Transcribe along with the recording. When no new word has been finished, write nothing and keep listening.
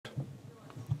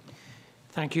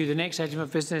Thank you. The next item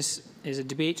of business is a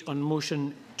debate on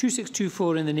motion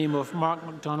 2624 in the name of Mark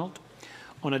MacDonald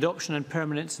on adoption and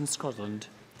permanence in Scotland.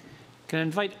 Can I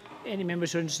invite any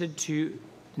members who are interested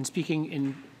in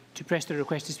speaking to press the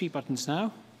request to speak buttons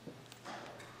now?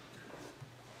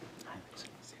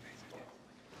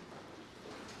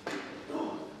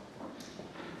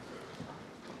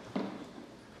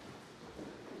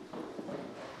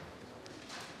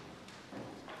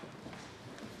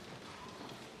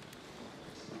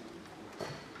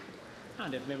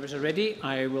 And if members are ready,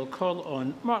 I will call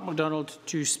on Mark MacDonald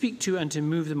to speak to and to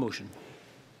move the motion.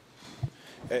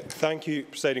 Thank you,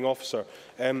 Presiding Officer.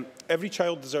 Every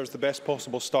child deserves the best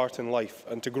possible start in life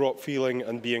and to grow up feeling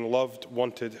and being loved,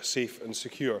 wanted, safe and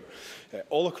secure.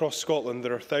 All across Scotland,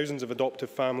 there are thousands of adoptive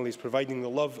families providing the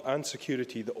love and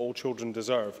security that all children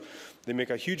deserve. They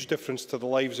make a huge difference to the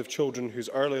lives of children whose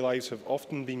early lives have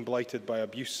often been blighted by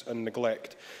abuse and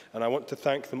neglect, and I want to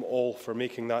thank them all for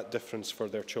making that difference for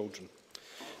their children.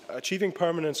 Achieving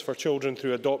permanence for children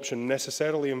through adoption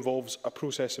necessarily involves a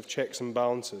process of checks and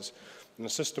balances, and a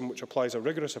system which applies a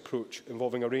rigorous approach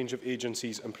involving a range of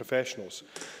agencies and professionals.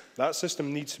 That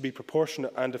system needs to be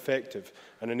proportionate and effective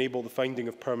and enable the finding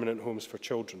of permanent homes for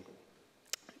children.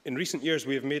 In recent years,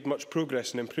 we have made much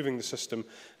progress in improving the system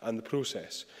and the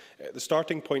process. The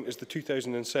starting point is the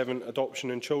 2007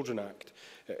 Adoption and Children Act.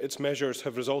 Its measures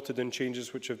have resulted in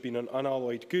changes which have been an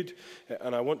unalloyed good,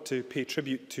 and I want to pay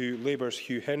tribute to Labour's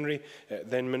Hugh Henry,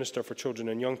 then Minister for Children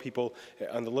and Young People,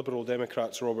 and the Liberal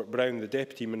Democrats' Robert Brown, the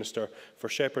Deputy Minister, for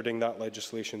shepherding that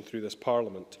legislation through this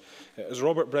Parliament. As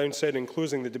Robert Brown said in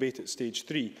closing the debate at Stage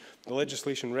 3, the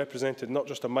legislation represented not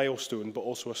just a milestone but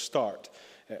also a start.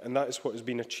 And that is what has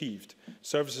been achieved.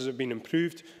 Services have been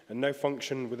improved and now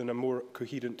function within a more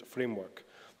coherent framework.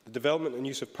 The development and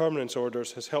use of permanence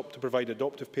orders has helped to provide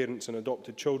adoptive parents and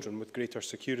adopted children with greater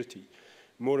security.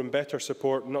 More and better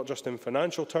support, not just in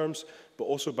financial terms, but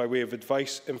also by way of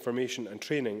advice, information and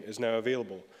training is now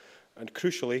available. And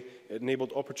crucially, it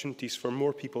enabled opportunities for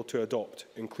more people to adopt,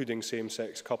 including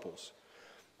same-sex couples.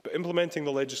 But implementing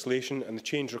the legislation and the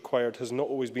change required has not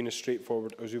always been as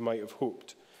straightforward as we might have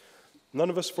hoped. None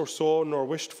of us foresaw nor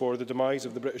wished for the demise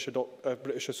of the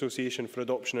British Association for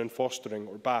Adoption and Fostering,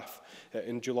 or BAF,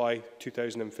 in July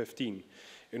 2015.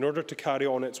 In order to carry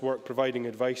on its work providing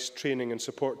advice, training and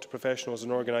support to professionals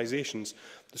and organisations,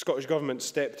 the Scottish Government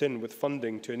stepped in with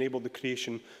funding to enable the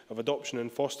creation of Adoption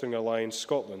and Fostering Alliance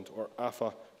Scotland, or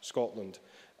AFA Scotland,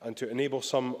 and to enable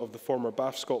some of the former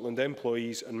BAF Scotland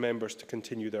employees and members to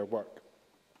continue their work.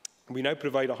 We now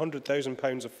provide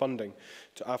 £100,000 of funding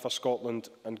to AFA Scotland,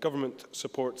 and Government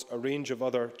supports a range of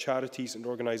other charities and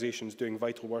organisations doing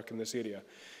vital work in this area,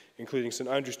 including St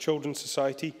Andrew's Children's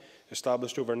Society,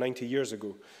 established over 90 years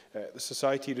ago. The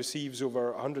Society receives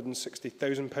over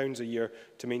 £160,000 a year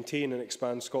to maintain and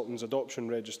expand Scotland's adoption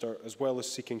register, as well as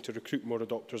seeking to recruit more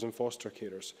adopters and foster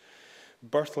carers.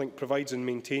 Birthlink provides and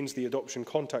maintains the Adoption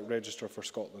Contact Register for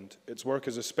Scotland. Its work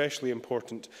is especially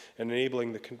important in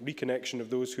enabling the reconnection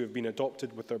of those who have been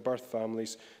adopted with their birth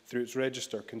families through its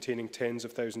register containing tens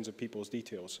of thousands of people's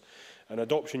details. And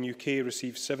Adoption UK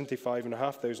receives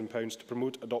 £75,500 to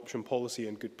promote adoption policy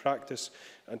and good practice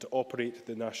and to operate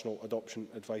the National Adoption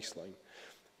Advice Line.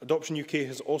 Adoption UK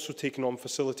has also taken on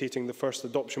facilitating the first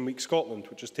Adoption Week Scotland,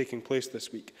 which is taking place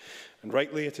this week. And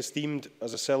rightly, it is themed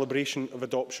as a celebration of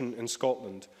adoption in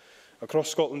Scotland. Across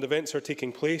Scotland, events are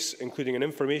taking place, including an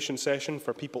information session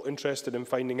for people interested in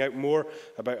finding out more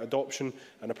about adoption,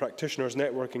 and a practitioners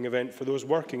networking event for those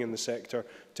working in the sector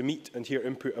to meet and hear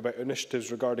input about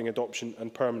initiatives regarding adoption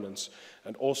and permanence,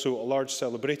 and also a large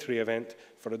celebratory event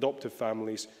for adoptive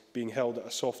families being held at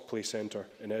a soft play centre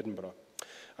in Edinburgh.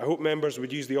 I hope members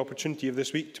would use the opportunity of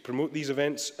this week to promote these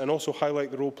events and also highlight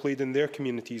the role played in their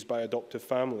communities by adoptive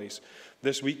families.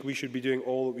 This week we should be doing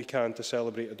all that we can to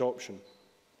celebrate adoption.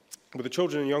 With the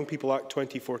Children and Young People Act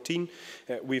 2014,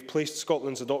 we have placed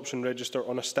Scotland's adoption register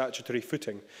on a statutory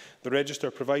footing. The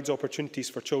register provides opportunities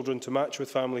for children to match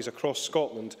with families across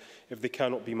Scotland if they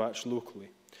cannot be matched locally.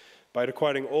 By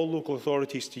requiring all local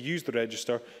authorities to use the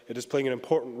register, it is playing an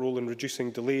important role in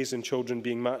reducing delays in children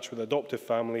being matched with adoptive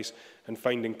families and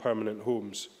finding permanent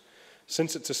homes.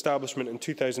 Since its establishment in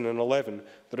 2011,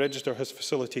 the register has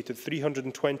facilitated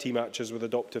 320 matches with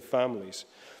adoptive families.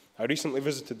 I recently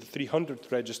visited the 300th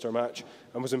register match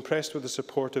and was impressed with the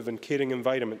supportive and caring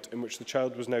environment in which the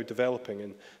child was now developing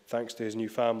in, thanks to his new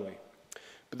family.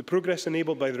 But the progress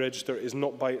enabled by the register is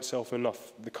not by itself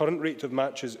enough. The current rate of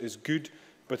matches is good,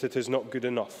 but it is not good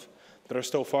enough. There are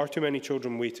still far too many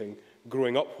children waiting,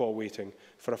 growing up while waiting,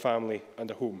 for a family and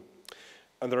a home.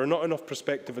 And there are not enough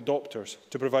prospective adopters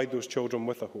to provide those children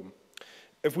with a home.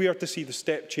 If we are to see the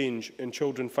step change in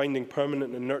children finding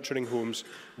permanent and nurturing homes,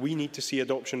 we need to see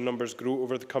adoption numbers grow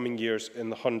over the coming years in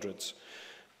the hundreds.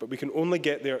 But we can only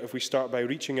get there if we start by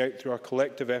reaching out through our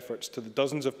collective efforts to the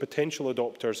dozens of potential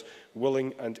adopters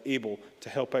willing and able to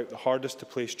help out the hardest to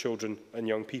place children and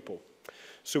young people.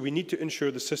 So we need to ensure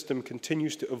the system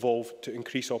continues to evolve to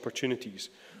increase opportunities.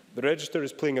 The Register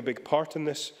is playing a big part in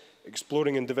this,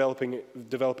 exploring and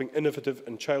developing innovative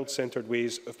and child-centred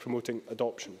ways of promoting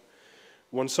adoption.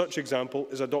 One such example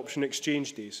is Adoption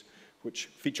Exchange Days, which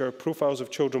feature profiles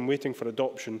of children waiting for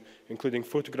adoption, including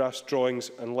photographs,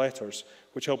 drawings and letters,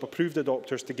 which help approved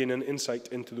adopters to gain an insight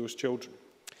into those children.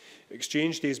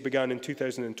 Exchange Days began in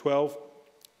 2012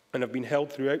 and have been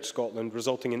held throughout Scotland,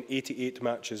 resulting in 88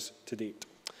 matches to date.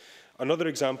 Another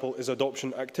example is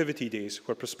Adoption Activity Days,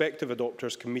 where prospective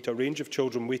adopters can meet a range of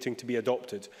children waiting to be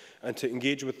adopted and to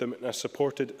engage with them in a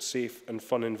supported, safe and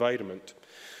fun environment.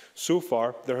 So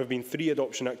far, there have been 3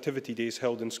 adoption activity days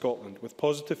held in Scotland, with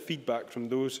positive feedback from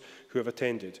those who have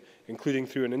attended, including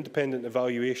through an independent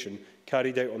evaluation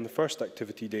carried out on the first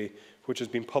activity day, which has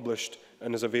been published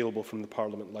and is available from the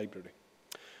Parliament Library.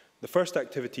 The first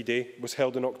activity day was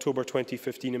held in October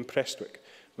 2015 in Prestwick,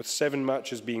 with 7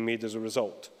 matches being made as a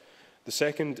result. The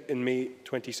second, in May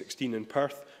 2016 in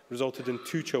Perth, resulted in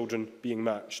 2 children being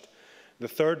matched. The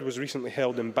third was recently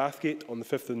held in Bathgate on the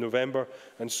 5th of November,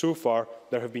 and so far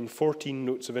there have been 14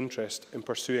 notes of interest in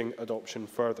pursuing adoption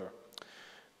further.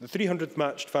 The 300th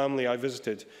matched family I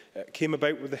visited came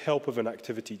about with the help of an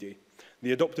activity day.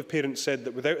 The adoptive parents said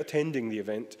that without attending the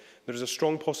event, there is a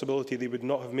strong possibility they would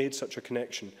not have made such a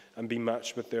connection and been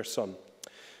matched with their son.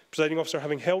 Presiding Officer,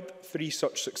 having held 3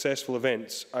 such successful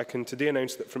events, I can today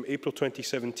announce that from April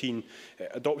 2017,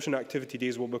 Adoption Activity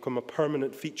Days will become a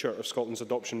permanent feature of Scotland's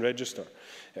Adoption Register.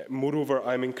 Moreover,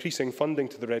 I am increasing funding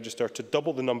to the Register to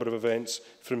double the number of events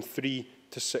from 3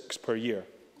 to 6 per year.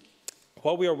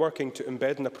 While we are working to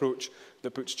embed an approach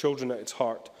that puts children at its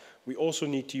heart, we also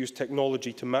need to use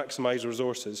technology to maximise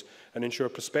resources and ensure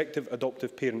prospective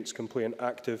adoptive parents can play an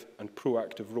active and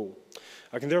proactive role.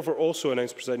 I can therefore also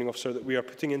announce, Presiding Officer, that we are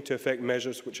putting into effect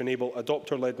measures which enable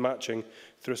adopter-led matching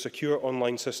through a secure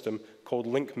online system called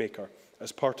LinkMaker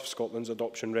as part of Scotland's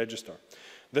Adoption Register.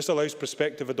 This allows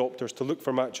prospective adopters to look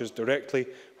for matches directly,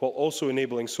 while also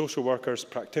enabling social workers,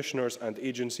 practitioners and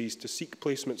agencies to seek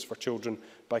placements for children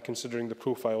by considering the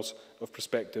profiles of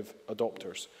prospective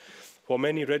adopters. While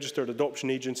many registered adoption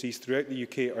agencies throughout the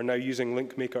UK are now using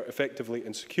LinkMaker effectively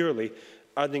and securely,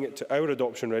 adding it to our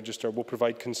adoption register will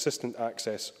provide consistent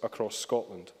access across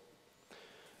Scotland.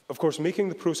 Of course, making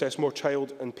the process more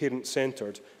child and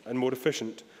parent-centred and more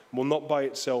efficient will not by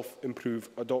itself improve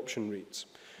adoption rates.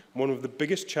 One of the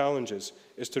biggest challenges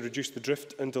is to reduce the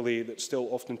drift and delay that still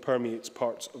often permeates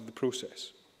parts of the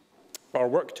process. Our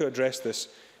work to address this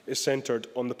is centred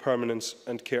on the Permanence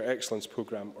and Care Excellence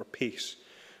Programme, or PACE,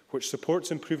 which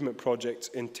supports improvement projects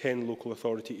in 10 local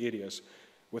authority areas,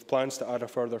 with plans to add a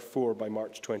further 4 by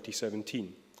March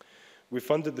 2017. We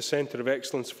funded the Centre of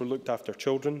Excellence for Looked After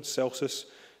Children, CELSIS,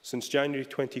 since January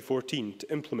 2014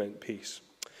 to implement PACE.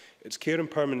 Its Care and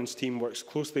Permanence team works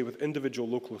closely with individual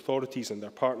local authorities and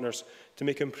their partners to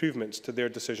make improvements to their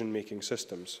decision-making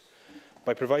systems.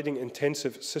 By providing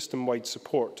intensive system-wide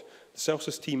support, the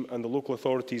CELSIS team and the local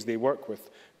authorities they work with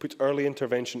put early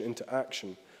intervention into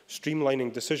action,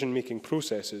 streamlining decision-making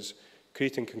processes,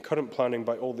 creating concurrent planning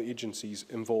by all the agencies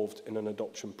involved in an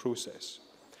adoption process.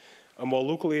 And while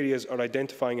local areas are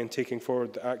identifying and taking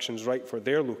forward the actions right for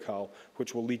their locale,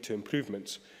 which will lead to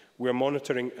improvements, we are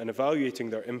monitoring and evaluating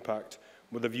their impact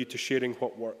with a view to sharing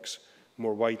what works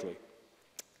more widely.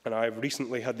 And I have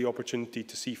recently had the opportunity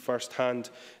to see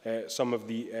firsthand some of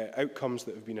the outcomes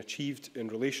that have been achieved in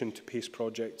relation to PACE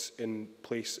projects in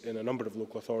place in a number of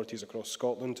local authorities across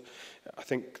Scotland. I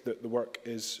think that the work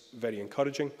is very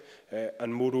encouraging,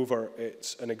 and moreover,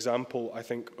 it's an example, I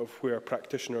think, of where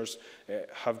practitioners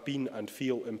have been and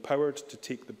feel empowered to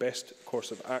take the best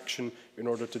course of action in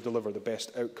order to deliver the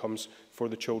best outcomes for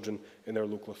the children in their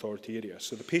local authority area.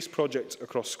 So the PACE projects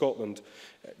across Scotland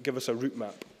give us a route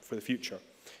map for the future.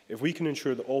 If we can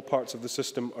ensure that all parts of the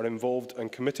system are involved and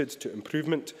committed to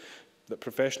improvement, that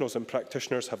professionals and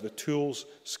practitioners have the tools,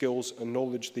 skills and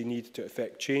knowledge they need to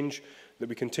effect change, that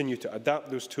we continue to adapt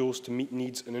those tools to meet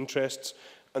needs and interests,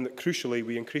 and that crucially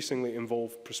we increasingly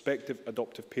involve prospective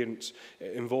adoptive parents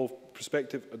and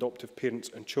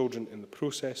children in the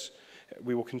process,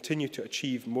 we will continue to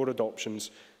achieve more adoptions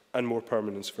and more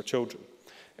permanence for children.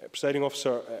 Presiding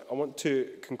Officer, I want to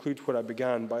conclude where I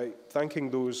began by thanking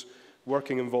those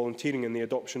working and volunteering in the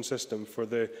adoption system for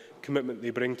the commitment they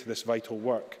bring to this vital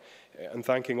work, and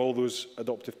thanking all those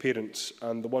adoptive parents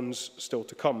and the ones still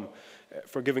to come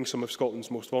for giving some of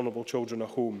Scotland's most vulnerable children a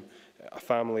home, a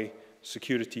family,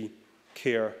 security,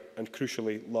 care and,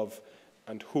 crucially, love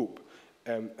and hope.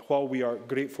 While we are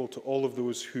grateful to all of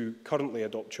those who currently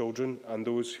adopt children and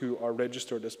those who are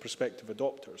registered as prospective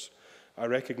adopters, I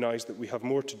recognise that we have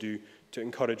more to do to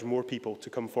encourage more people to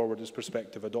come forward as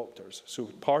prospective adopters. So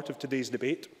part of today's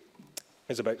debate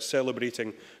is about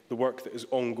celebrating the work that is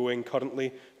ongoing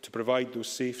currently to provide those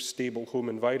safe, stable home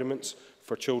environments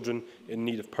for children in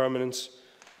need of permanence.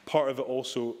 Part of it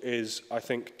also is, I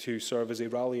think, to serve as a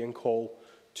rallying call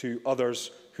to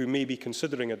others who may be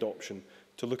considering adoption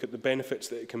to look at the benefits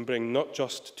that it can bring, not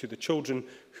just to the children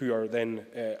who are then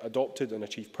adopted and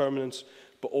achieve permanence,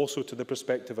 but also to the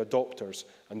prospective adopters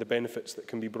and the benefits that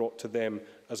can be brought to them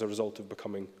as a result of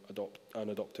becoming an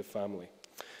adoptive family.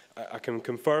 I can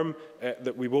confirm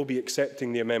that we will be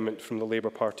accepting the amendment from the Labour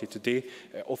Party today,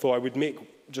 although I would make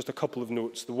just a couple of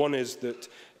notes. The one is that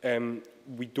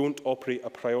we don't operate a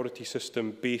priority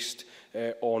system based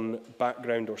on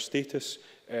background or status.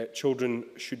 Children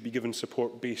should be given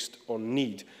support based on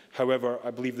need. However,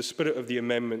 I believe the spirit of the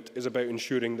amendment is about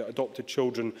ensuring that adopted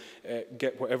children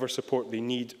get whatever support they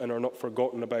need and are not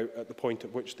forgotten about at the point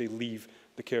at which they leave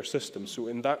the care system. So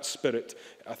in that spirit,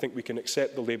 I think we can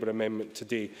accept the Labour amendment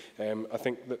today. I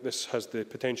think that this has the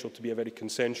potential to be a very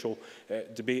consensual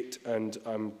debate, and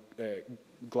I'm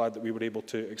glad that we were able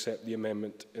to accept the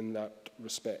amendment in that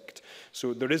respect.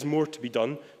 So there is more to be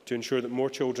done to ensure that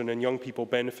more children and young people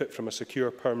benefit from a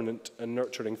secure, permanent and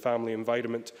nurturing family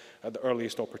environment at the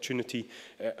earliest opportunity.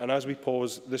 And as we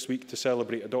pause this week to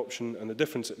celebrate adoption and the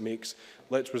difference it makes,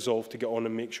 let's resolve to get on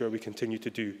and make sure we continue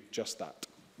to do just that.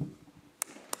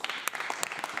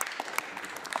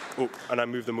 Oh, and I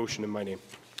move the motion in my name.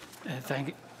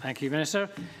 Thank you, Minister.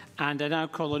 And I now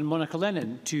call on Monica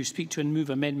Lennon to speak to and move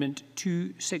Amendment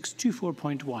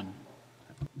 2624.1.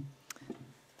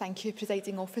 Thank you,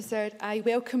 Presiding Officer. I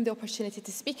welcome the opportunity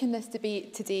to speak in this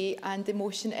debate today and the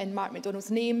motion in Mark MacDonald's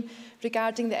name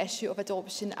regarding the issue of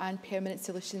adoption and permanent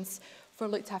solutions for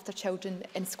looked after children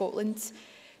in Scotland.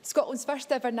 Scotland's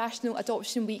first ever National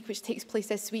Adoption Week, which takes place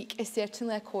this week, is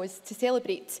certainly a cause to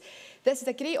celebrate. This is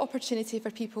a great opportunity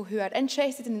for people who are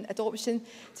interested in adoption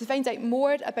to find out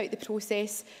more about the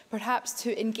process, perhaps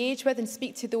to engage with and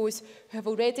speak to those who have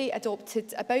already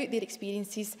adopted about their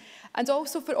experiences, and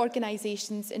also for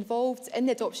organisations involved in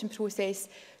the adoption process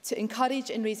to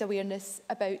encourage and raise awareness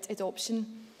about adoption.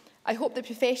 I hope that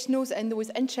professionals and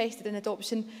those interested in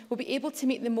adoption will be able to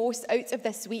make the most out of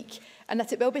this week and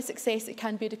that it will be a success that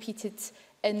can be repeated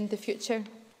in the future.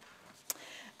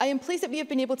 I am pleased that we have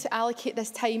been able to allocate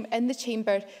this time in the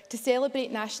Chamber to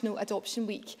celebrate National Adoption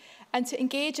Week and to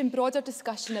engage in broader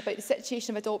discussion about the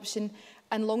situation of adoption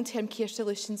and long-term care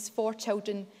solutions for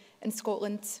children in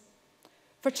Scotland.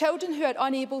 For children who are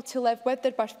unable to live with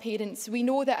their birth parents, we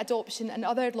know that adoption and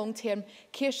other long-term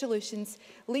care solutions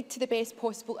lead to the best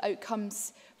possible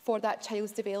outcomes for that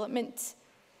child's development.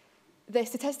 The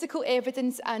statistical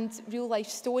evidence and real-life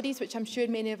stories, which I'm sure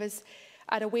many of us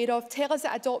are aware of, tell us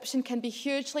that adoption can be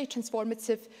hugely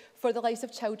transformative for the lives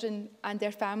of children and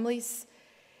their families.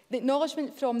 The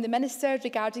acknowledgement from the Minister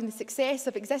regarding the success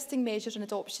of existing measures on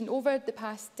adoption over the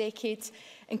past decade,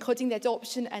 including the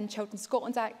Adoption and Children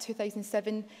Scotland Act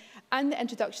 2007 and the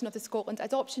introduction of the Scotland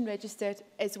Adoption Register,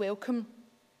 is welcome.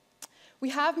 We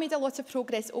have made a lot of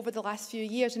progress over the last few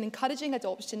years in encouraging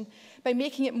adoption by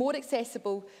making it more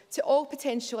accessible to all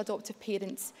potential adoptive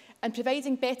parents and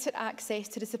providing better access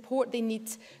to the support they need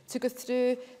to go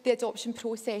through the adoption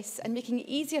process and making it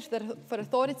easier for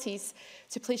authorities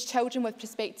to place children with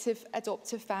prospective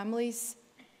adoptive families.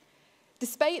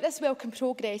 Despite this welcome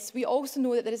progress, we also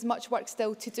know that there is much work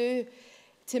still to do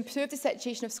to improve the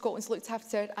situation of Scotland's looked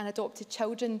after and adopted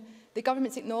children. The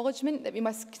Government's acknowledgement that we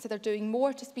must consider doing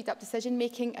more to speed up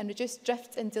decision-making and reduce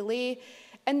drift and delay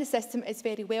in the system is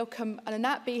very welcome. And on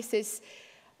that basis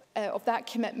of that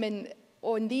commitment,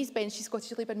 on these benches,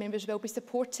 Scottish Labour members will be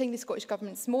supporting the Scottish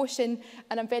Government's motion,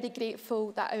 and I'm very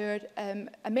grateful that our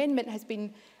amendment has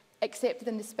been accepted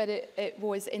in the spirit it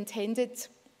was intended.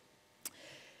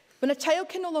 When a child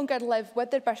can no longer live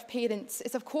with their birth parents,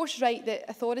 it's of course right that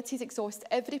authorities exhaust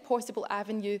every possible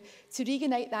avenue to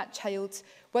reunite that child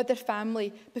with their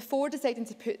family before deciding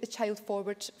to put the child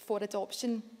forward for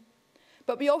adoption.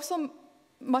 But we also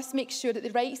must make sure that the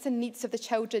rights and needs of the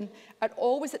children are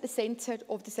always at the centre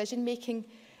of decision-making.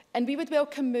 And we would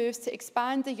welcome moves to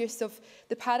expand the use of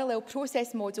the parallel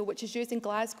process model, which is used in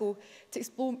Glasgow, to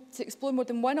explore more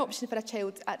than one option for a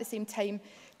child at the same time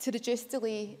to reduce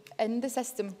delay in the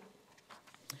system.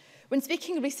 When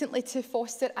speaking recently to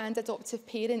foster and adoptive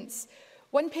parents,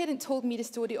 One parent told me the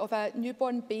story of a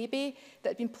newborn baby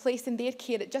that had been placed in their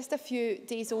care at just a few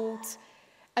days old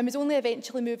and was only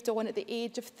eventually moved on at the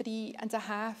age of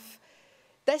 3.5.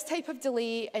 This type of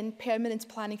delay in permanent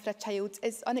planning for a child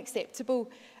is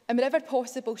unacceptable and wherever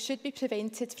possible should be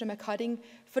prevented from occurring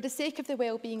for the sake of the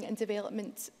well-being and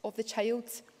development of the child.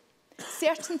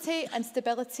 Certainty and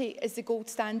stability is the gold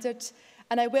standard,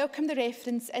 and I welcome the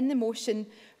reference in the motion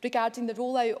regarding the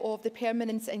rollout of the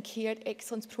Permanence and Care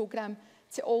Excellence Programme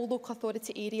to all local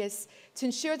authority areas to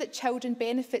ensure that children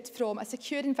benefit from a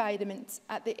secure environment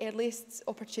at the earliest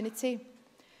opportunity.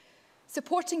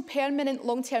 Supporting permanent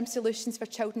long-term solutions for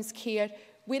children's care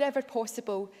wherever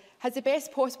possible has the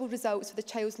best possible results for the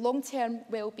child's long-term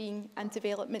well-being and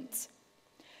development.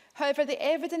 However, the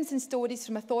evidence and stories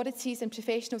from authorities and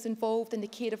professionals involved in the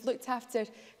care of looked-after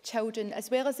children,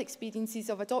 as well as experiences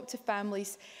of adoptive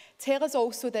families, tell us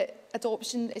also that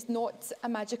adoption is not a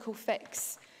magical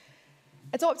fix.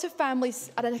 Adoptive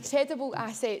families are an incredible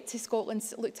asset to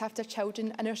Scotland's looked-after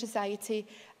children and our society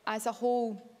as a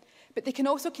whole, but they can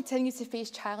also continue to face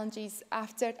challenges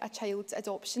after a child's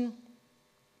adoption.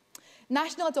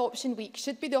 National Adoption Week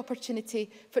should be the opportunity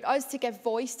for us to give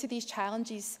voice to these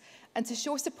challenges and to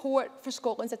show support for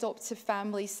Scotland's adoptive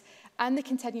families and the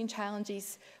continuing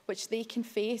challenges which they can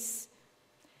face.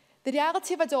 The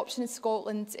reality of adoption in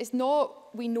Scotland is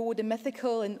not, we know, the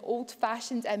mythical and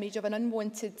old-fashioned image of an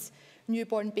unwanted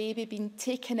newborn baby being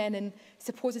taken in and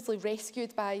supposedly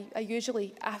rescued by a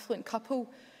usually affluent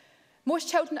couple. Most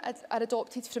children are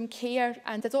adopted from care,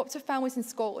 and adoptive families in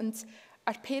Scotland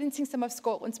are parenting some of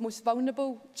Scotland's most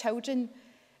vulnerable children,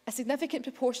 a significant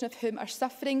proportion of whom are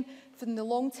suffering from the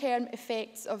long-term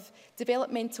effects of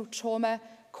developmental trauma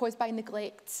caused by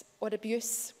neglect or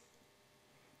abuse.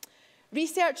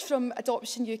 Research from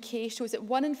Adoption UK shows that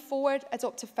 1 in 4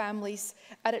 adoptive families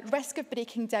are at risk of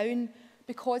breaking down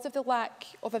because of the lack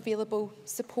of available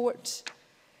support.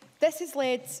 This has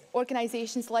led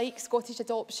organisations like Scottish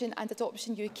Adoption and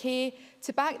Adoption UK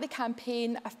to back the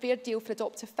campaign A Fair Deal for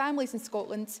Adoptive Families in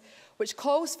Scotland, which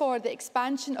calls for the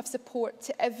expansion of support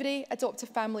to every adoptive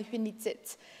family who needs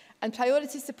it, and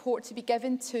priority support to be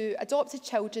given to adopted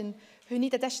children who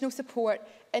need additional support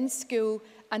in school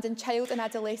and in child and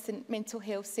adolescent mental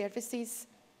health services.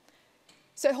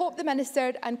 So I hope the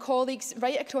Minister and colleagues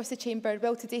right across the Chamber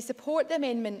will today support the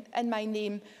amendment in my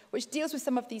name, which deals with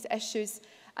some of these issues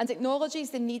and acknowledges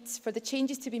the need for the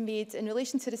changes to be made in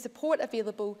relation to the support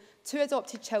available to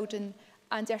adopted children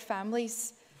and their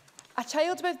families. A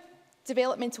child with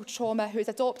developmental trauma who is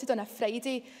adopted on a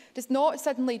Friday does not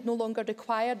suddenly no longer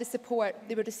require the support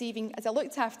they were receiving as a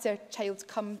looked-after child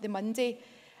come the Monday.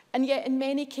 And yet, in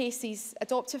many cases,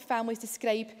 adoptive families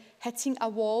describe hitting a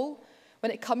wall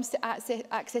when it comes to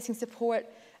accessing support,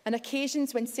 and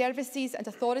occasions when services and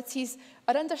authorities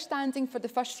are understanding for the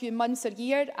first few months or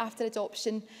year after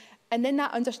adoption, and then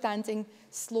that understanding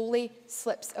slowly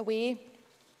slips away.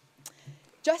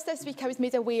 Just this week, I was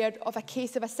made aware of a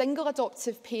case of a single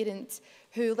adoptive parent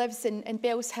who lives in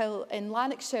Bellshill in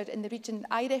Lanarkshire, in the region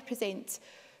I represent,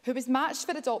 who was matched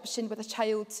for adoption with a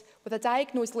child with a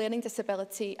diagnosed learning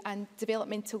disability and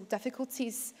developmental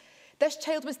difficulties. This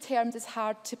child was termed as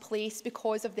hard to place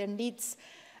because of their needs,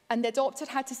 and the adopter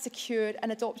had to secure an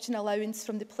adoption allowance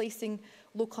from the placing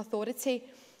local authority,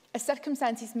 as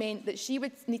circumstances meant that she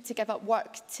would need to give up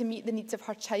work to meet the needs of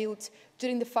her child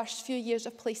during the first few years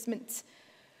of placement.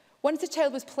 Once the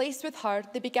child was placed with her,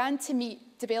 they began to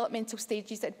meet developmental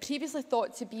stages that had previously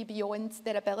thought to be beyond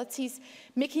their abilities,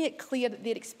 making it clear that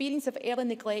their experience of early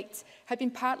neglect had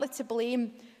been partly to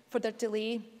blame for their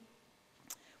delay.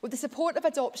 With the support of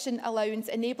adoption allowance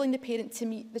enabling the parent to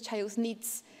meet the child's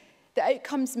needs, the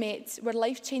outcomes met were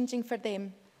life-changing for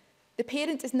them. The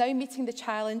parent is now meeting the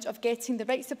challenge of getting the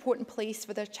right support in place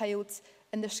for their child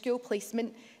in their school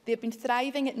placement. They have been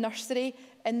thriving at nursery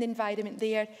in the environment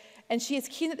there, and she is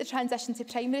keen that the transition to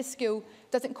primary school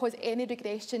doesn't cause any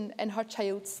regression in her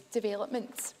child's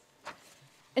development.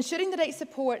 Ensuring the right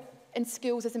support in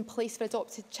schools is in place for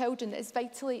adopted children is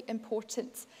vitally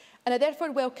important, and I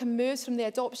therefore welcome moves from the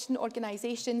adoption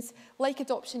organisations like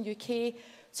Adoption UK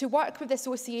to work with the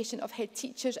Association of Head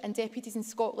Teachers and Deputies in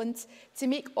Scotland to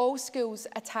make all schools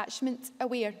attachment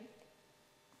aware.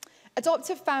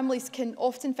 Adoptive families can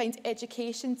often find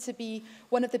education to be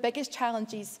one of the biggest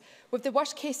challenges, with the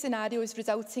worst case scenarios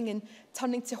resulting in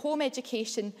turning to home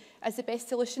education as the best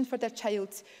solution for their child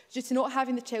due to not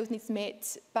having the child's needs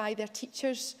met by their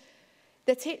teachers.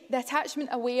 The Attachment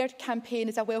Aware campaign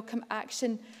is a welcome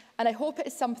action, and I hope it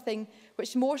is something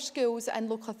which more schools and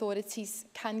local authorities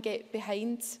can get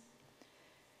behind.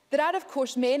 There are, of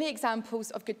course, many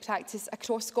examples of good practice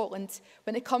across Scotland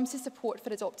when it comes to support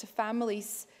for adoptive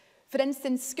families. For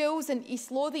instance, schools in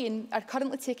East Lothian are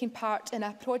currently taking part in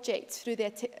a project through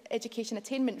the Education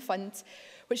Attainment Fund,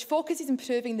 which focuses on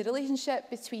improving the relationship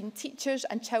between teachers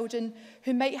and children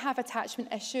who might have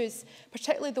attachment issues,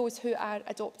 particularly those who are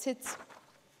adopted.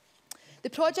 The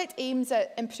project aims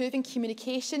at improving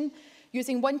communication,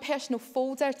 using one personal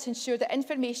folder to ensure that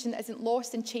information isn't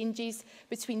lost in changes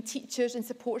between teachers and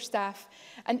support staff,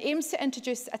 and aims to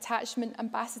introduce attachment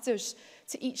ambassadors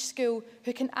to each school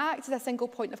who can act as a single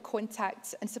point of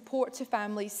contact and support to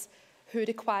families who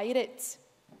require it.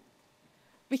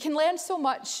 We can learn so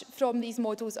much from these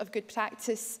models of good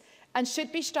practice and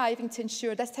should be striving to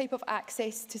ensure this type of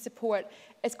access to support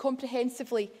is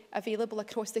comprehensively available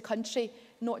across the country,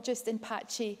 not just in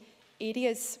patchy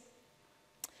areas.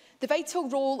 The vital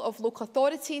role of local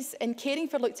authorities in caring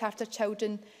for looked after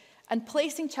children and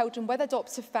placing children with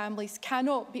adoptive families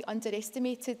cannot be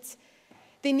underestimated.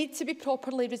 They need to be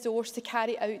properly resourced to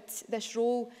carry out this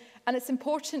role, and it's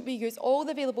important we use all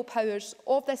the available powers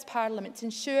of this Parliament to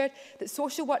ensure that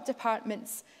social work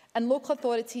departments and local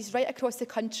authorities right across the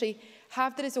country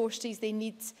have the resources they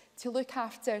need to look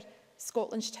after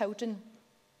Scotland's children.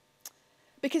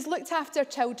 Because looked after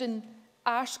children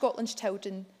are Scotland's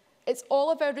children, it's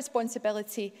all of our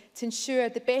responsibility to ensure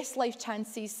the best life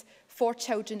chances for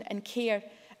children in care,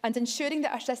 and ensuring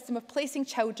that our system of placing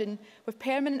children with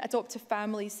permanent adoptive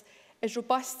families is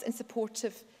robust and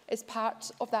supportive is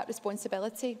part of that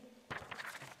responsibility.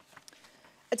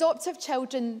 Adoptive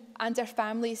children and their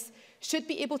families should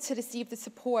be able to receive the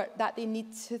support that they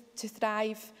need to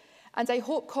thrive, and I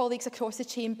hope colleagues across the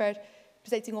Chamber,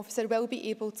 Presiding Officer, will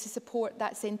be able to support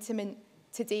that sentiment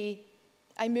today.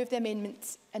 I move the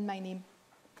amendment in my name.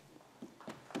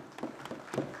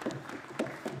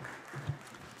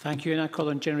 Thank you. And I call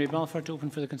on General Balfour to open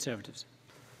for the Conservatives.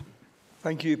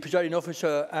 Thank you, Presiding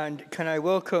Officer. And can I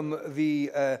welcome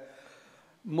the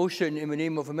motion in the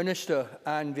name of the Minister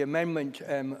and the amendment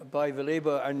by the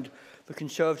Labour, and the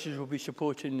Conservatives will be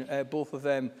supporting both of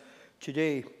them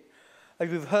today. As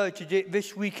we've heard today,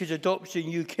 this week is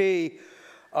Adoption UK,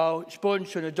 our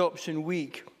sponsor on Adoption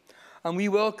Week. And we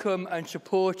welcome and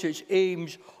support its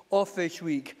aims of this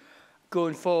week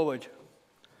going forward.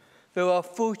 There are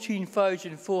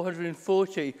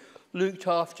 14,440 looked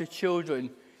after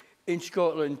children in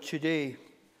Scotland today.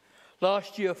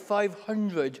 Last year,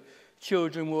 500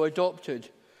 children were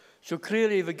adopted. So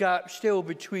clearly the gap still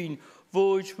between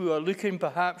those who are looking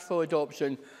perhaps for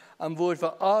adoption and those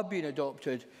that are being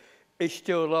adopted is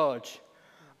still large.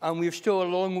 And we have still a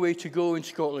long way to go in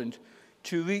Scotland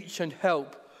to reach and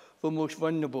help the most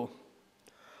vulnerable.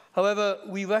 However,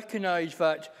 we recognise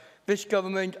that this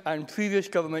government and previous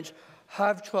governments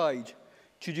have tried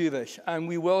to do this, and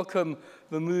we welcome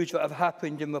the moves that have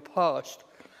happened in the past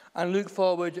and look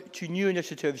forward to new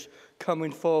initiatives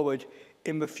coming forward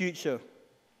in the future.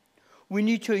 We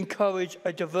need to encourage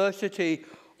a diversity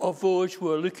of those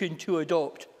who are looking to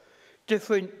adopt,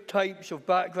 different types of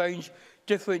backgrounds,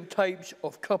 different types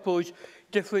of couples,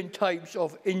 different types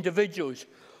of individuals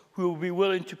who will be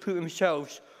willing to put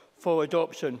themselves for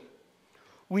adoption.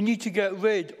 We need to get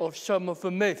rid of some of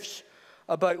the myths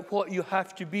about what you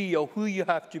have to be or who you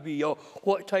have to be or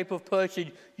what type of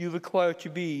person you require to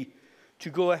be to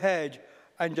go ahead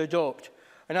and adopt.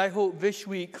 And I hope this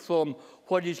week, from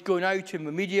what is going out in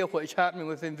the media, what is happening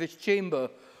within this chamber,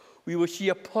 we will see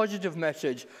a positive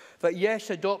message that yes,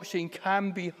 adoption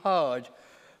can be hard,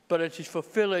 but it is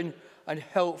fulfilling and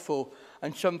helpful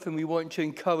and something we want to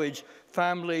encourage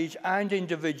families and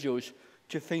individuals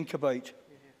to think about.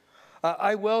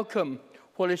 I welcome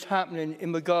what is happening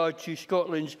in regard to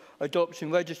Scotland's adoption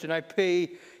register, and I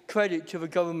pay credit to the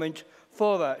government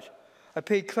for that. I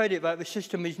pay credit that the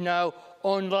system is now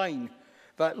online,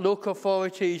 that local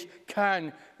authorities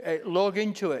can log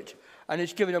into it, and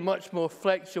it's given a much more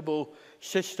flexible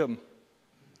system.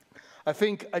 I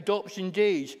think adoption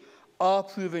days are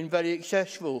proving very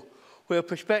accessible, where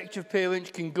prospective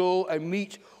parents can go and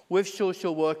meet with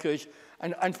social workers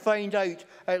and find out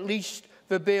at least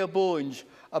the bare bones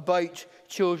about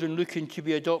children looking to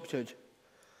be adopted.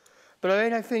 But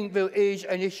then I think there is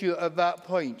an issue at that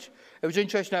point. It was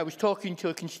interesting, I was talking to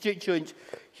a constituent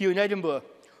here in Edinburgh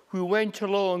who went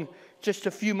along just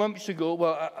a few months ago,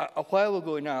 well, a while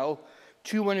ago now,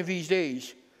 to one of these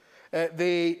days.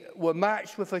 They were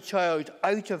matched with a child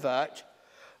out of that,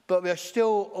 but they're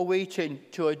still awaiting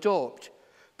to adopt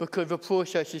because the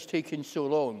process is taking so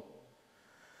long.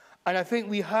 And I think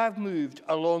we have moved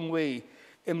a long way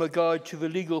in regard to the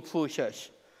legal process,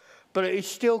 but it is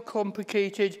still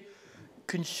complicated,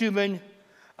 consuming,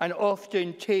 and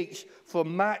often takes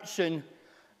from matching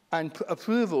and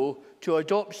approval to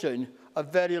adoption a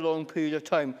very long period of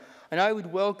time. And I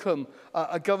would welcome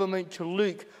a government to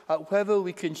look at whether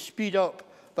we can speed up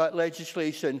that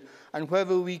legislation and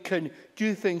whether we can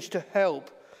do things to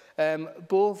help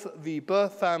both the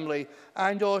birth family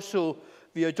and also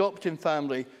the adopting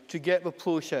family to get the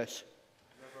process.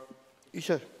 Yes,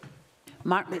 sir.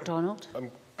 Mark MacDonald.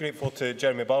 I'm grateful to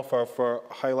Jeremy Balfour for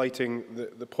highlighting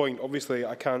the point. Obviously,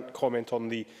 I can't comment on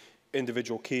the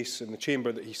individual case in the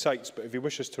chamber that he cites, but if he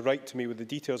wishes to write to me with the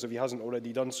details, if he hasn't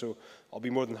already done so, I'll be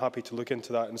more than happy to look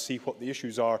into that and see what the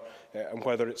issues are and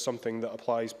whether it's something that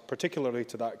applies particularly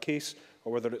to that case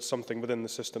or whether it's something within the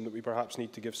system that we perhaps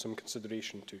need to give some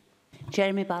consideration to.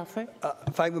 Jeremy Balfour.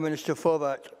 Thank you, Minister, for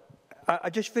that. I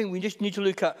just think we just need to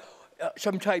look at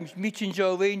sometimes meetings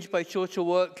are arranged by social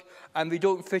work and they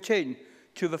don't fit in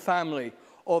to the family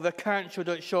or they're cancelled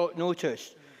at short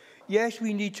notice. Yes,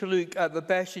 we need to look at the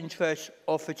best interests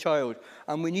of the child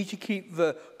and we need to keep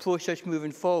the process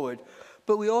moving forward.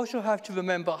 But we also have to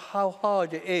remember how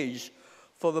hard it is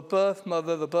for the birth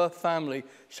mother, the birth family,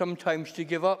 sometimes to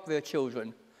give up their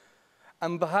children.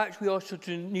 And perhaps we also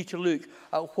need to look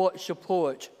at what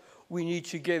support we need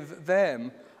to give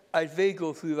them as they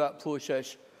go through that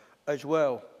process as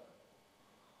well.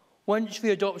 Once the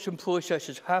adoption process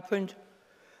has happened,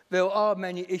 there are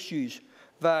many issues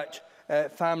that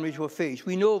families will face.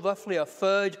 We know roughly a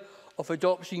third of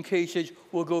adoption cases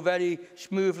will go very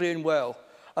smoothly and well.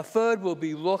 A third will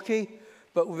be rocky,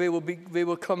 but they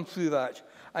will come through that.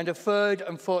 And a third,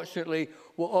 unfortunately,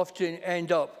 will often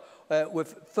end up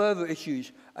with further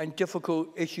issues and difficult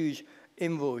issues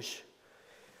in those.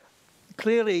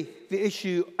 Clearly, the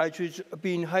issue, as has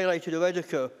been highlighted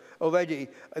already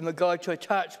in regard to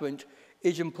attachment,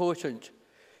 is important.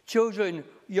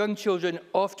 Young children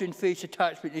often face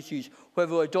attachment issues,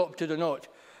 whether adopted or not.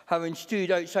 Having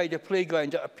stood outside a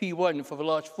playground at a P1 for the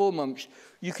last 4 months,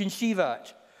 you can see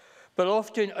that. But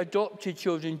often adopted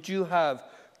children do have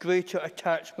greater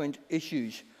attachment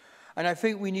issues. And I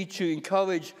think we need to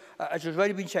encourage, as has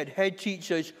already been said, head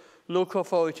teachers, local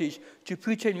authorities to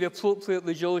put in the appropriate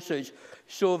resources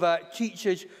so that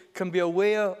teachers can be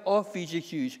aware of these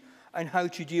issues and how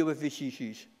to deal with these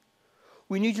issues.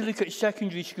 We need to look at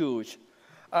secondary schools,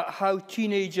 at how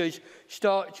teenagers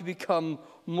start to become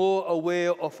more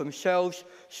aware of themselves,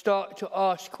 start to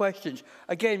ask questions.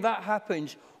 Again, that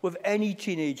happens with any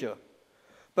teenager.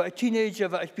 But a teenager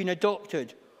that has been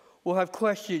adopted will have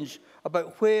questions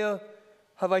about where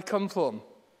have I come from?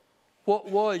 What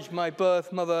was my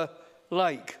birth mother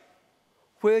like?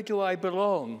 Where do I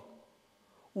belong?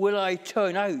 Will I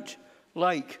turn out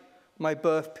like my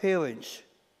birth parents?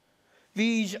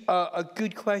 These are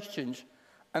good questions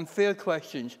and fair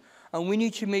questions, and we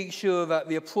need to make sure that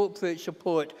the appropriate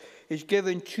support is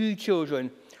given to children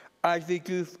as they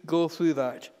go through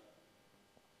that.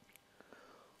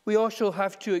 We also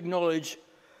have to acknowledge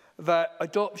that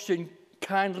adoption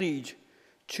can lead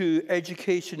to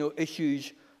educational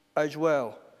issues as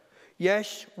well.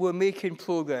 Yes, we're making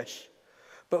progress,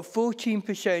 but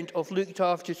 14% of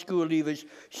looked-after school leavers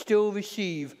still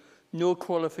receive no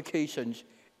qualifications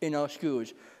in our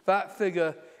schools. That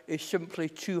figure is simply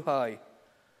too high.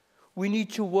 We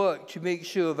need to work to make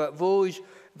sure that those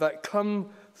that come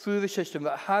through the system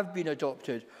that have been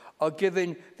adopted are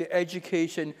given the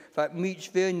education that meets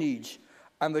their needs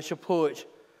and the support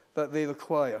that they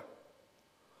require.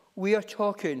 We are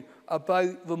talking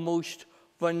about the most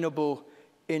vulnerable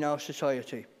in our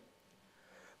society.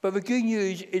 But the good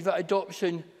news is that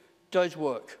adoption does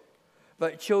work,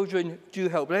 that children do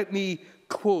help. Let me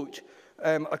quote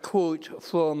a quote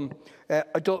from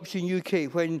Adoption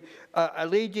UK, when a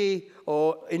lady,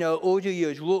 or in her older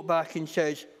years, wrote back and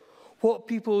says, "What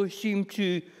people seem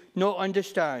to not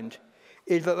understand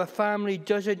is that a family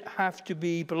doesn't have to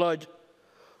be blood.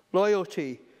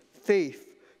 Loyalty, faith,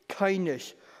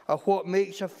 kindness are what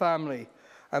makes a family,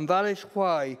 and that is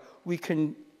why we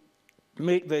can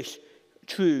make this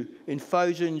true in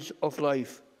thousands of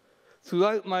lives.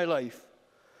 Throughout my life,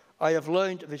 I have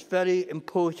learned this very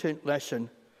important lesson,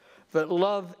 that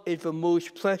love is the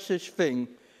most precious thing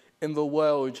in the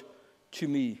world to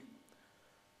me."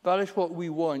 That is what we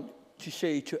want to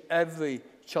say to every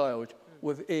child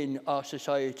within our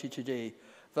society today,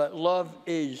 that love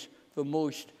is the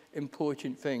most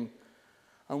important thing.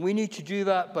 And we need to do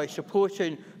that by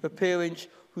supporting the parents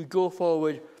who go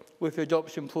forward with the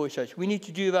adoption process. We need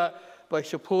to do that by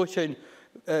supporting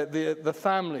the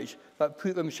families that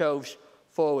put themselves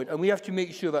forward. And we have to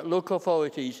make sure that local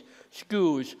authorities,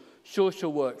 schools,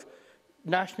 social work,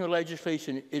 national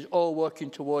legislation is all working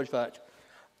towards that.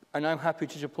 and I'm happy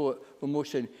to support the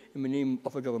motion in the name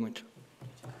of the government.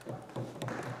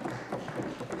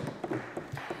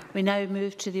 We now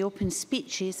move to the open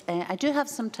speeches. I do have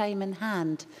some time in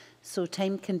hand, so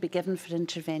time can be given for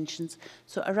interventions.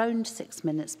 So around 6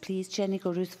 minutes, please. Jenny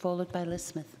Gilruth, followed by Liz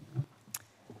Smith.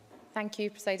 Thank you,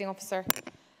 Presiding Officer.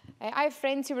 I have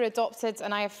friends who were adopted,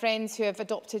 and I have friends who have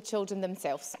adopted children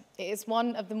themselves. It is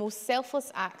one of the most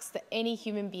selfless acts that any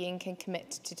human being can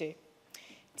commit to do.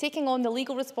 Taking on the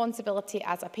legal responsibility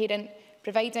as a parent,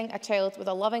 providing a child with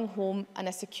a loving home and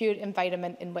a secure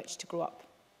environment in which to grow up.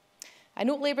 I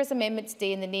note Labour's amendment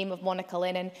today in the name of Monica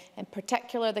Lennon, in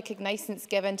particular the cognizance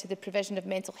given to the provision of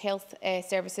mental health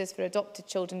services for adopted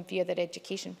children via their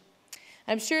education.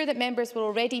 I'm sure that members will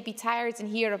already be tired and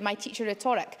hear of my teacher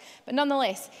rhetoric, but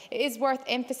nonetheless, it is worth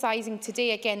emphasising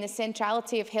today again the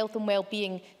centrality of health and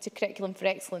well-being to Curriculum for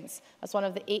Excellence as one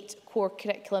of the 8 core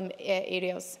curriculum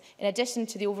areas, in addition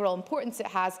to the overall importance it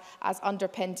has as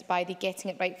underpinned by the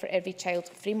Getting It Right for Every Child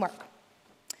framework.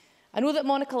 I know that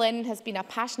Monica Lennon has been a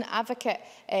passionate advocate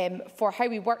for how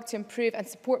we work to improve and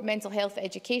support mental health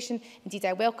education. Indeed,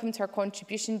 I welcomed her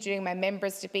contribution during my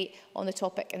members' debate on the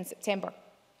topic in September.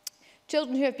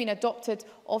 Children who have been adopted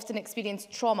often experience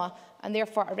trauma, and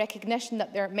therefore a recognition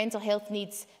that their mental health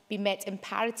needs be met in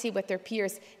parity with their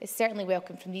peers is certainly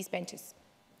welcome from these benches.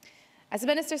 As the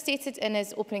Minister stated in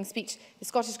his opening speech, the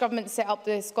Scottish Government set up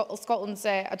Scotland's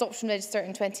adoption register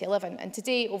in 2011, and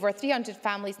today over 300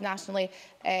 families nationally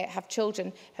have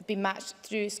been matched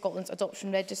through Scotland's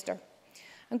adoption register.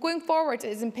 And going forward, it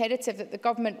is imperative that the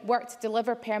Government work to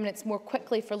deliver permanence more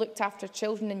quickly for looked after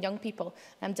children and young people.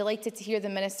 And I'm delighted to hear the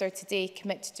Minister today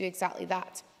commit to do exactly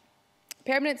that.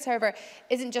 Permanence, however,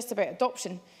 isn't just about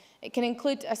adoption. It can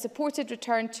include a supported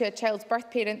return to a child's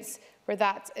birth parents where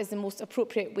that is the most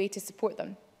appropriate way to support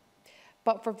them.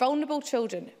 But for vulnerable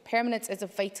children, permanence is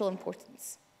of vital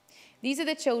importance. These are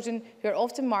the children who are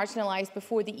often marginalised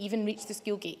before they even reach the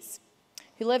school gates,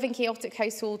 who live in chaotic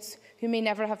households, who may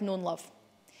never have known love.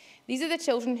 These are the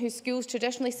children whose schools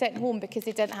traditionally sent home because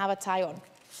they didn't have a tie on,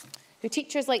 who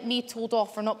teachers like me told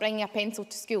off for not bringing a pencil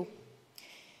to school.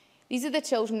 These are the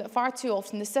children that far too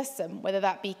often the system, whether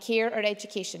that be care or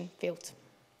education, failed.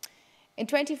 In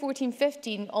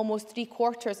 2014-15, almost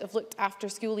 3/4 of looked after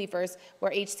school leavers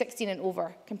were aged 16 and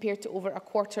over, compared to over a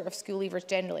quarter of school leavers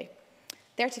generally.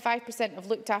 35% of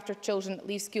looked after children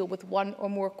leave school with one or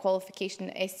more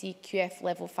qualification at SCQF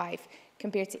level 5,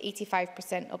 compared to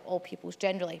 85% of all pupils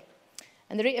generally.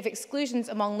 And the rate of exclusions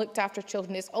among looked after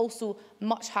children is also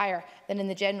much higher than in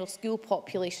the general school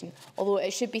population, although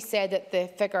it should be said that the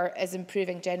figure is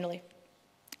improving generally.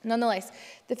 Nonetheless,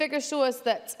 the figures show us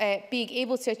that being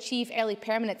able to achieve early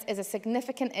permanence is a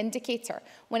significant indicator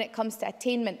when it comes to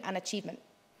attainment and achievement.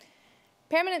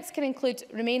 Permanence can include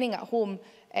remaining at home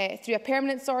through a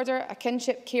permanence order, a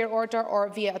kinship care order, or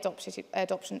via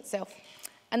adoption itself.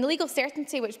 And the legal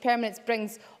certainty which permanence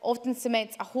brings often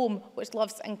cements a home which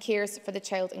loves and cares for the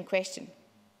child in question.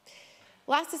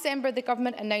 Last December, the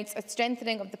Government announced a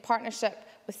strengthening of the partnership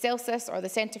with Celsius, or the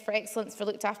Centre for Excellence for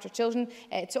Looked After Children,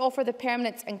 to offer the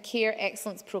Permanence and Care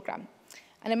Excellence programme.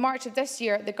 And in March of this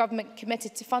year, the Government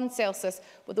committed to fund Celsius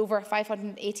with over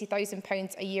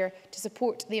 £580,000 a year to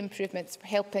support the improvements for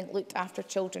helping looked after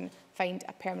children find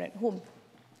a permanent home.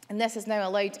 And this has now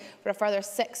allowed for a further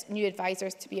 6 new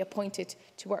advisers to be appointed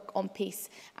to work on PACE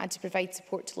and to provide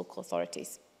support to local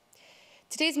authorities.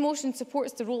 Today's motion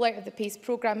supports the rollout of the PACE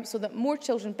programme so that more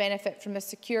children benefit from a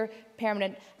secure,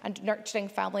 permanent and nurturing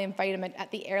family environment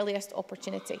at the earliest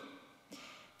opportunity.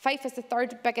 Fife has the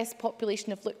 3rd biggest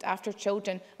population of looked after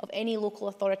children of any local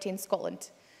authority in Scotland.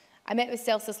 I met with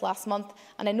Celsius last month,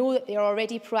 and I know that they are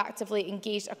already proactively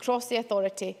engaged across the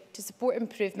authority to support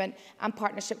improvement and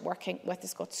partnership working with the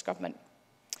Scottish Government.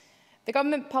 The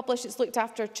Government published its Looked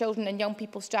After Children and Young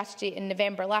People strategy in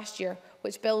November last year,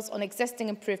 which builds on existing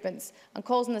improvements and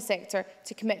calls on the sector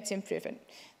to commit to improvement.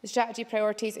 The strategy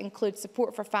priorities include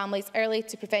support for families early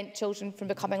to prevent children from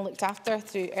becoming looked after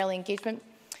through early engagement,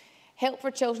 help for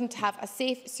children to have a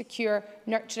safe, secure,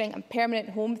 nurturing and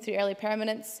permanent home through early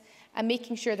permanence, and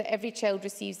making sure that every child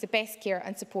receives the best care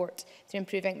and support through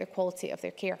improving the quality of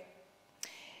their care.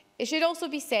 It should also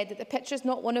be said that the picture is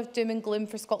not one of doom and gloom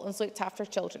for Scotland's looked after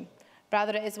children.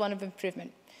 Rather, it is one of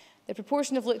improvement. The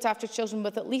proportion of looked after children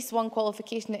with at least one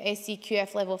qualification at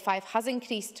SCQF level 5 has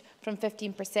increased from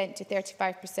 15% to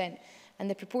 35%, and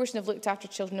the proportion of looked after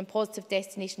children in positive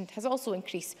destination has also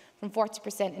increased from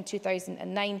 40% in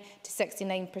 2009 to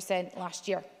 69% last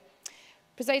year.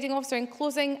 Presiding Officer, in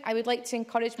closing, I would like to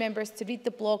encourage members to read the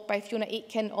blog by Fiona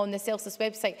Aitken on the Celsius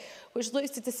website, which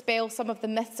looks to dispel some of the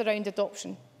myths around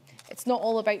adoption. It's not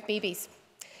all about babies.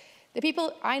 The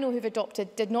people I know who've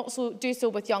adopted did not do so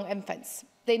with young infants.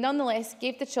 They nonetheless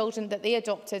gave the children that they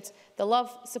adopted the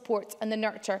love, support and the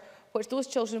nurture which those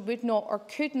children would not or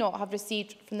could not have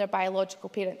received from their biological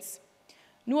parents.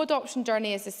 No adoption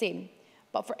journey is the same,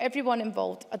 but for everyone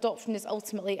involved, adoption is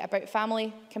ultimately about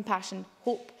family, compassion,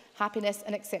 hope, happiness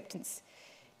and acceptance.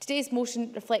 Today's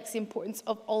motion reflects the importance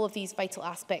of all of these vital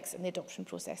aspects in the adoption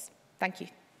process. Thank you.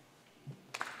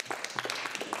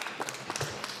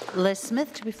 Liz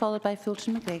Smith, to be followed by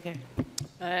Fulton McGregor.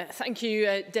 Thank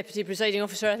you, Deputy Presiding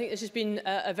Officer. I think this has been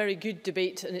a very good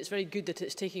debate, and it's very good that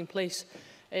it's taking place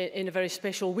in a very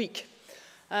special week.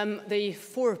 The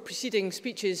 4 preceding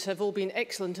speeches have all been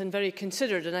excellent and very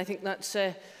considered, and I think that's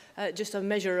just a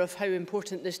measure of how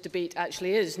important this debate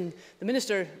actually is. And the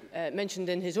Minister mentioned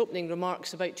in his opening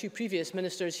remarks about 2 previous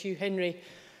ministers, Hugh Henry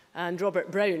and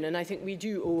Robert Brown, and I think we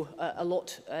do owe a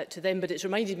lot to them, but it's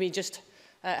reminded me just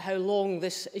how long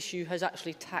this issue has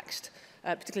actually taxed,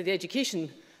 particularly the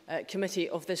Education Committee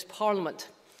of this Parliament.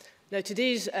 Now,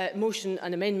 today's motion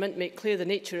and amendment make clear the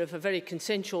nature of a very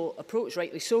consensual approach,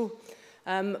 rightly so,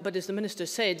 but as the Minister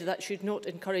said, that should not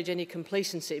encourage any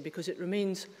complacency, because it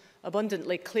remains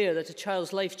abundantly clear that a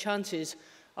child's life chances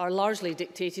are largely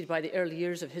dictated by the early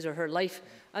years of his or her life,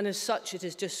 and as such it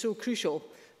is just so crucial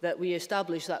that we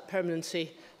establish that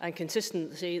permanency and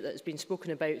consistency that has been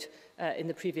spoken about in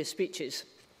the previous speeches.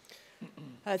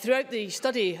 Throughout the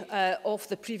study of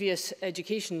the previous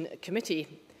Education Committee,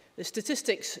 the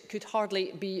statistics could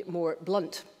hardly be more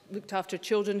blunt. Looked after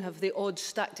children have the odds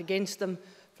stacked against them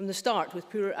from the start, with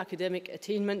poorer academic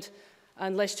attainment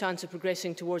and less chance of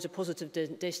progressing towards a positive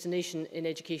destination in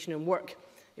education and work.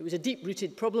 It was a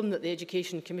deep-rooted problem that the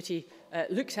Education Committee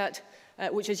looked at,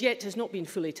 which as yet has not been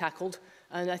fully tackled,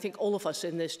 and I think all of us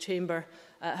in this chamber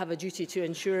have a duty to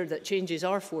ensure that changes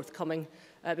are forthcoming,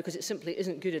 because it simply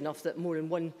isn't good enough that more than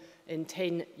 1 in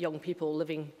 10 young people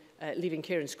leaving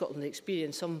care in Scotland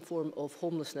experience some form of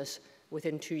homelessness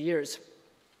within 2 years.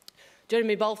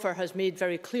 Jeremy Balfour has made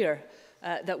very clear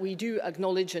that we do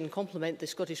acknowledge and compliment the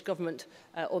Scottish Government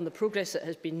on the progress that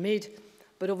has been made,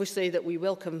 but obviously that we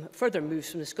welcome further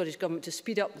moves from the Scottish Government to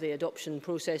speed up the adoption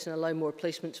process and allow more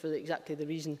placements for exactly the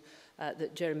reason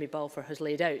that Jeremy Balfour has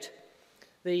laid out.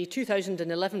 The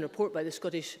 2011 report by the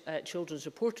Scottish Children's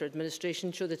Reporter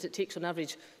Administration showed that it takes on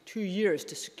average 2 years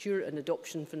to secure an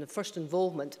adoption from the first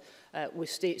involvement with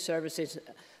state services,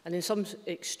 and in some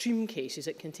extreme cases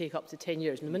it can take up to 10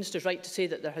 years. And the Minister's right to say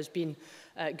that there has been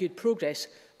good progress,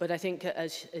 but I think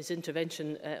as his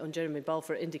intervention on Jeremy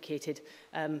Balfour indicated,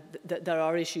 that there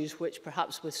are issues which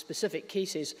perhaps with specific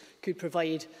cases could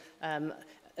provide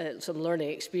some learning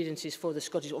experiences for the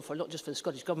Scottish, or for not just for the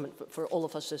Scottish Government, but for all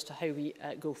of us as to how we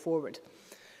go forward.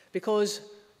 Because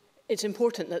it's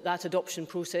important that that adoption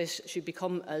process should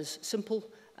become as simple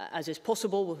as is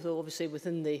possible, obviously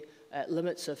within the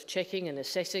limits of checking and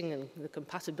assessing and the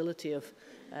compatibility of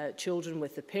children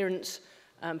with the parents,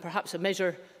 perhaps a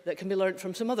measure that can be learnt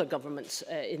from some other governments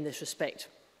in this respect.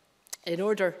 In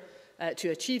order to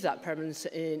achieve that permanence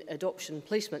in adoption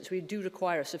placements, we do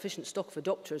require a sufficient stock of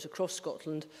adopters across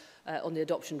Scotland on the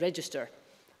adoption register.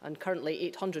 And currently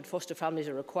 800 foster families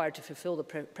are required to fulfil the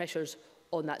pressures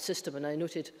on that system. And I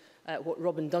noted what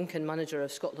Robin Duncan, manager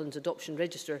of Scotland's adoption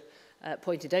register,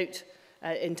 pointed out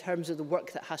in terms of the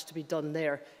work that has to be done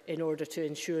there in order to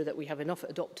ensure that we have enough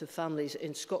adoptive families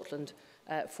in Scotland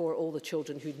for all the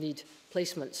children who need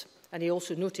placements. And he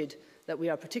also noted that we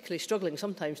are particularly struggling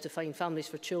sometimes to find families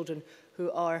for children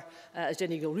who are, as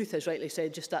Jenny Gilruth has rightly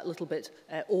said, just that little bit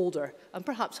older and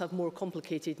perhaps have more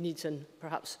complicated needs and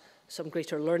perhaps some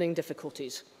greater learning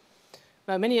difficulties.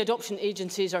 Now, many adoption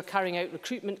agencies are carrying out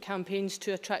recruitment campaigns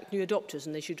to attract new adopters,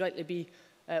 and they should rightly be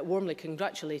warmly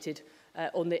congratulated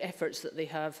on the efforts that they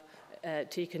have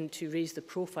taken to raise the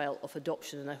profile of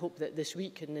adoption, and I hope that this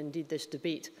week and indeed this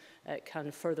debate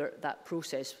can further that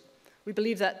process. We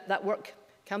believe that that work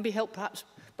can be helped perhaps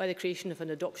by the creation of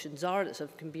an adoption czar.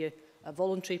 That can be a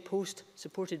voluntary post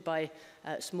supported by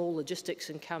small logistics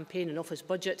and campaign and office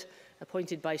budget,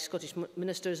 appointed by Scottish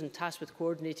ministers and tasked with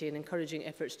coordinating and encouraging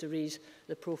efforts to raise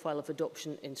the profile of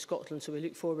adoption in Scotland. So we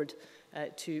look forward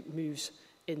to moves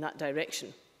in that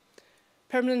direction.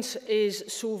 Permanence is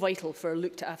so vital for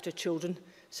looked after children.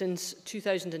 Since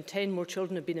 2010, more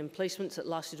children have been in placements that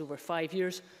lasted over 5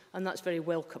 years, and that's very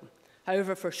welcome.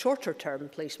 However, for shorter-term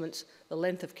placements, the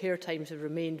length of care times have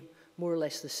remained more or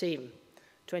less the same.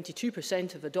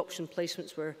 22% of adoption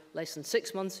placements were less than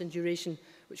 6 months in duration,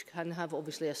 which can have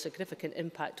obviously a significant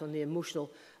impact on the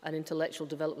emotional and intellectual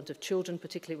development of children,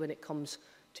 particularly when it comes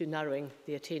to narrowing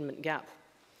the attainment gap.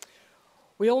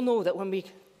 We all know that when we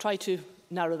try to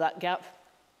narrow that gap,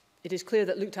 It is clear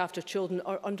that looked after children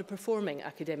are underperforming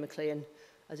academically, and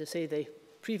as I say, the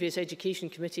previous Education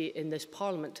Committee in this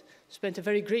Parliament spent a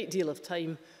very great deal of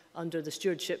time under the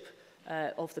stewardship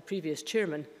of the previous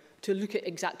chairman to look at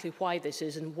exactly why this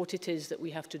is and what it is that we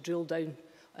have to drill down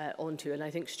onto. And I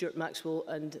think Stuart Maxwell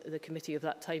and the committee of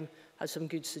that time has some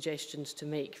good suggestions to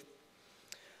make.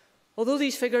 Although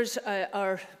these figures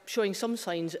are showing some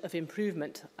signs of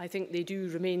improvement, I think they do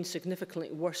remain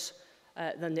significantly worse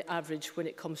than the average when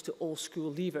it comes to all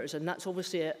school leavers. And that's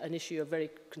obviously an issue of very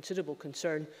considerable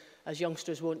concern as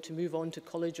youngsters want to move on to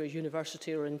college or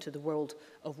university or into the world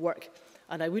of work.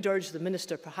 And I would urge the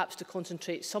Minister perhaps to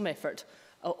concentrate some effort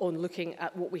on looking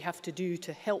at what we have to do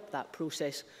to help that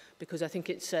process, because I think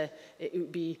it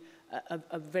would be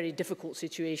a very difficult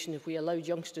situation if we allowed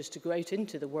youngsters to go out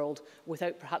into the world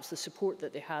without perhaps the support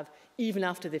that they have, even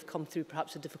after they've come through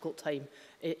perhaps a difficult time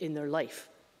in their life.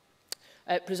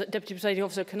 Deputy Presiding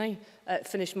Officer, can I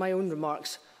finish my own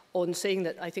remarks on saying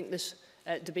that I think this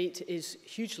debate is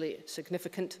hugely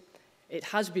significant. It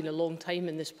has been a long time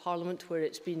in this Parliament where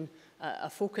it's been a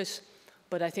focus,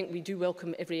 but I think we do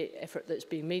welcome every effort that's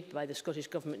being made by the Scottish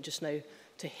Government just now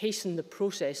to hasten the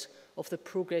process of the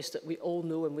progress that we all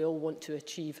know and we all want to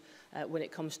achieve when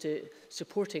it comes to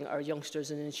supporting our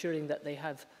youngsters and ensuring that they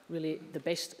have really the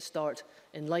best start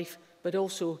in life, but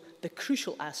also the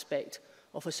crucial aspect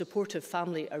of a supportive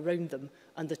family around them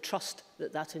and the trust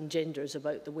that that engenders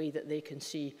about the way that they can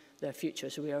see their future.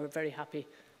 So we are very happy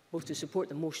both to support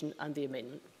the motion and the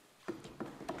amendment.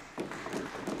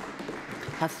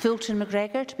 Have Fulton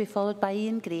McGregor to be followed by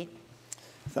Ian Gray.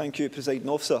 Thank you, Presiding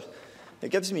Officer. It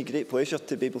gives me great pleasure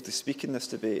to be able to speak in this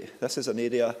debate. This is an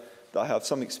area that I have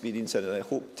some experience in, and I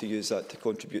hope to use that to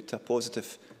contribute to a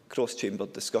positive cross-chamber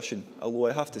discussion. Although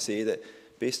I have to say that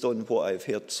based on what I've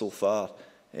heard so far,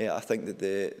 I think that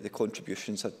the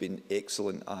contributions have been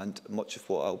excellent, and much of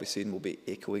what I'll be saying will be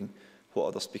echoing what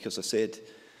other speakers have said.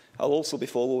 I'll also be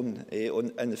following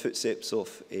in the footsteps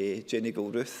of Jenny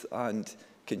Gilruth and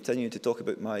continuing to talk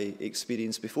about my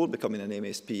experience before becoming an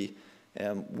MSP.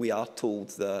 We are told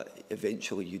that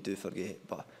eventually you do forget,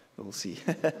 but we'll see.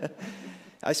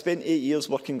 I spent 8 years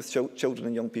working with children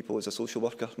and young people as a social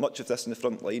worker, much of this in the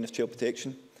front line of child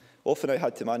protection. Often I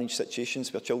had to manage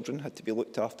situations where children had to be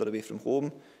looked after away from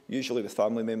home, usually with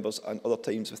family members and other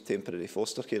times with temporary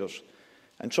foster carers.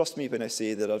 And trust me when I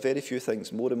say there are very few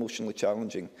things more emotionally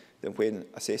challenging than when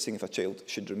assessing if a child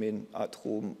should remain at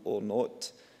home or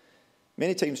not.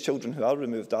 Many times children who are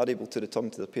removed are able to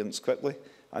return to their parents quickly,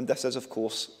 and this is of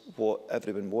course what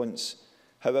everyone wants.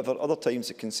 However, other times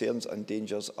the concerns and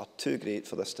dangers are too great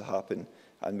for this to happen,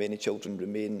 and many children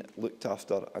remain looked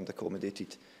after and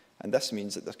accommodated. And this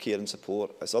means that their care and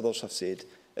support, as others have said,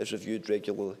 is reviewed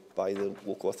regularly by the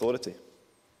local authority.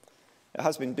 It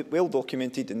has been well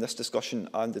documented in this discussion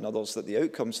and in others that the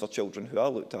outcomes for children who are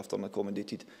looked after and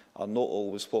accommodated are not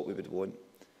always what we would want.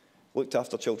 Looked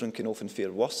after children can often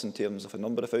fare worse in terms of a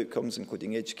number of outcomes,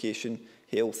 including education,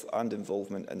 health and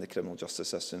involvement in the criminal justice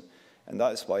system. And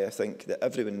that is why I think that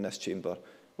everyone in this chamber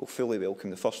will fully welcome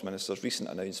the First Minister's recent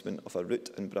announcement of a root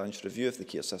and branch review of the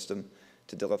care system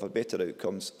to deliver better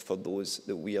outcomes for those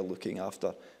that we are looking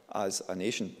after as a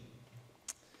nation.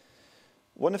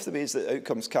 One of the ways that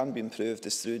outcomes can be improved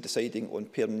is through deciding on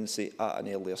permanency at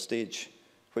an earlier stage,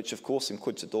 which of course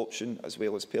includes adoption as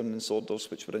well as permanence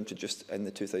orders which were introduced in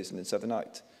the 2007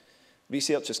 Act.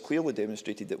 Research has clearly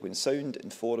demonstrated that when sound,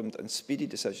 informed and speedy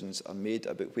decisions are made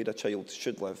about where a child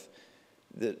should live,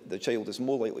 the child is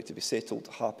more likely to be settled,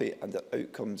 happy and that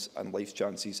outcomes and life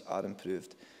chances are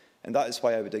improved. And that is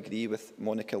why I would agree with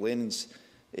Monica Lennon's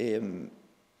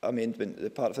amendment, the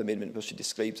part of the amendment where she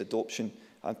describes adoption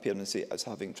and permanency as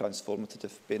having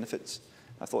transformative benefits.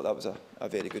 I thought that was a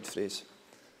very good phrase.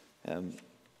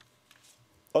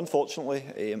 Unfortunately,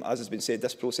 as has been said,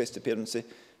 this process to permanency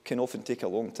can often take a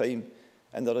long time,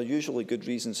 and there are usually good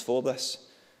reasons for this.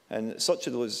 And such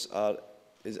of those are,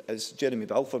 as Jeremy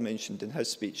Balfour mentioned in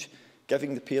his speech,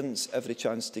 giving the parents every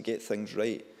chance to get things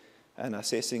right and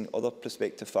assessing other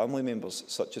prospective family members,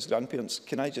 such as grandparents.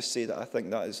 Can I just say that I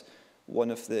think that is one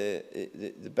of the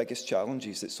biggest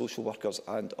challenges that social workers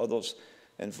and others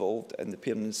involved in the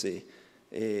permanency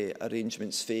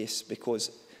arrangements face,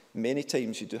 because many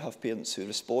times you do have parents who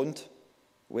respond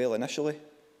well initially,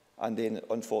 and then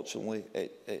unfortunately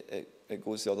it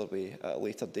goes the other way at a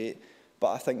later date.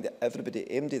 But I think that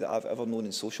anybody that I've ever known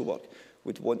in social work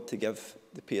would want to give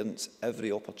the parents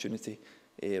every opportunity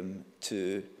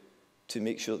to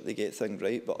make sure that they get things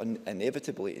right. But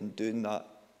inevitably in doing that,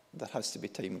 there has to be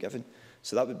time given.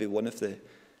 So that would be one of the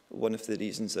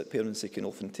reasons that permanency can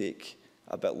often take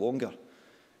a bit longer.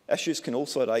 Issues can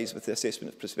also arise with the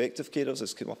assessment of prospective carers,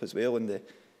 as come up as well, and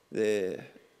the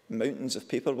mountains of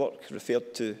paperwork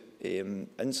referred to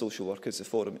in social work as the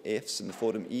Form Fs and the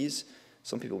Form Es.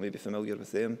 Some people may be familiar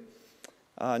with them.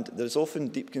 And there is often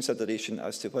deep consideration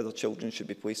as to whether children should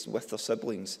be placed with their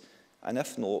siblings, and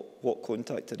if not, what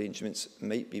contact arrangements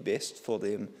might be best for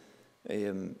them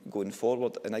going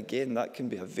forward. And again, that can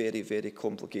be a very, very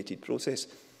complicated process,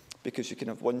 because you can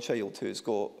have one child who's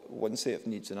got one set of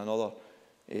needs and another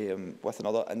with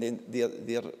another, and then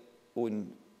their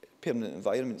own permanent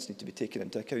environments need to be taken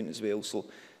into account as well. So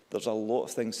there's a lot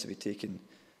of things to be taken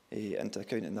into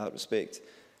account in that respect.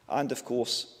 And of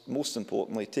course, most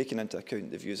importantly, taking into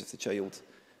account the views of the child.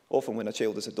 Often when a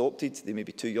child is adopted, they may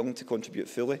be too young to contribute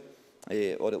fully,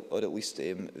 or at least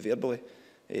verbally.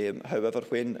 However,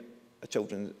 when a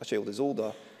child is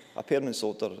older, a permanence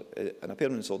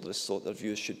order is sought, their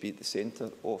views should be at the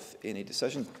centre of any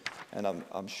decision. And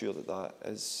I'm sure that that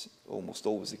is almost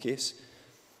always the case.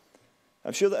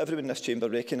 I'm sure that everyone in this chamber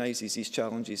recognises these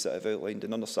challenges that I've outlined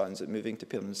and understands that moving to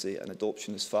permanency and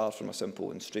adoption is far from a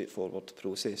simple and straightforward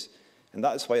process. And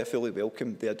that is why I fully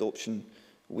welcome the Adoption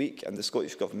Week and the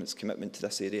Scottish Government's commitment to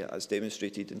this area, as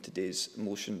demonstrated in today's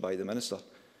motion by the Minister.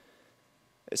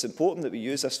 It's important that we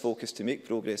use this focus to make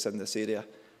progress in this area,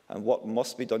 and work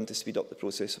must be done to speed up the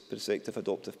process of prospective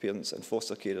adoptive parents and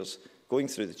foster carers going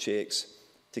through the checks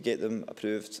to get them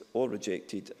approved or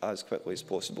rejected as quickly as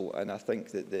possible. And I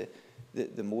think that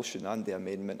the motion and the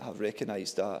amendment have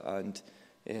recognised that, and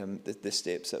the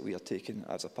steps that we are taking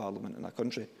as a Parliament and a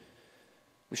country.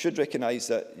 We should recognise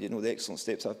that the excellent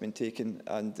steps have been taken,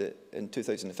 and that in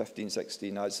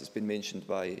 2015-16, as has been mentioned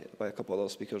by a couple of other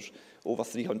speakers, over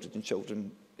 300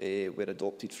 children were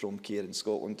adopted from care in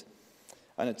Scotland.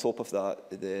 And on top of that,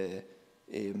 the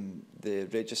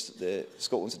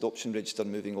Scotland's Adoption Register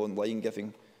moving online,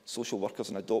 giving social workers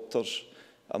and adopters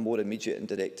a more immediate and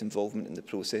direct involvement in the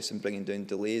process and bringing down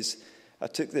delays. I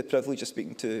took the privilege of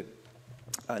speaking to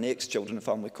an ex-children and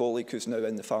family colleague who's now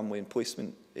in the family and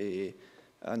placement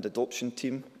and adoption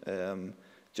team.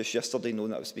 Just yesterday,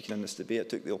 knowing that I was speaking in this debate, I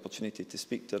took the opportunity to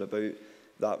speak to her about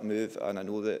that move, and I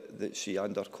know that she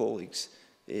and her colleagues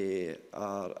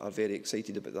are very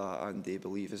excited about that, and they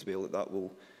believe as well that that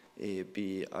will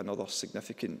be another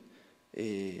significant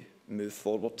move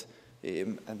forward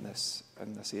in this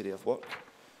area of work.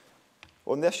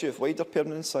 On the issue of wider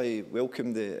permanence, I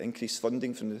welcome the increased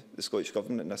funding from the Scottish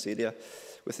Government in this area,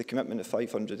 with the commitment of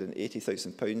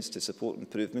 £580,000 to support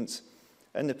improvements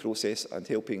in the process and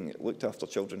helping looked after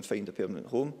children find a permanent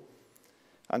home.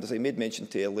 And as I made mention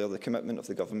to earlier, the commitment of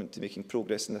the Government to making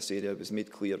progress in this area was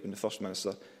made clear when the First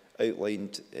Minister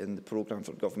outlined in the programme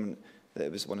for government that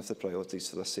it was one of the priorities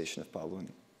for this session of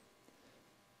Parliament.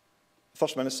 The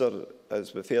First Minister,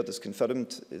 as we've heard, has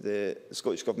confirmed the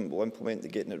Scottish Government will implement the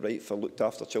Getting It Right for Looked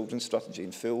After Children strategy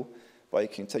in full by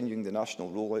continuing the national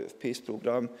rollout of PACE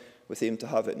programme, with aim to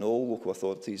have it in all local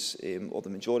authorities, or the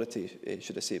majority,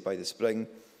 should I say, by the spring.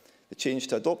 The change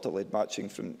to adopter-led matching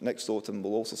from next autumn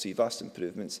will also see vast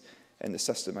improvements in the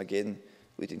system, again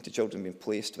leading to children being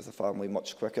placed with a family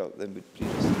much quicker than would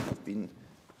previously have been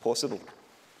possible.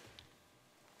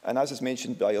 And as is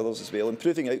mentioned by others as well,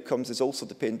 improving outcomes is also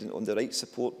dependent on the right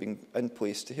support being in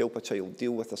place to help a child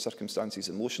deal with their circumstances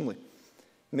emotionally.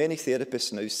 Many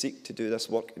therapists now seek to do this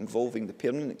work involving the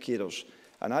permanent carers,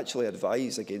 and actually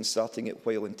advise against starting it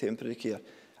while in temporary care,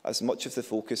 as much of the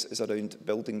focus is around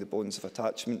building the bonds of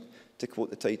attachment, to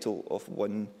quote the title of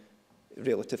one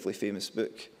relatively famous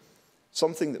book.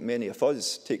 Something that many of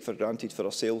us take for granted for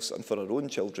ourselves and for our own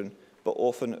children, but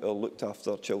often our looked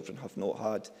after children have not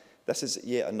had. This is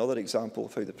yet another example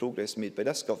of how the progress made by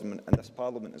this Government and this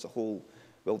Parliament as a whole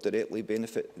will directly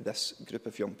benefit this group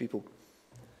of young people.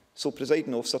 So,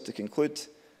 Presiding Officer, to conclude,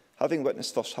 having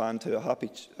witnessed firsthand how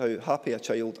happy a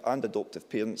child and adoptive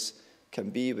parents can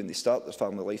be when they start their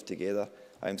family life together,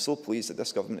 I am so pleased that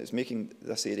this Government is making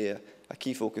this area a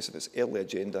key focus of its early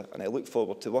agenda, and I look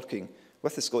forward to working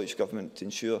with the Scottish Government to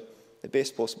ensure the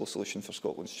best possible solution for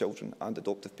Scotland's children and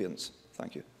adoptive parents.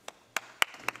 Thank you.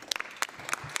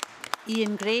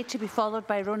 Ian Gray, to be followed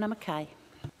by Rona Mackay.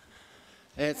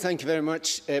 Thank you very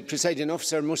much, Presiding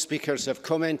Officer. Most speakers have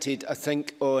commented, I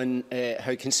think, on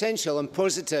how consensual and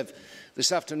positive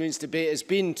this afternoon's debate has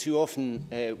been. Too often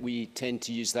we tend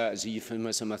to use that as a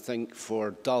euphemism, I think,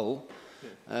 for dull.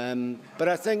 But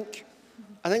I think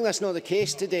that's not the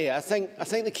case today. I think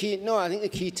the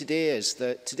key today is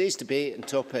that today's debate and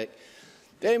topic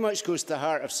very much goes to the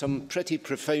heart of some pretty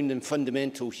profound and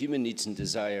fundamental human needs and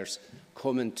desires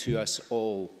common to us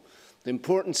all. The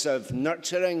importance of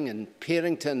nurturing and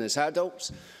parenting as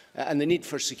adults, and the need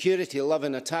for security, love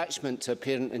and attachment to a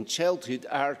parent in childhood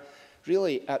are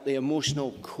really at the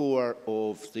emotional core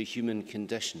of the human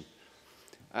condition.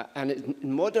 And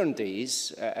in modern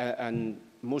days, and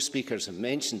most speakers have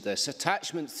mentioned this,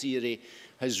 attachment theory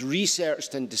has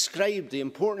researched and described the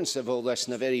importance of all this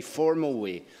in a very formal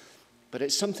way. But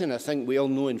it's something I think we all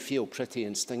know and feel pretty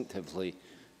instinctively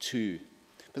too.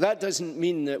 But that doesn't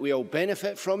mean that we all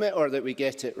benefit from it or that we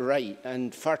get it right.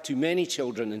 And far too many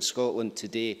children in Scotland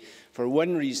today, for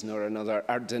one reason or another,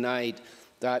 are denied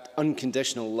that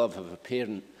unconditional love of a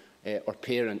parent or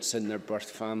parents in their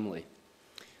birth family.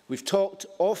 We've talked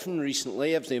often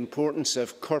recently of the importance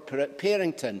of corporate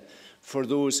parenting for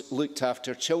those looked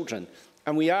after children.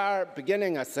 And we are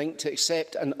beginning, I think, to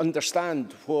accept and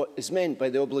understand what is meant by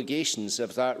the obligations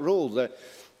of that role. The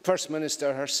First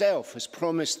Minister herself has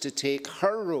promised to take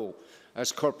her role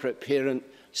as corporate parent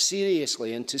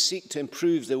seriously and to seek to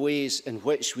improve the ways in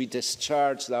which we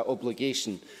discharge that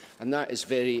obligation. And that is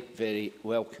very, very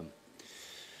welcome.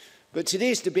 But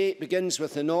today's debate begins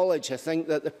with the knowledge, I think,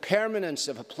 that the permanence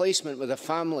of a placement with a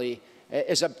family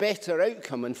is a better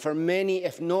outcome, and for many,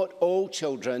 if not all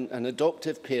children, an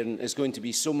adoptive parent is going to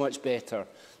be so much better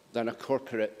than a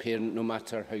corporate parent, no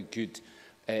matter how good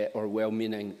or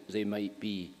well-meaning they might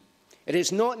be. It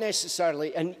is not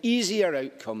necessarily an easier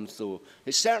outcome, though.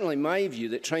 It's certainly my view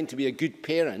that trying to be a good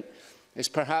parent is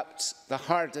perhaps the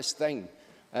hardest thing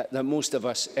that most of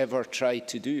us ever try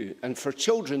to do. And for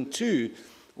children too,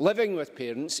 living with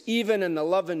parents, even in the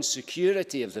love and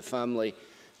security of the family,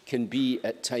 can be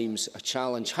at times a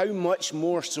challenge. How much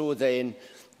more so then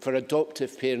for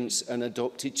adoptive parents and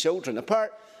adopted children?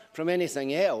 Apart from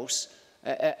anything else,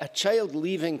 a child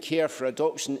leaving care for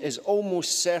adoption is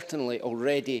almost certainly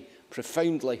already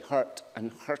profoundly hurt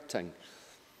and hurting.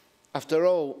 After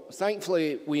all,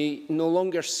 thankfully, we no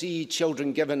longer see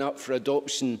children given up for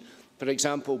adoption, for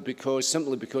example,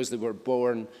 simply because they were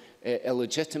born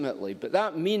illegitimately. But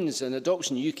that means, and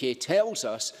Adoption UK tells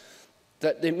us,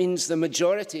 that it means the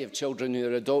majority of children who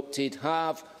are adopted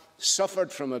have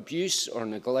suffered from abuse or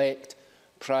neglect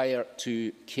prior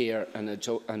to care and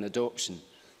adoption.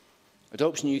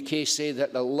 Adoption UK say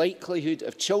that the likelihood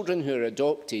of children who are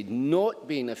adopted not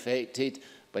being affected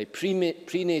by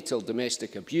prenatal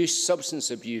domestic abuse, substance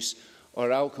abuse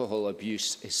or alcohol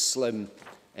abuse is slim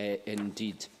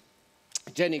indeed.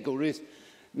 Jenny Gilruth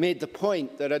made the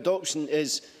point that adoption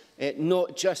is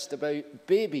not just about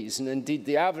babies, and indeed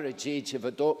the average age of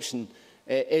adoption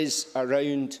is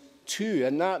around 2,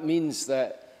 and that means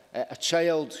that a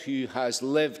child who has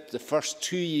lived the first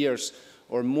 2 years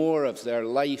or more of their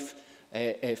life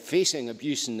facing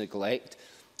abuse and neglect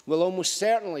will almost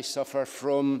certainly suffer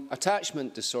from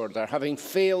attachment disorder, having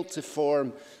failed to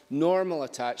form normal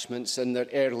attachments in their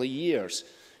early years.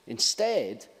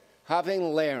 Instead,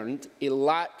 having learned a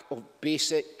lack of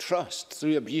basic trust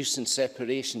through abuse and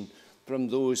separation from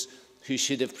those who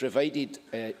should have provided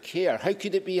care. How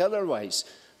could it be otherwise?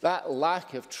 That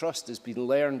lack of trust has been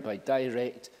learned by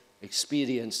direct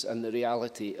experience and the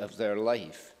reality of their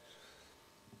life.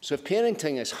 So if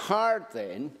parenting is hard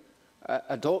then,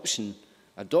 adoptive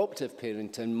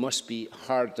parenting must be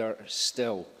harder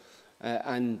still.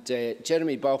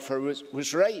 Jeremy Balfour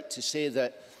was right to say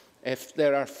that if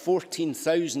there are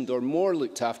 14,000 or more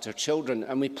looked after children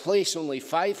and we place only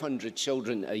 500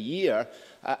 children a year,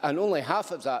 and only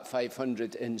half of that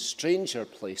 500 in stranger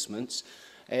placements,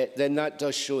 then that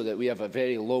does show that we have a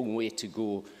very long way to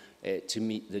go to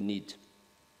meet the need.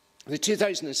 The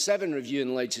 2007 review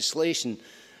in legislation,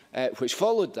 which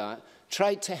followed that,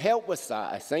 tried to help with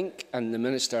that, I think, and the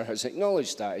Minister has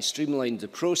acknowledged that. It streamlined the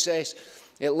process.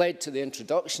 It led to the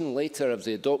introduction later of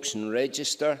the adoption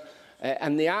register.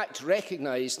 And the Act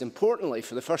recognised, importantly,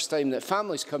 for the first time, that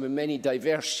families come in many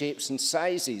diverse shapes and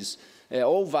sizes,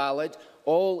 all valid,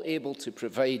 all able to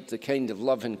provide the kind of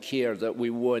love and care that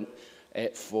we want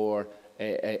for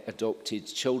adopted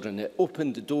children. It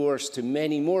opened the doors to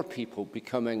many more people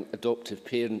becoming adoptive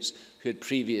parents who had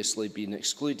previously been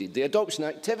excluded. The adoption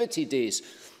activity days,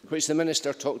 which the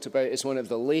Minister talked about, is one of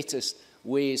the latest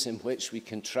ways in which we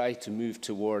can try to move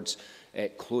towards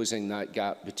closing that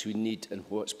gap between need and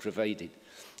what's provided.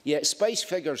 Yet SPICE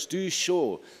figures do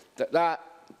show that that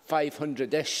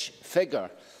 500-ish figure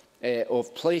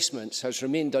of placements has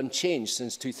remained unchanged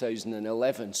since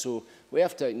 2011. So we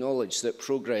have to acknowledge that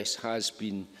progress has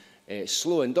been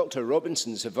slow. And Dr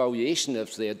Robinson's evaluation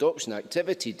of the Adoption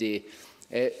Activity Day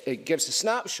it gives a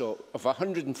snapshot of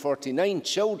 149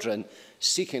 children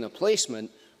seeking a placement,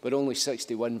 but only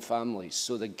 61 families.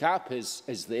 So the gap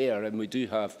is there, and we do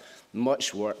have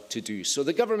much work to do. So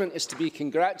the government is to be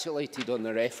congratulated on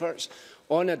their efforts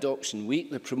on Adoption Week,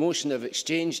 the promotion of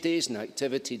exchange days and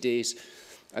activity days,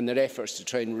 and their efforts to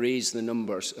try and raise the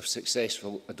numbers of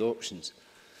successful adoptions.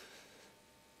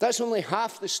 That's only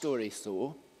half the story,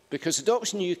 though, because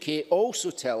Adoption UK also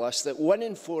tell us that 1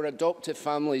 in 4 adoptive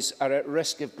families are at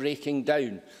risk of breaking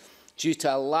down due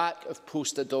to a lack of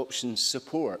post-adoption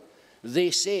support.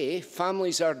 They say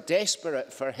families are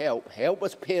desperate for help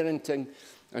with parenting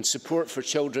and support for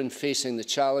children facing the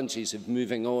challenges of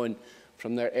moving on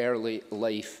from their early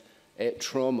life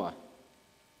trauma.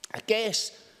 I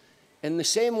guess in the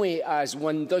same way as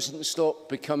one doesn't stop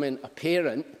becoming a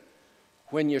parent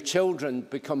when your children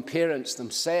become parents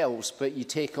themselves, but you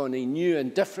take on a new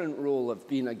and different role of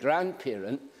being a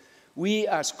grandparent, we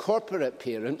as corporate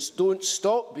parents don't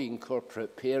stop being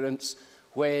corporate parents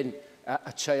when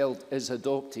a child is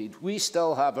adopted. We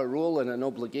still have a role and an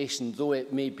obligation, though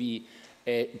it may be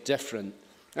different.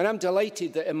 And I'm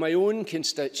delighted that in my own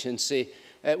constituency,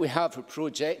 we have a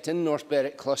project in North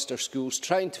Berwick cluster schools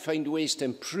trying to find ways to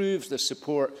improve the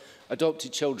support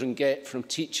adopted children get from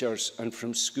teachers and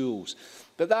from schools.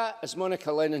 But that, as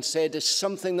Monica Lennon said, is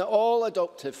something that all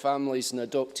adoptive families and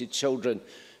adopted children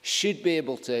should be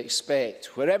able to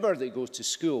expect wherever they go to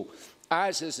school,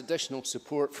 as is additional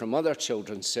support from other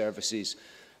children's services,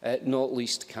 not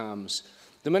least CAMHS.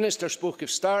 The Minister spoke of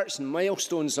starts and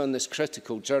milestones on this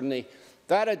critical journey.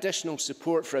 That additional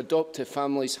support for adoptive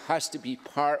families has to be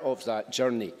part of that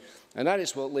journey. And that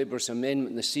is what Labour's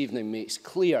amendment this evening makes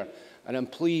clear. And I'm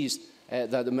pleased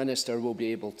that the Minister will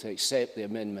be able to accept the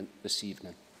amendment this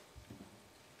evening.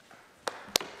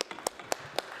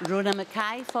 Rona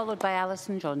Mackay, followed by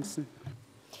Alison Johnson.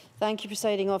 Thank you,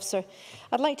 Presiding Officer.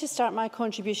 I'd like to start my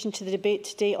contribution to the debate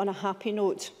today on a happy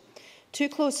note. 2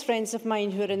 close friends of mine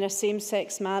who are in a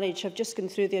same-sex marriage have just gone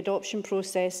through the adoption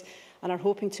process and are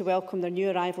hoping to welcome their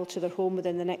new arrival to their home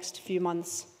within the next few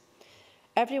months.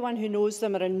 Everyone who knows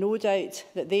them are in no doubt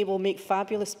that they will make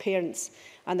fabulous parents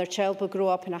and their child will grow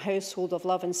up in a household of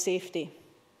love and safety.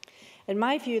 In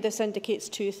my view, this indicates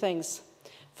 2 things.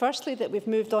 Firstly, that we've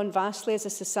moved on vastly as a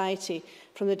society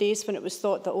from the days when it was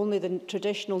thought that only the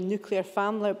traditional nuclear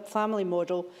family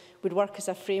model would work as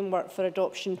a framework for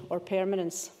adoption or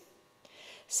permanence.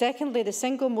 Secondly, the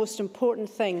single most important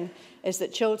thing is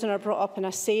that children are brought up in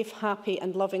a safe, happy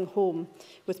and loving home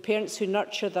with parents who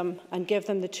nurture them and give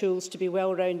them the tools to be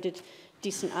well-rounded,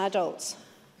 decent adults.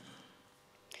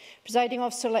 Presiding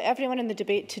Officer, like everyone in the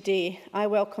debate today, I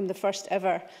welcome the first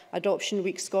ever Adoption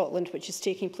Week Scotland, which is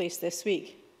taking place this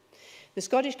week. The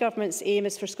Scottish Government's aim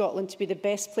is for Scotland to be the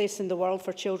best place in the world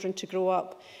for children to grow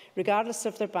up, regardless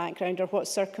of their background or what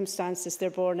circumstances they're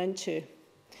born into.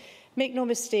 Make no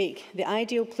mistake, the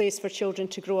ideal place for children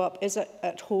to grow up is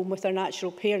at home with their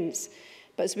natural parents.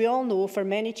 But as we all know, for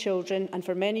many children and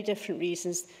for many different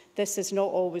reasons, this is not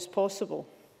always possible.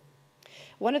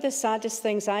 One of the saddest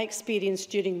things I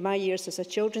experienced during my years as a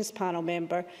children's panel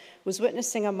member was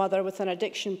witnessing a mother with an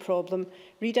addiction problem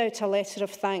read out a letter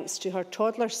of thanks to her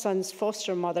toddler son's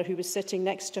foster mother who was sitting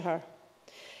next to her.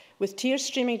 With tears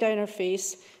streaming down her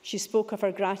face, she spoke of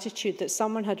her gratitude that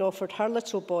someone had offered her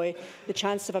little boy the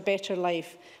chance of a better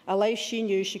life, a life she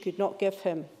knew she could not give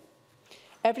him.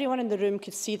 Everyone in the room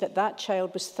could see that that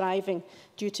child was thriving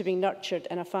due to being nurtured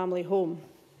in a family home.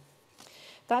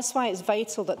 That's why it's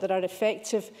vital that there are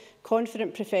effective,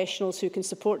 confident professionals who can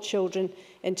support children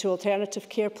into alternative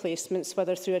care placements,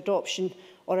 whether through adoption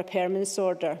or a permanence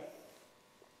order.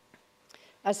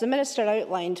 As the Minister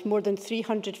outlined, more than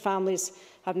 300 families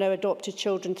have now adopted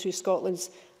children through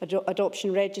Scotland's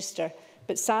adoption register,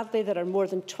 but sadly there are more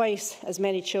than twice as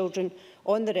many children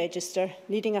on the register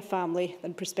needing a family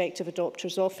than prospective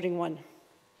adopters offering one.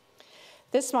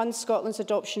 This month, Scotland's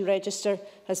adoption register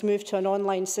has moved to an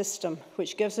online system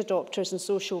which gives adopters and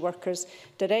social workers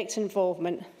direct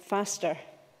involvement faster,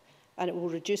 and it will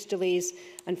reduce delays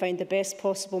and find the best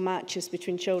possible matches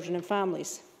between children and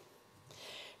families.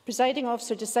 Presiding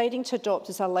Officer, deciding to adopt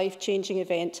is a life-changing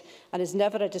event and is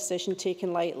never a decision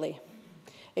taken lightly.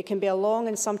 It can be a long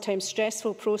and sometimes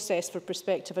stressful process for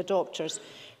prospective adopters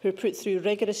who are put through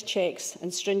rigorous checks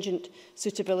and stringent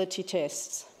suitability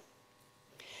tests.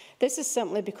 This is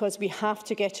simply because we have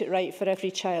to get it right for every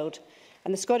child,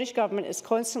 and the Scottish Government is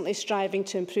constantly striving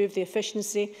to improve the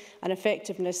efficiency and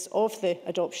effectiveness of the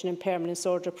adoption and permanence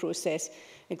order process,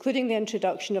 including the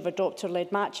introduction of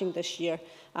adopter-led matching this year,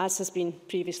 as has been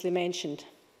previously mentioned.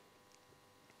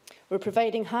 We're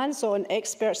providing hands-on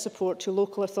expert support to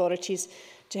local authorities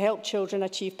to help children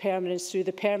achieve permanence through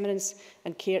the Permanence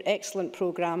and Care Excellent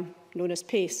programme known as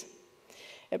PACE.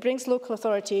 It brings local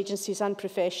authority agencies and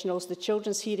professionals, the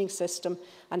children's hearing system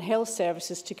and health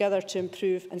services together to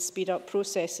improve and speed up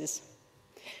processes.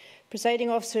 Presiding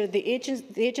Officer, the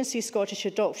agency Scottish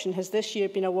Adoption has this year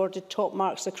been awarded top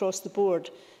marks across the board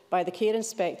by the Care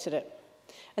Inspectorate.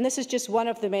 And this is just one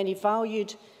of the many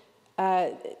valued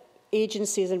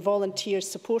agencies and volunteers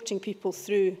supporting people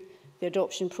through the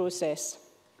adoption process.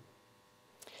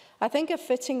 I think a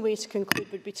fitting way to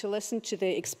conclude would be to listen to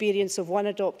the experience of one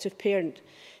adoptive parent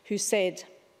who said,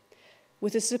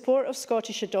 "With the support of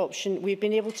Scottish Adoption, we've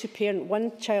been able to parent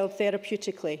one child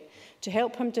therapeutically to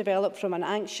help him develop from an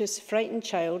anxious, frightened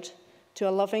child to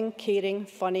a loving, caring,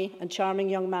 funny and charming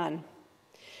young man.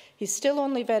 He's still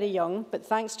only very young, but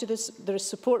thanks to the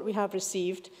support we have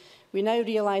received, we now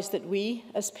realise that we,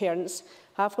 as parents,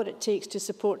 have what it takes to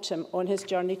support him on his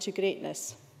journey to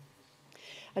greatness."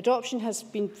 Adoption has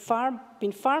been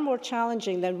far more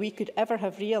challenging than we could ever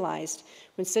have realised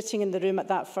when sitting in the room at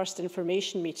that first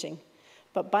information meeting,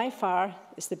 but by far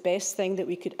it's the best thing that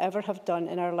we could ever have done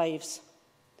in our lives.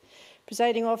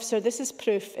 Presiding Officer, this is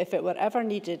proof, if it were ever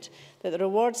needed, that the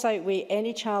rewards outweigh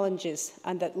any challenges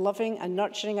and that loving and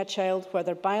nurturing a child,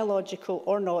 whether biological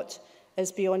or not, is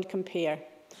beyond compare.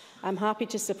 I'm happy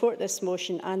to support this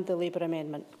motion and the Labour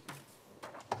amendment.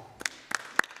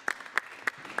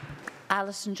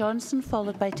 Alison Johnson,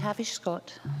 followed by Tavish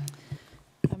Scott.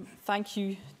 Thank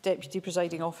you, Deputy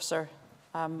Presiding Officer.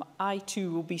 I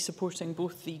too will be supporting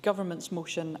both the Government's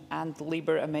motion and the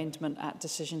Labour amendment at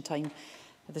decision time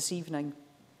this evening.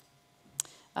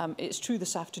 It's true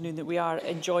this afternoon that we are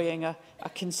enjoying a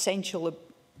consensual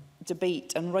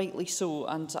debate, and rightly so,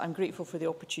 and I'm grateful for the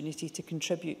opportunity to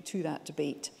contribute to that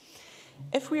debate.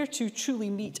 If we are to truly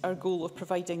meet our goal of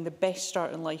providing the best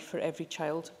start in life for every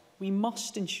child, we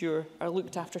must ensure our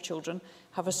looked after children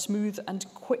have a smooth and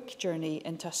quick journey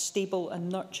into a stable and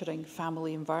nurturing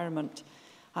family environment.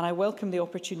 And I welcome the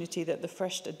opportunity that the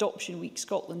first Adoption Week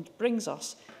Scotland brings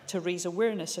us to raise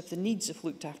awareness of the needs of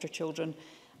looked after children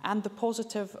and the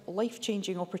positive,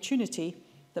 life-changing opportunity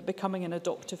that becoming an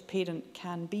adoptive parent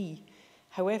can be.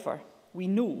 However, we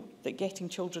know that getting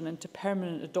children into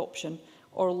permanent adoption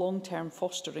or long-term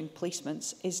fostering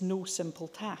placements is no simple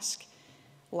task.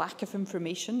 Lack of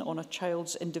information on a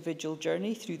child's individual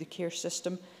journey through the care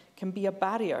system can be a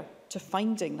barrier to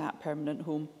finding that permanent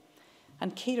home,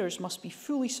 and carers must be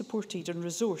fully supported and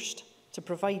resourced to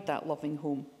provide that loving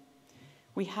home.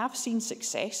 We have seen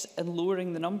success in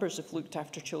lowering the numbers of looked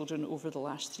after children over the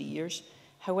last 3 years.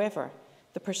 However,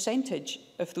 the percentage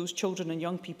of those children and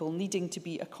young people needing to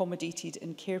be accommodated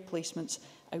in care placements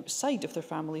outside of their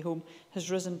family home has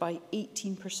risen by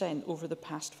 18% over the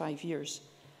past 5 years.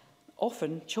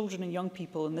 Often, children and young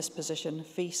people in this position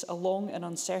face a long and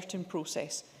uncertain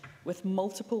process with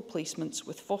multiple placements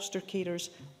with foster carers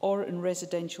or in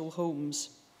residential homes.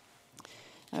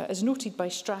 As noted by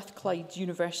Strathclyde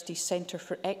University's Centre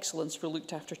for Excellence for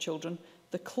Looked After Children,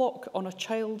 the clock on a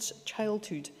child's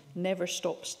childhood never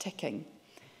stops ticking.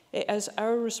 It is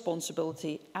our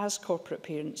responsibility as corporate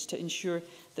parents to ensure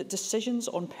that decisions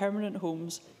on permanent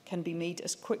homes can be made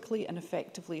as quickly and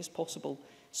effectively as possible,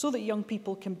 so that young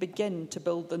people can begin to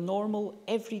build the normal,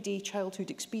 everyday childhood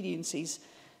experiences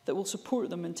that will support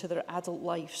them into their adult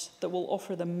lives, that will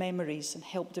offer them memories and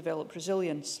help develop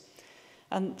resilience.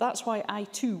 And that's why I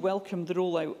too welcome the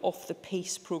rollout of the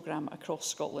PACE programme across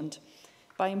Scotland.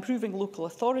 By improving local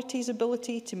authorities'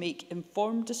 ability to make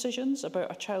informed decisions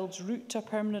about a child's route to a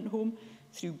permanent home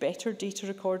through better data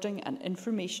recording and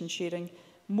information sharing,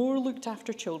 more looked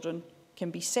after children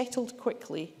can be settled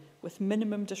quickly with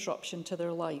minimum disruption to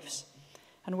their lives.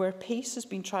 And where PACE has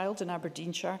been trialled in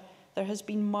Aberdeenshire, there has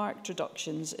been marked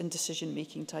reductions in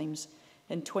decision-making times.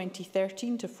 In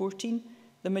 2013 to 14,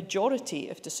 the majority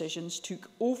of decisions took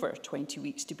over 20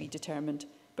 weeks to be determined,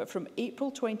 but from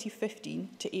April 2015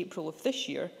 to April of this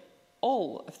year,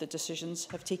 all of the decisions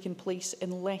have taken place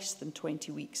in less than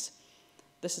 20 weeks.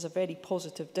 This is a very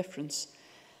positive difference.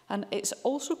 And it's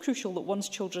also crucial that once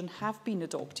children have been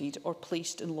adopted or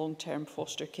placed in long-term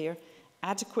foster care,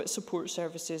 adequate support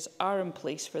services are in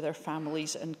place for their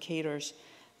families and carers.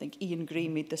 I think Ian Gray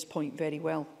made this point very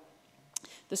well.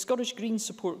 The Scottish Greens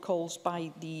support calls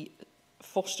by the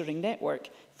fostering network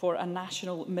for a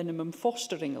national minimum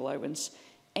fostering allowance,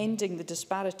 ending the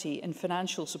disparity in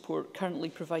financial support currently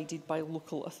provided by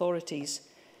local authorities.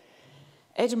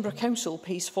 Edinburgh Council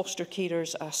pays foster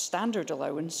carers a standard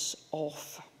allowance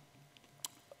of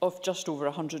just over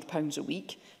 £100 a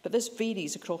week, but this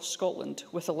varies across Scotland,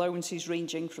 with allowances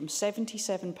ranging from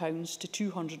 £77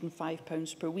 to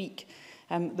 £205 per week.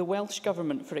 The Welsh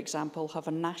Government, for example, have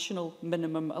a national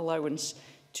minimum allowance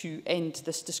to end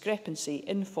this discrepancy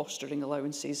in fostering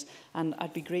allowances, and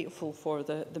I'd be grateful for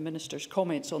the Minister's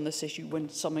comments on this issue when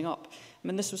summing up. I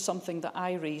mean, this was something that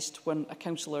I raised when a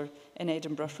councillor in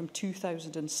Edinburgh from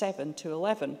 2007 to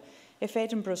 11. If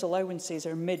Edinburgh's allowances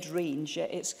are mid-range,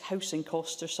 yet its housing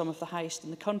costs are some of the highest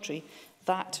in the country,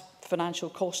 that financial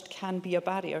cost can be a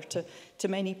barrier to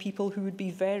many people who would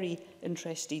be very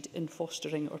interested in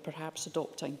fostering or perhaps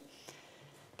adopting.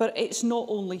 But it's not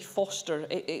only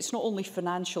it's not only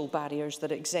financial barriers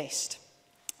that exist.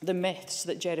 The myths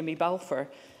that Jeremy Balfour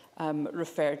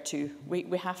referred to,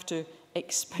 we have to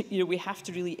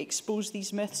really expose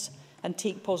these myths and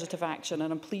take positive action,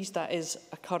 and I'm pleased that is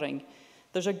occurring.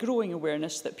 There's a growing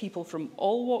awareness that people from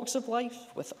all walks of life,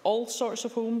 with all sorts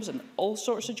of homes and all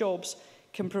sorts of jobs,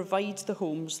 can provide the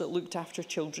homes that looked after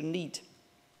children need.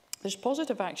 There's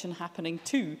positive action happening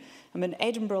too. I mean,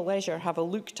 Edinburgh Leisure have a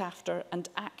looked after and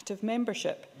active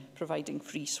membership, providing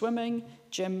free swimming,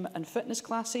 gym and fitness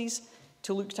classes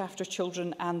to looked after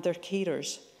children and their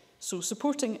carers. So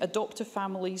supporting adoptive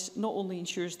families not only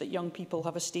ensures that young people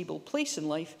have a stable place in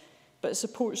life, but it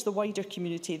supports the wider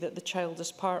community that the child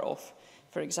is part of,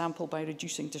 for example, by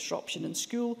reducing disruption in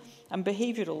school and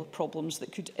behavioural problems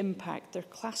that could impact their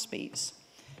classmates.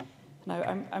 Now,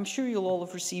 I'm sure you'll all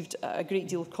have received a great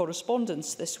deal of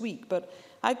correspondence this week, but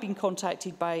I've been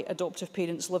contacted by adoptive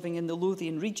parents living in the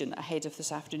Lothian region ahead of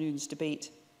this afternoon's debate.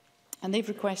 And they've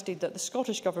requested that the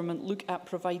Scottish Government look at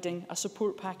providing a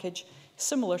support package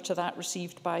similar to that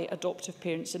received by adoptive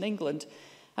parents in England.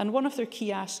 And one of their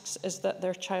key asks is that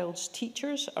their child's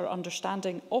teachers are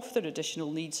understanding of their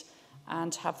additional needs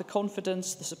and have the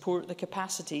confidence, the support, the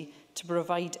capacity to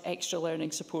provide extra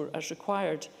learning support as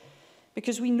required.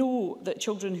 Because we know that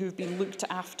children who have been looked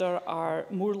after are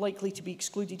more likely to be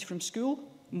excluded from school,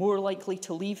 more likely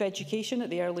to leave education at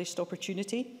the earliest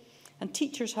opportunity, and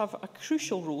teachers have a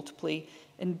crucial role to play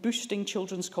in boosting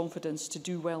children's confidence to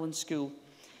do well in school.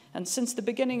 And since the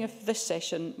beginning of this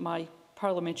session, my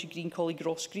Parliamentary Green colleague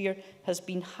Ross Greer has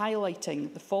been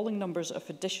highlighting the falling numbers of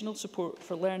additional support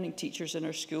for learning teachers in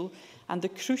our school and the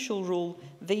crucial role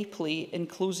they play in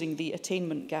closing the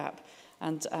attainment gap.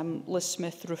 And Liz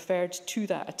Smith referred to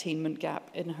that attainment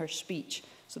gap in her speech.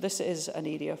 So this is an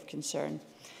area of concern.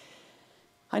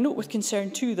 I note with concern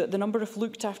too that the number of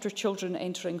looked after children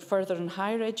entering further and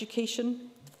higher education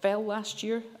fell last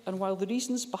year, and while the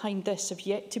reasons behind this have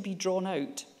yet to be drawn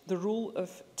out, the role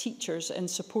of teachers in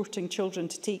supporting children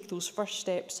to take those first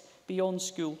steps beyond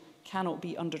school cannot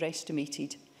be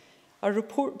underestimated. A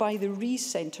report by the Rees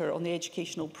Centre on the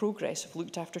educational progress of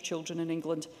looked after children in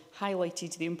England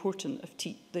highlighted the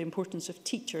importance of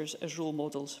teachers as role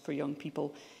models for young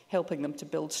people, helping them to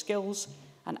build skills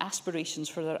and aspirations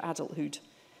for their adulthood.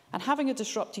 And having a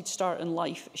disrupted start in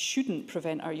life shouldn't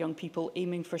prevent our young people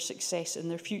aiming for success in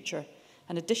their future.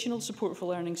 And additional support for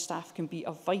learning staff can be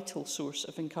a vital source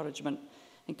of encouragement,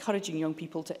 encouraging young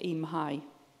people to aim high.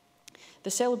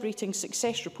 The Celebrating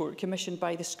Success report commissioned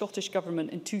by the Scottish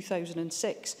Government in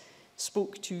 2006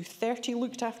 spoke to 30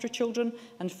 looked after children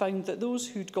and found that those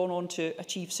who'd gone on to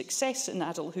achieve success in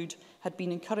adulthood had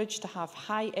been encouraged to have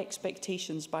high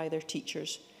expectations by their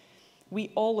teachers.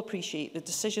 We all appreciate the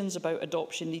decisions about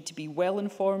adoption need to be well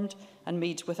informed and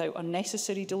made without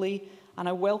unnecessary delay, and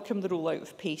I welcome the rollout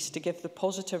of PACE to give the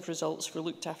positive results for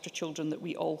looked after children that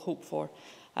we all hope for.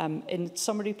 In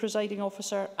summary, Presiding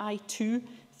Officer, I too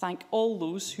thank all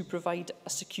those who provide a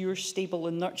secure, stable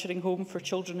and nurturing home for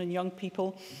children and young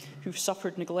people who've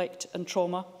suffered neglect and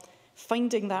trauma.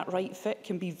 Finding that right fit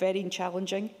can be very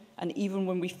challenging, and even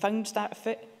when we found that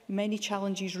fit, many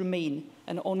challenges remain,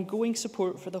 and ongoing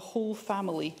support for the whole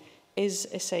family is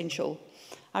essential.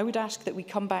 I would ask that we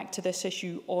come back to this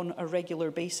issue on a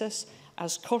regular basis.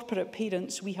 As corporate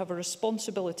parents, we have a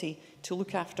responsibility to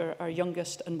look after our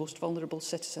youngest and most vulnerable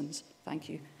citizens. Thank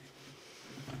you.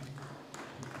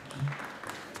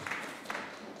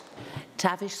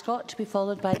 Tavish Scott, to be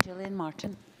followed by Gillian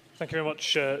Martin. Thank you very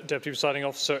much, Deputy Presiding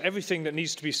Officer. Everything that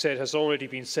needs to be said has already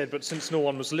been said, but since no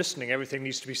one was listening, everything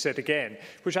needs to be said again,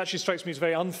 which actually strikes me as a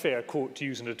very unfair quote to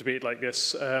use in a debate like this,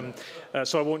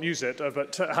 so I won't use it.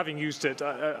 But having used it,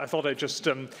 I thought I'd just,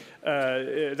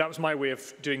 that was my way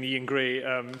of doing the Ian Gray.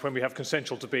 When we have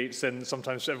consensual debates, then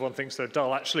sometimes everyone thinks they're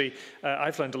dull. Actually,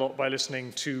 I've learned a lot by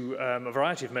listening to a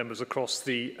variety of members across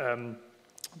the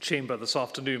chamber this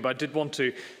afternoon, but I did want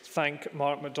to thank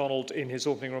Mark MacDonald in his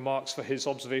opening remarks for his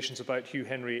observations about Hugh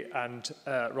Henry and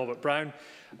Robert Brown.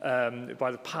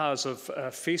 By the powers of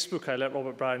Facebook, I let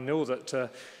Robert Brown know that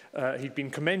he'd been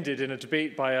commended in a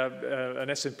debate by an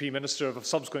SNP minister of a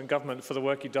subsequent government for the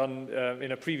work he'd done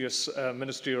in a previous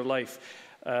ministerial life.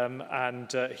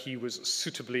 and he was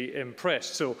suitably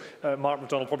impressed. So Mark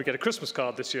MacDonald probably get a Christmas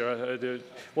card this year,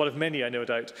 one of many, I no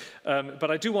doubt.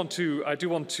 But I do want to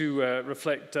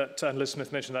reflect that, and Liz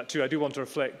Smith mentioned that too, I do want to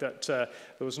reflect that there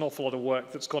was an awful lot of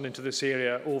work that's gone into this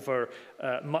area over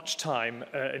much time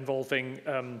involving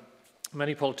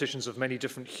many politicians of many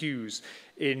different hues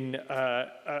in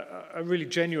a really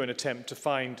genuine attempt to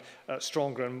find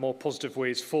stronger and more positive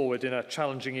ways forward in a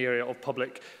challenging area of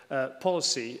public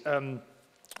policy.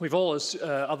 We've all, as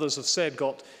others have said,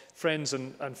 got friends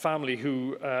and family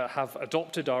who have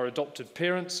adopted, are adopted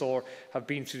parents, or have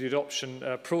been through the adoption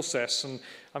process. And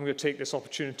I'm going to take this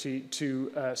opportunity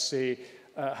to say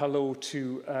hello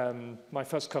to my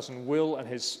first cousin Will and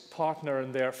his partner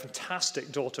and their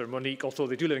fantastic daughter Monique, although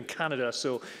they do live in Canada,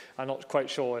 so I'm not quite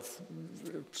sure if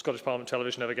Scottish Parliament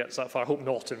Television ever gets that far. I hope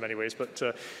not in many ways, but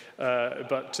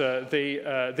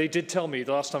they did tell me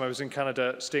the last time I was in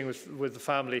Canada staying with the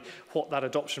family what that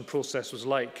adoption process was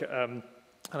like.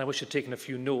 And I wish I'd taken a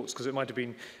few notes because it might have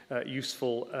been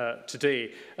useful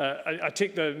today. I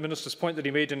take the Minister's point that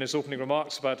he made in his opening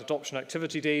remarks about adoption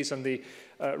activity days and the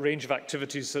range of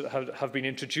activities that have been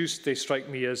introduced. They strike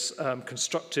me as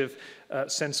constructive,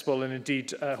 sensible, and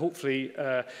indeed hopefully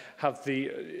have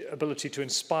the ability to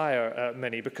inspire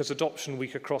many, because Adoption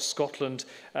Week across Scotland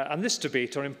and this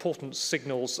debate are important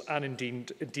signals and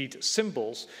indeed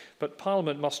symbols. But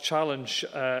Parliament must challenge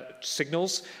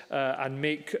signals and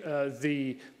make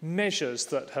the measures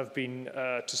that have been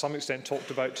to some extent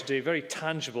talked about today very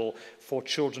tangible for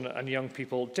children and young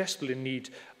people desperately in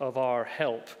need of our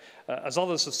help. As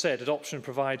others have said, adoption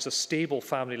provides a stable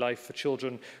family life for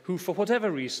children who, for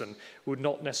whatever reason, would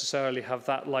not necessarily have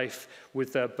that life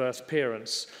with their birth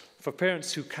parents. For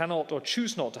parents who cannot or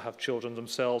choose not to have children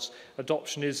themselves,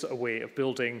 adoption is a way of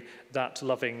building that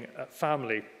loving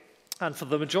family. And for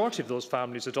the majority of those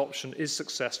families, adoption is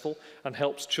successful and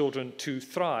helps children to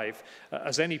thrive.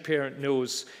 As any parent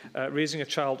knows, raising a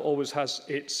child always has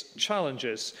its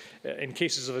challenges. In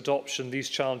cases of adoption, these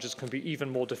challenges can be even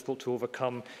more difficult to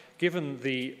overcome, given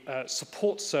the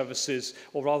support services,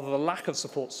 or rather the lack of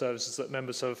support services that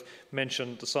members have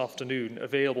mentioned this afternoon,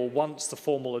 available once the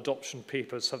formal adoption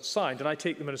papers have signed. And I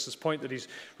take the Minister's point that he's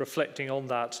reflecting on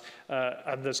that,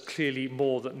 and there's clearly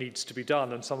more that needs to be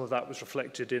done, and some of that was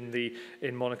reflected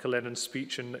in Monica Lennon's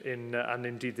speech and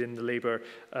indeed in the Labour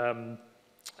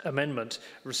amendment.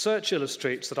 Research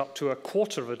illustrates that up to a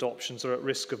quarter of adoptions are at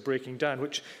risk of breaking down,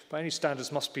 which by any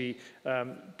standards must be a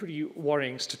pretty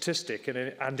worrying statistic.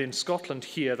 And in Scotland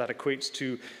here, that equates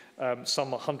to some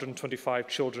 125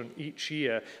 children each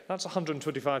year. That's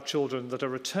 125 children that are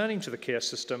returning to the care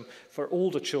system. For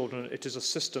older children, it is a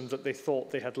system that they thought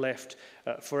they had left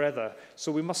forever.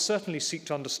 So we must certainly seek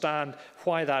to understand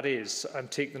why that is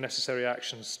and take the necessary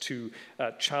actions to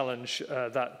challenge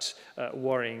that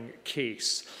worrying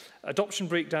case. Adoption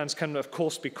breakdowns can, of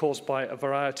course, be caused by a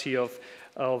variety of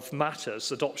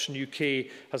matters. Adoption UK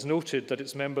has noted that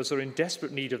its members are in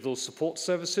desperate need of those support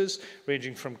services,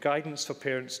 ranging from guidance for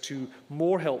parents to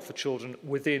more help for children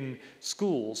within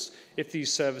schools. If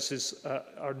these services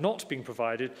are not being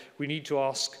provided, we need to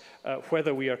ask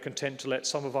whether we are content to let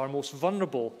some of our most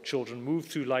vulnerable children move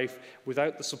through life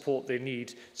without the support they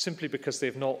need, simply because they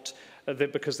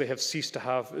have ceased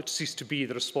to be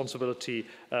the responsibility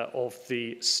of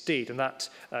the state, and that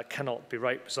cannot be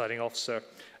right, Presiding Officer.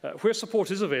 Where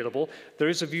support is available, there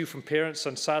is a view from parents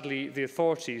and sadly the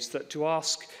authorities that to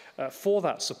ask for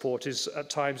that support is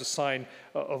at times a sign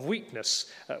of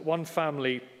weakness. One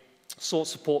family sought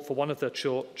support for one of their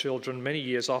children many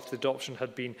years after the adoption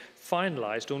had been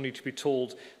finalised, only to be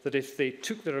told that if they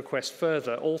took the request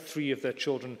further, all three of their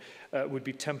children would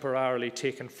be temporarily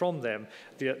taken from them.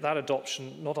 That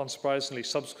adoption, not unsurprisingly,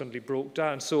 subsequently broke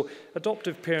down. So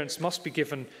adoptive parents must be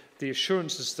given the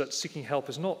assurances that seeking help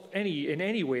is not in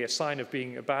any way a sign of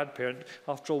being a bad parent.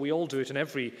 After all, we all do it in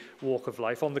every walk of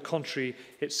life. On the contrary,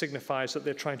 it signifies that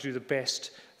they're trying to do the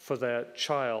best for their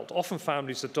child. Often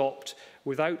families adopt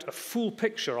without a full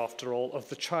picture, after all, of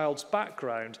the child's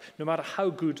background, no matter how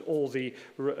good all the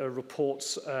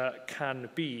reports can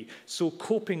be. So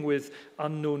coping with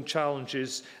unknown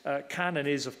challenges can and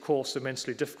is, of course,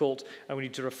 immensely difficult, and we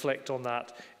need to reflect on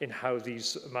that in how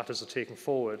these matters are taken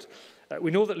forward. We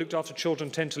know that looked after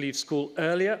children tend to leave school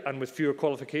earlier and with fewer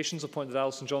qualifications, a point that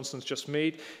Alison Johnston's just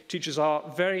made. Teachers are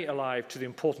very alive to the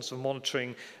importance of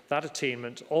monitoring that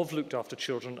attainment of looked after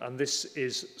children, and this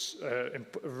is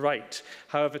right.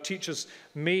 However, teachers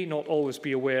may not always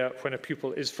be aware when a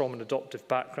pupil is from an adoptive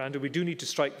background, and we do need to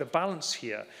strike the balance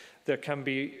here. There can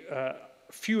be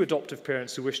few adoptive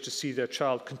parents who wish to see their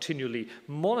child continually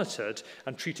monitored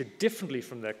and treated differently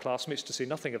from their classmates, to say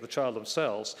nothing of the child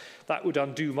themselves. That would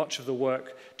undo much of the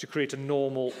work to create a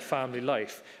normal family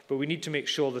life. But we need to make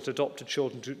sure that adopted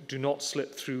children do not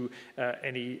slip through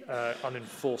any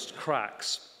unenforced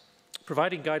cracks.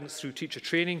 Providing guidance through teacher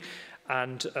training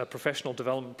and professional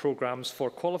development programmes for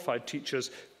qualified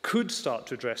teachers could start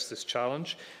to address this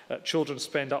challenge. Children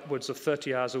spend upwards of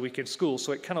 30 hours a week in school,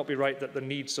 so it cannot be right that the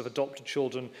needs of adopted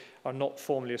children are not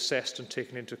formally assessed and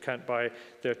taken into account by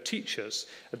their teachers.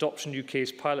 Adoption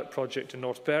UK's pilot project in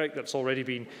North Berwick, that's already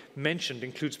been mentioned,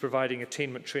 includes providing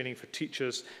attainment training for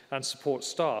teachers and support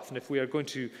staff. And if we are going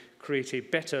to create a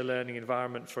better learning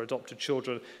environment for adopted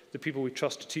children, the people we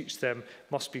trust to teach them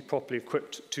must be properly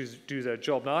equipped to do their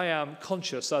job. Now, I am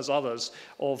conscious, as others,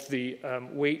 of the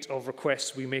weight of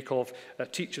requests we make of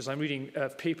teachers. I'm reading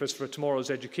papers for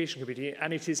tomorrow's Education Committee,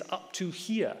 and it is up to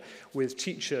here with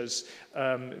teachers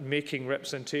making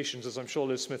representations, as I'm sure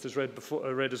Liz Smith has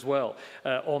read as well,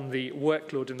 on the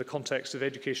workload in the context of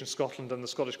Education Scotland and the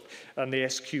Scottish and the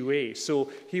SQA. So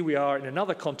here we are in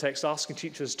another context asking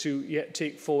teachers to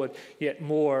take forward yet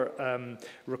more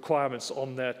requirements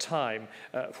on their time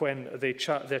when they're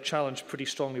challenged pretty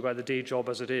strongly by the day job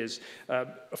as it is.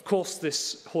 Of course,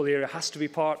 this whole area has to be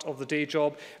part of the day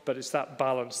job, but it's that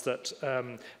balance that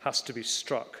has to be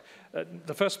struck.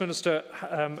 The First Minister,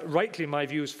 rightly in my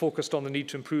view, is focused on the need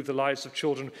to improve the lives of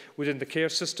children within the care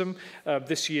system.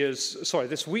 This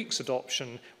week's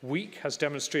Adoption Week has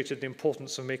demonstrated the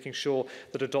importance of making sure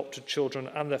that adopted children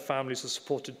and their families are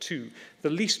supported too. The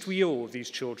least we owe these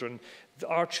children,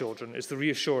 our children, is the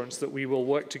reassurance that we will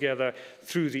work together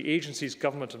through the agencies,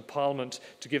 government and parliament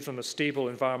to give them a stable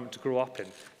environment to grow up in.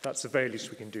 That's the very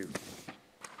least we can do.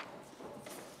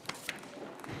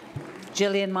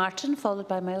 Gillian Martin, followed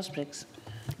by Miles Briggs.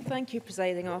 Thank you,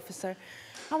 Presiding Officer.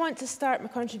 I want to start my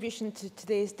contribution to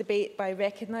today's debate by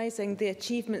recognising the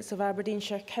achievements of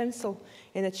Aberdeenshire Council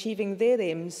in achieving their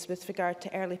aims with regard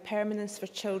to early permanence for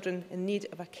children in need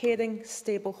of a caring,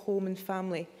 stable home and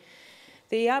family.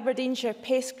 The Aberdeenshire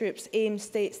PACE Group's aim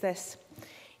states this: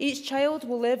 each child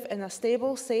will live in a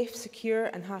stable, safe, secure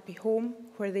and happy home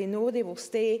where they know they will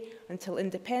stay until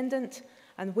independent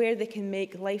and where they can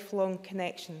make lifelong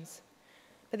connections.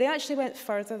 But they actually went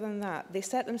further than that. They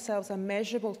set themselves a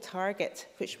measurable target,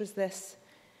 which was this: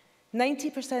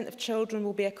 90% of children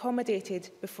will be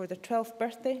accommodated before their 12th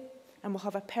birthday and will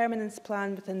have a permanence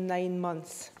plan within 9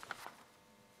 months.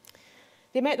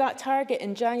 They met that target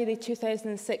in January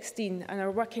 2016 and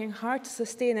are working hard to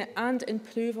sustain it and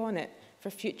improve on it for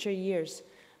future years.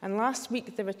 And last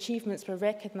week, their achievements were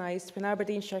recognised when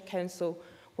Aberdeenshire Council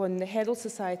won the Herald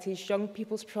Society's Young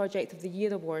People's Project of the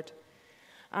Year Award.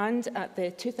 And at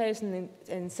the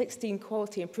 2016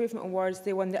 Quality Improvement Awards,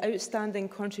 they won the Outstanding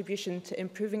Contribution to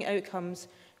Improving Outcomes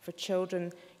for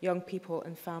Children, Young People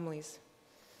and Families.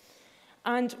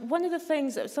 And some of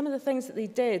the things that they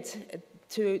did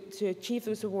to achieve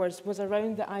those awards was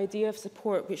around the idea of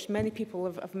support, which many people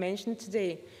have mentioned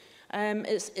today.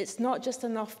 It's not just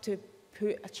enough to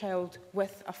put a child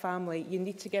with a family. You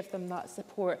need to give them that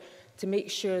support to make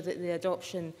sure that the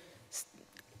adoption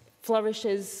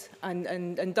flourishes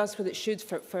and does what it should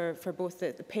for both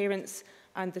the parents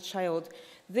and the child.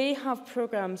 They have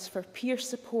programmes for peer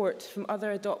support from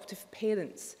other adoptive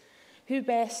parents. Who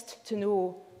best to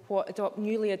know what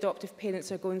newly adoptive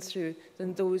parents are going through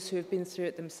than those who have been through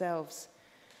it themselves?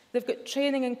 They've got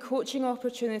training and coaching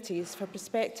opportunities for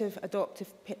prospective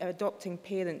adopting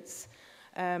parents,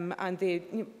 and they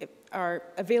are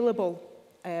available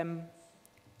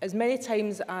as many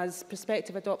times as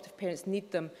prospective adoptive parents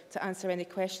need them to answer any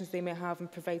questions they may have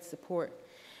and provide support.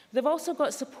 They've also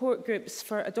got support groups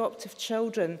for adoptive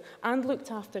children and looked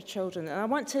after children. And I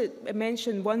want to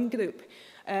mention one group,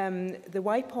 the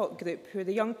YPOC group, who are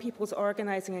the Young People's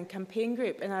Organising and Campaign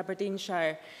Group in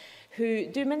Aberdeenshire, who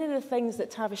do many of the things that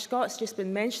Tavish Scott's just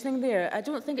been mentioning there. I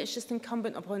don't think it's just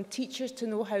incumbent upon teachers to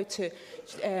know how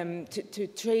to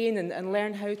train and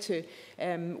learn how to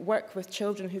work with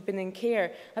children who've been in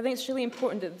care. I think it's really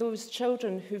important that those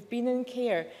children who've been in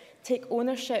care take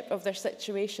ownership of their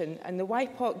situation. And the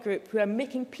YPOC group, who I'm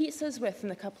making pizzas with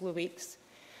in a couple of weeks,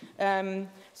 so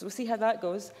we'll see how that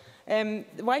goes. The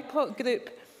YPOC group,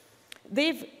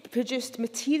 they've produced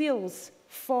materials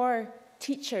for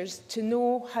teachers to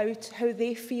know how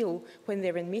they feel when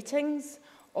they're in meetings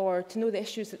or to know the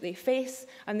issues that they face.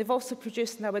 And they've also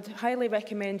produced, and I would highly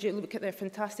recommend you look at their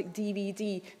fantastic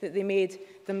DVD that they made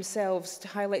themselves to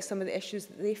highlight some of the issues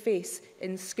that they face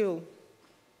in school.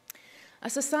 A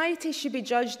society should be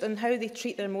judged on how they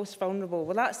treat their most vulnerable.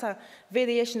 Well,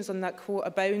 variations on that quote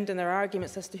abound in our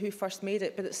arguments as to who first made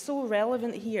it, but it's so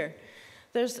relevant here.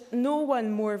 There's no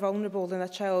one more vulnerable than a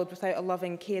child without a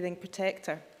loving, caring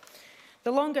protector.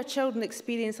 The longer children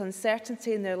experience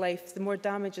uncertainty in their life, the more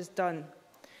damage is done.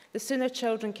 The sooner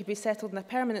children can be settled in a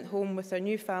permanent home with their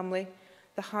new family,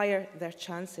 the higher their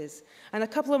chances. And a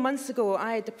couple of months ago,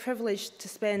 I had the privilege to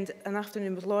spend an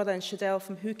afternoon with Laura and Shadell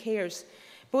from Who Cares.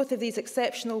 Both of these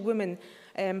exceptional women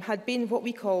had been what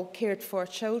we call cared for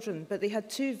children, but they had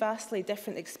two vastly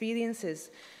different experiences.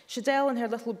 Shadell and her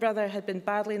little brother had been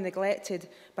badly neglected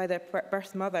by their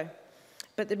birth mother,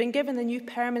 but they'd been given a new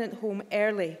permanent home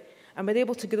early and were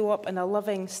able to grow up in a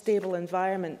loving, stable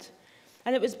environment.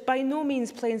 And it was by no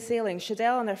means plain sailing.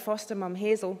 Shadell and her foster mum,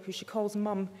 Hazel, who she calls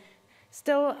Mum,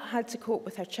 still had to cope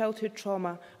with her childhood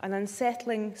trauma, and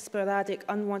unsettling, sporadic,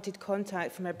 unwanted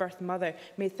contact from her birth mother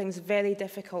made things very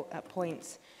difficult at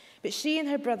points. But she and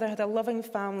her brother had a loving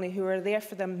family who were there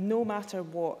for them no matter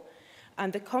what.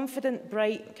 And the confident,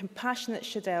 bright, compassionate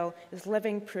Shadell is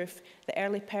living proof that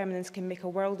early permanence can make a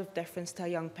world of difference to a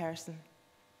young person.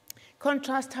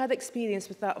 Contrast her experience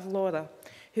with that of Laura,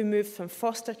 who moved from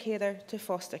foster carer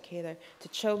to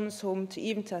children's home to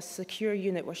even to a secure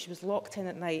unit where she was locked in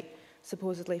at night,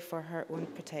 supposedly for her own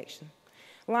protection.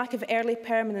 Lack of early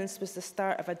permanence was the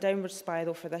start of a downward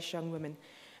spiral for this young woman.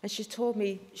 And she told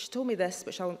me this,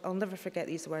 which I'll never forget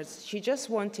these words. She just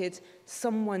wanted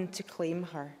someone to claim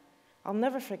her. I'll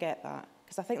never forget that,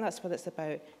 because I think that's what it's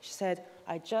about. She said,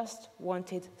 I just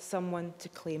wanted someone to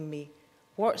claim me.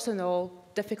 Warts and all,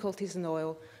 difficulties and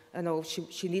all,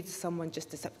 she needed someone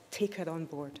just to take her on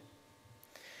board.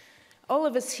 All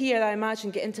of us here, I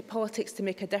imagine, get into politics to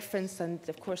make a difference, and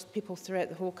of course people throughout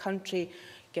the whole country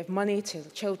give money to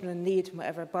children in need and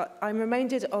whatever, but I'm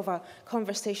reminded of a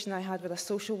conversation I had with a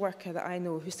social worker that I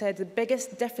know who said the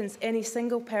biggest difference any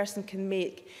single person can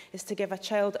make is to give a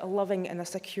child a loving and a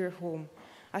secure home.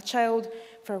 A child,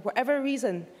 for whatever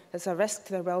reason, is a risk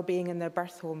to their well-being in their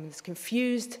birth home, is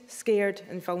confused, scared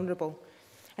and vulnerable.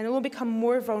 And it will become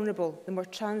more vulnerable the more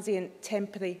transient,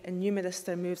 temporary and numerous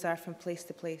their moves are from place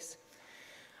to place.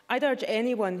 I'd urge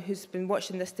anyone who's been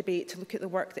watching this debate to look at the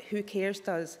work that Who Cares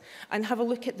does and have a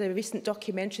look at the recent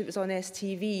documentary that was on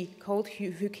STV called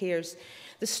Who Cares.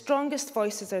 The strongest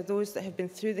voices are those that have been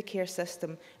through the care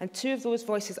system, and two of those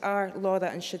voices are Laura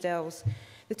and Shadell's.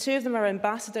 The two of them are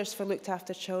ambassadors for looked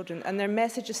after children, and their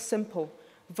message is simple.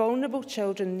 Vulnerable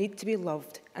children need to be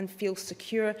loved and feel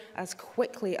secure as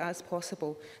quickly as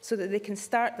possible so that they can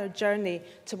start their journey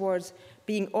towards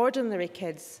being ordinary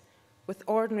kids with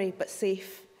ordinary but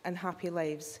safe and happy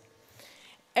lives.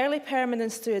 Early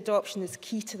permanence through adoption is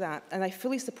key to that, and I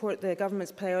fully support the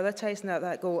government's prioritising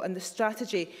that goal and the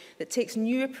strategy that takes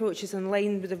new approaches in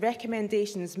line with the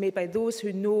recommendations made by those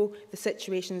who know the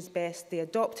situations best, the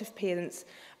adoptive parents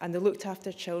and the looked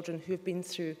after children who have been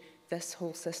through this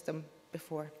whole system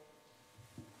before.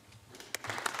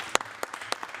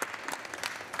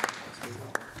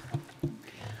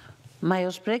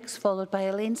 Miles Briggs, followed by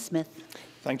Elaine Smith.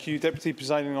 Thank you, Deputy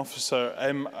Presiding Officer.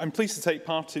 I'm pleased to take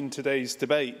part in today's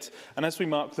debate, and as we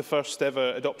mark the first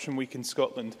ever Adoption Week in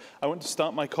Scotland, I want to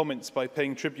start my comments by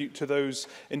paying tribute to those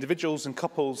individuals and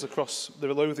couples across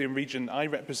the Lothian region I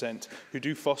represent who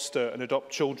do foster and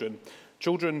adopt children.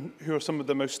 Children who are some of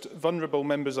the most vulnerable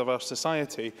members of our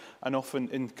society and often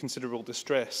in considerable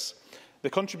distress.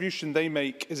 The contribution they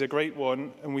make is a great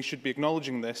one, and we should be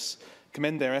acknowledging this,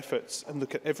 commend their efforts and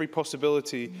look at every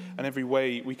possibility and every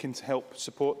way we can help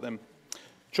support them.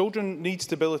 Children need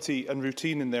stability and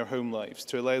routine in their home lives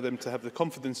to allow them to have the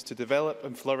confidence to develop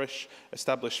and flourish,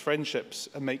 establish friendships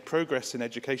and make progress in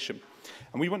education.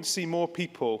 And we want to see more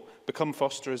people become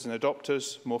fosterers and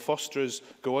adopters, more fosterers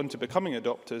go on to becoming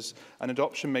adopters, and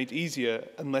adoption made easier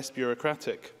and less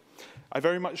bureaucratic. I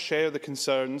very much share the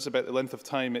concerns about the length of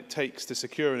time it takes to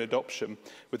secure an adoption,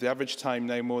 with the average time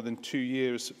now more than 2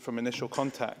 years from initial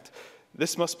contact.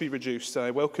 This must be reduced, and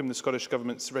I welcome the Scottish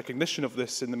Government's recognition of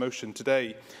this in the motion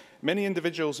today. Many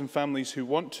individuals and families who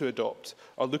want to adopt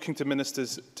are looking to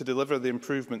ministers to deliver the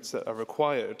improvements that are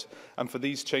required, and for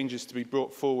these changes to be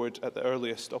brought forward at the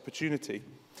earliest opportunity.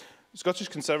 Scottish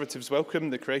Conservatives welcome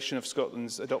the creation of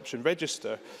Scotland's Adoption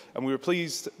Register, and we were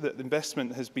pleased that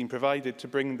investment has been provided to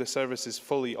bring the services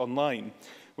fully online,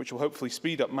 which will hopefully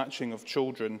speed up matching of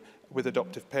children with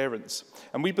adoptive parents.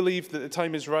 And we believe that the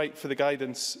time is right for the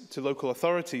guidance to local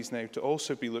authorities now to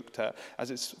also be looked at,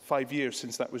 as it's 5 years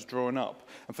since that was drawn up,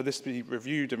 and for this to be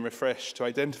reviewed and refreshed to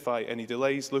identify any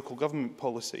delays local government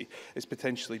policy is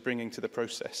potentially bringing to the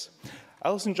process.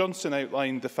 Alison Johnson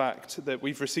outlined the fact that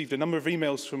we've received a number of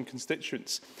emails from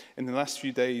constituents in the last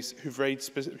few days who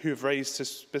have raised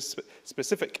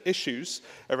specific issues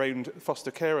around foster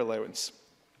care allowance.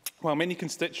 While many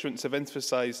constituents have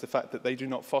emphasised the fact that they do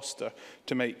not foster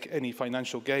to make any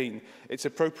financial gain, it's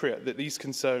appropriate that these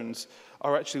concerns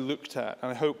are actually looked at.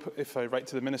 And I hope, if I write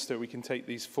to the Minister, we can take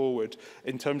these forward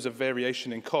in terms of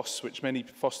variation in costs, which many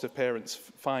foster parents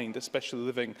find, especially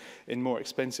living in more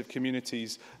expensive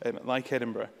communities like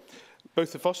Edinburgh.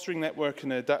 Both the Fostering Network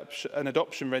and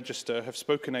Adoption Register have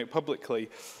spoken out publicly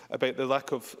about the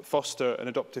lack of foster and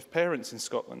adoptive parents in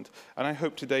Scotland, and I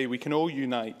hope today we can all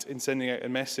unite in sending out a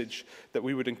message that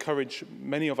we would encourage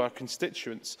many of our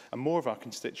constituents, and more of our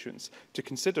constituents, to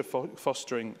consider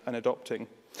fostering and adopting.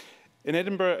 In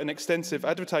Edinburgh, an extensive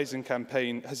advertising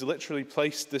campaign has literally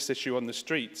placed this issue on the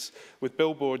streets, with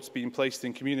billboards being placed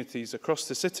in communities across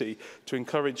the city to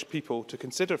encourage people to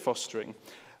consider fostering.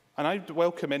 And I'd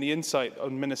welcome any insight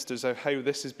on ministers of how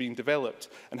this is being developed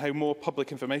and how more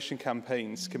public information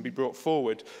campaigns can be brought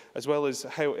forward, as well as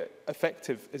how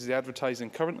effective is the advertising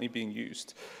currently being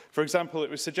used. For example, it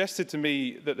was suggested to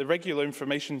me that regular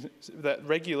information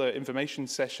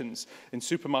sessions in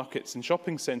supermarkets and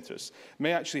shopping centres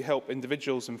may actually help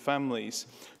individuals and families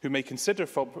who may consider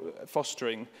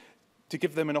fostering to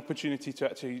give them an opportunity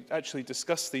to actually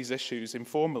discuss these issues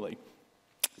informally.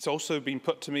 It's also been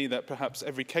put to me that perhaps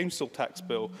every council tax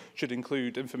bill should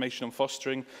include information on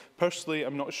fostering. Personally,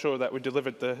 I'm not sure that would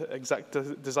deliver the exact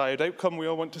desired outcome we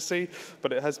all want to see,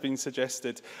 but it has been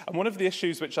suggested. And one of the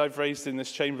issues which I've raised in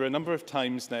this chamber a number of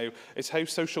times now is how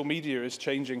social media is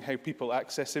changing how people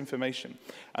access information.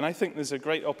 And I think there's a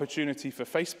great opportunity for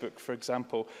Facebook, for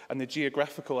example, and the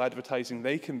geographical advertising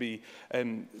they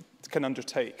can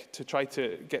undertake to try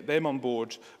to get them on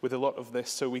board with a lot of this,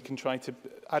 so we can try to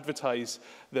advertise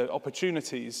the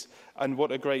opportunities and what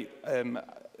a great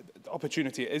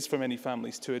opportunity it is for many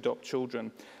families to adopt children.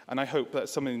 And I hope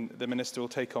that's something the Minister will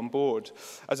take on board.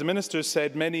 As the Minister has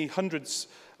said, many hundreds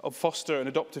of foster and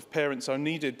adoptive parents are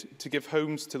needed to give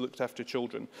homes to looked after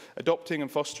children. Adopting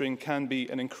and fostering can be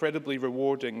an incredibly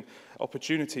rewarding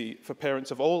opportunity for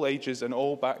parents of all ages and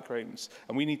all backgrounds,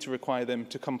 and we need to require them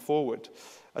to come forward.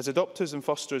 As adopters and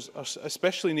fosterers are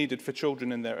especially needed for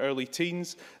children in their early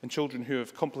teens and children who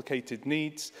have complicated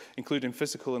needs, including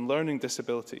physical and learning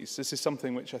disabilities. This is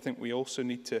something which I think we also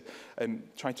need to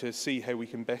try to see how we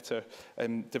can better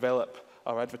develop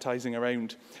our advertising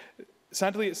around.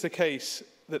 Sadly, it's the case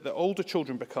that the older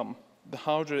children become, the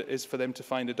harder it is for them to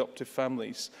find adoptive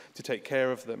families to take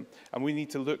care of them. And we need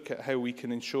to look at how we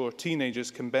can ensure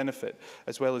teenagers can benefit,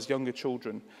 as well as younger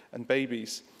children and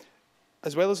babies.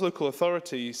 As well as local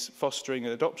authorities fostering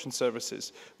and adoption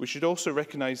services, we should also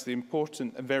recognise the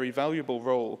important and very valuable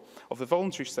role of the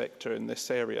voluntary sector in this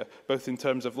area, both in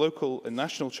terms of local and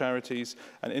national charities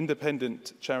and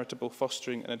independent charitable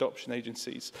fostering and adoption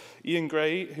agencies. Ian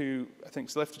Gray, who I think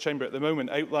has left the chamber at the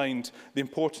moment, outlined the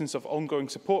importance of ongoing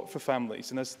support for families.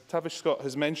 And as Tavish Scott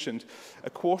has mentioned, a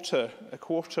quarter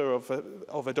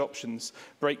of adoptions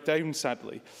break down,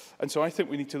 sadly. And so I think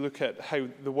we need to look at how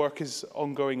the work is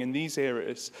ongoing in these areas.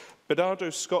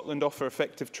 Barnardo's Scotland offer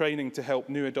effective training to help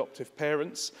new adoptive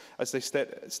parents as they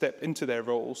step into their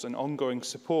roles, and ongoing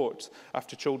support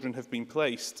after children have been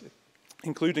placed,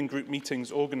 including group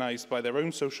meetings organised by their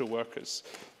own social workers.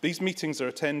 These meetings are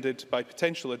attended by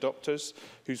potential adopters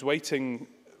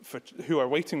who are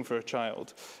waiting for a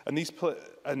child,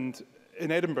 and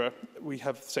in Edinburgh, we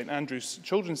have St Andrew's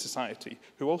Children's Society,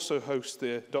 who also host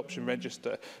the Adoption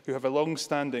Register, who have a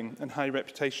long-standing and high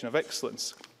reputation of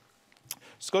excellence.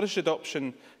 Scottish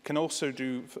Adoption can also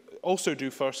do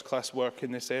first-class work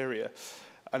in this area,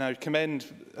 and they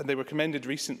were commended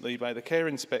recently by the Care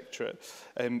Inspectorate,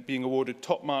 being awarded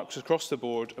top marks across the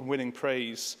board and winning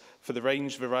praise for the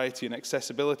range, variety and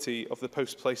accessibility of the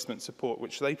post-placement support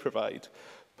which they provide.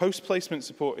 Post-placement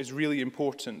support is really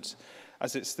important,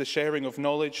 as it's the sharing of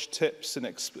knowledge, tips and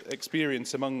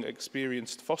experience among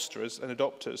experienced fosterers and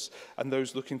adopters and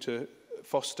those looking to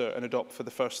foster and adopt for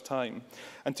the first time.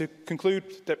 And to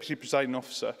conclude, Deputy Presiding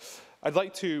Officer, I'd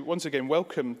like to once again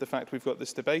welcome the fact we've got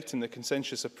this debate and the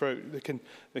consensual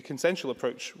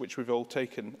approach which we've all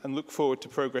taken, and look forward to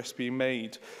progress being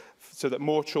made so that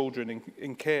more children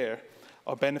in care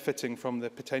are benefiting from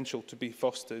the potential to be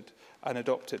fostered and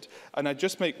adopted. And I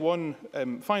just make one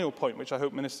final point, which I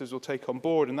hope ministers will take on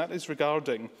board, and that is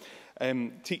regarding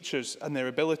teachers and their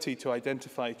ability to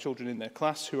identify children in their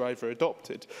class who are either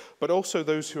adopted, but also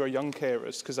those who are young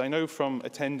carers, because I know from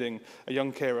attending a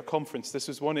young carer conference, this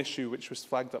was one issue which was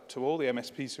flagged up to all the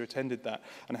MSPs who attended that,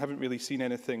 and I haven't really seen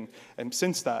anything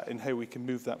since that in how we can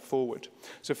move that forward.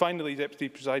 So finally, Deputy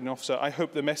Presiding Officer, I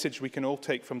hope the message we can all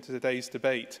take from today's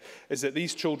debate is that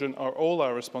these children are all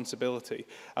our responsibility,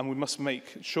 and we must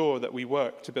make sure that we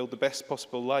work to build the best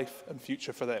possible life and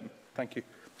future for them. Thank you.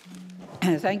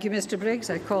 Thank you, Mr Briggs.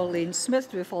 I call Lane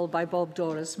Smith to be followed by Bob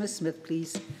Doris. Ms Smith,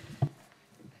 please.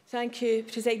 Thank you,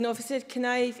 Presiding Officer. Can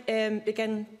I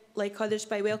begin, like others,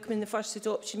 by welcoming the first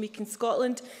adoption week in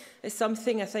Scotland? It's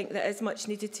something I think that is much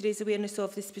needed to raise awareness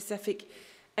of the specific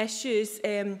issues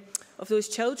of those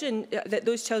children, that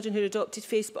those children who are adopted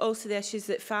face, but also the issues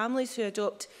that families who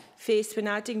adopt face when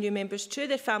adding new members to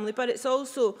their family. But it's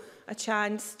also a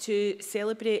chance to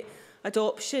celebrate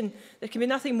adoption. There can be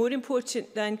nothing more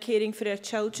important than caring for our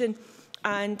children,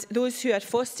 and those who are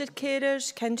foster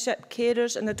carers, kinship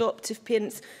carers and adoptive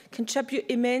parents contribute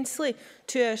immensely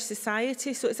to our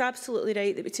society. So it's absolutely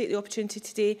right that we take the opportunity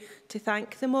today to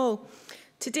thank them all.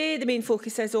 Today the main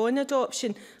focus is on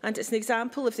adoption, and it's an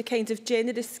example of the kind of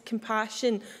generous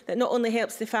compassion that not only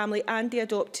helps the family and the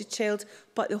adopted child,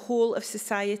 but the whole of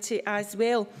society as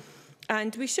well.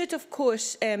 And we should, of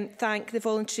course, thank the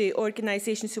voluntary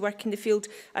organisations who work in the field,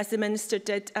 as the Minister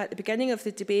did at the beginning of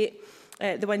the debate,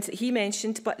 the ones that he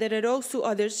mentioned. But there are also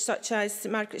others, such as St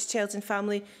Margaret's Child and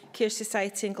Family Care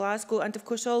Society in Glasgow, and, of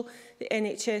course, all the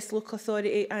NHS, local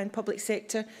authority and public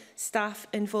sector staff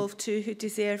involved too, who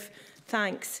deserve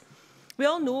thanks. We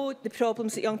all know the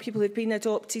problems that young people who have been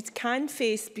adopted can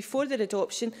face before their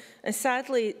adoption, and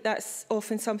sadly, that's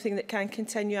often something that can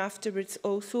continue afterwards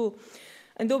also.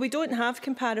 And though we don't have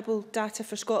comparable data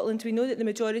for Scotland, we know that the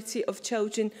majority of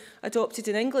children adopted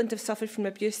in England have suffered from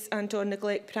abuse and or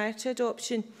neglect prior to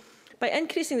adoption. By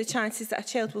increasing the chances that a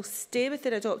child will stay with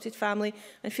their adopted family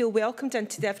and feel welcomed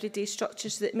into the everyday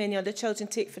structures that many other children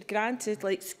take for granted,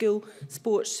 like school,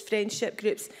 sports, friendship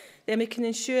groups, then we can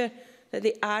ensure that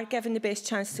they are given the best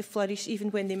chance to flourish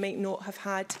even when they might not have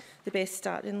had the best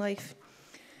start in life.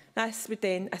 This would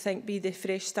then, I think, be the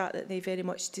fresh start that they very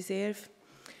much deserve.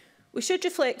 We should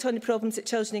reflect on the problems that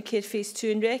children in care face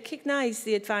too and recognise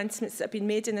the advancements that have been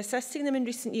made in assisting them in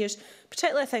recent years,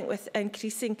 particularly I think with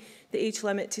increasing the age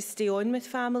limit to stay on with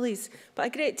families. But a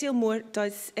great deal more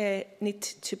does need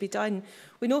to be done.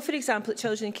 We know, for example, that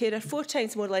children in care are 4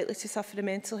 times more likely to suffer a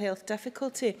mental health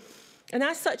difficulty. And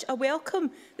as such, I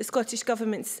welcome the Scottish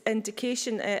Government's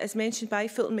indication, as mentioned by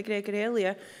Fulton McGregor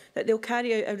earlier, that they'll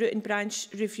carry out a root and branch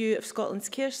review of Scotland's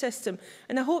care system.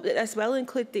 And I hope that this will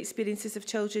include the experiences of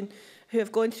children who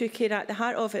have gone through care at the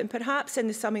heart of it. And perhaps in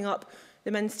the summing up,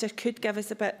 the Minister could give us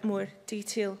a bit more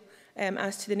detail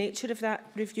as to the nature of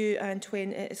that review and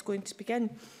when it is going to begin.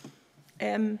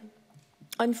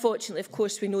 Unfortunately, of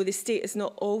course, we know the state has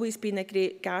not always been a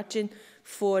great guardian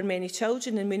for many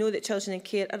children, and we know that children in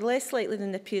care are less likely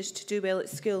than their peers to do well at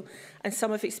school, and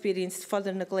some have experienced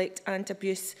further neglect and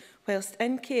abuse whilst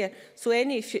in care. So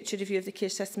any future review of the care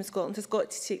system in Scotland has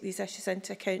got to take these issues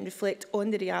into account and reflect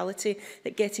on the reality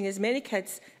that getting as many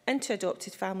kids into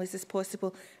adopted families as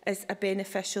possible is a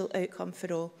beneficial outcome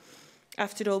for all.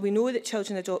 After all, we know that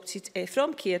children adopted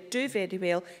from care do very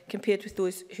well compared with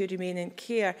those who remain in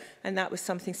care, and that was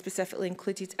something specifically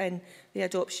included in the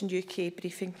Adoption UK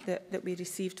briefing that we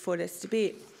received for this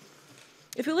debate.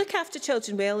 If we look after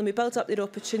children well and we build up their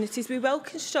opportunities, we will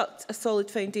construct a solid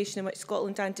foundation in which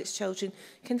Scotland and its children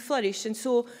can flourish. And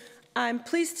so I'm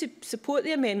pleased to support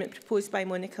the amendment proposed by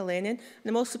Monica Lennon, and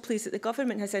I'm also pleased that the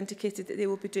Government has indicated that they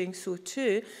will be doing so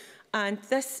too. And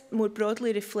this more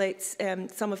broadly reflects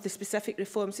some of the specific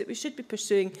reforms that we should be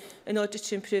pursuing in order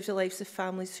to improve the lives of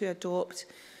families who adopt.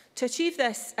 To achieve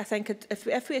this, I think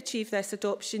if we achieve this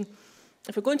adoption,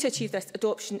 if we're going to achieve this,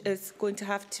 adoption is going to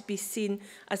have to be seen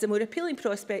as a more appealing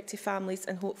prospect to families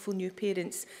and hopeful new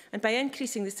parents. And by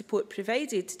increasing the support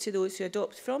provided to those who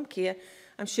adopt from care,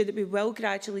 I'm sure that we will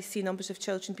gradually see numbers of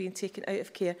children being taken out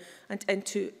of care and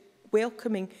into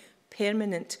welcoming,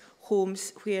 permanent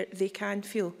homes where they can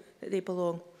feel that they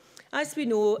belong. As we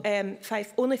know,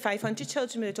 only 500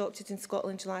 children were adopted in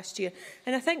Scotland last year,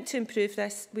 and I think to improve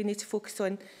this we need to focus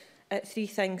on 3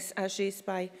 things as raised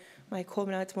by my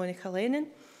comrade Monica Lennon.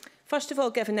 First of all,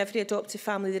 giving every adoptive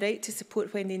family the right to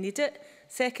support when they need it.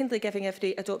 Secondly, giving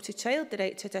every adopted child the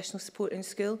right to additional support in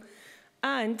school.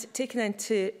 And taking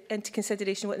into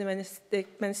consideration what the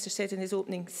Minister said in his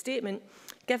opening statement,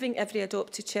 giving every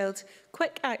adopted child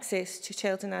quick access to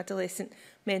child and adolescent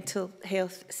mental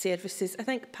health services. I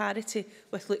think parity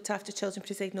with looked after children,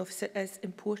 presiding officer, is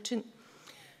important.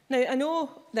 Now, I know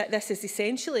that this is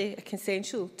essentially a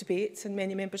consensual debate, and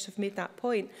many members have made that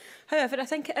point. However, I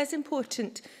think it is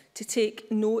important to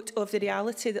take note of the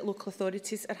reality that local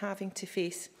authorities are having to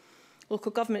face.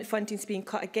 Local government funding is being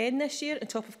cut again this year, on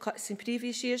top of cuts in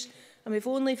previous years, and we've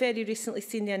only very recently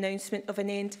seen the announcement of an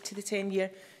end to the 10-year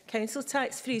council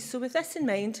tax freeze. So with this in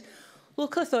mind,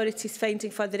 local authorities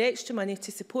finding further extra money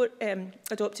to support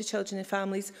adopted children and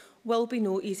families will be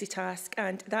no easy task,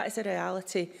 and that is a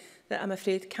reality that I'm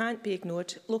afraid can't be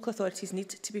ignored. Local authorities need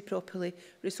to be properly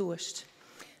resourced.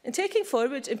 In taking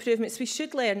forward improvements, we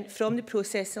should learn from the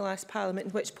process in the last Parliament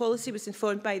in which policy was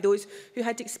informed by those who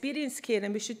had experienced care,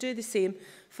 and we should do the same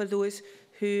for those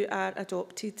who are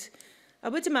adopted. I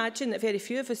would imagine that very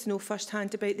few of us know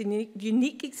firsthand about the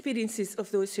unique experiences of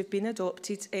those who have been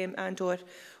adopted and or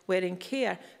were in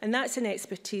care, and that's an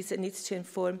expertise that needs to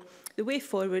inform the way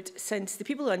forward, since the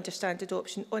people who understand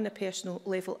adoption on a personal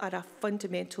level are a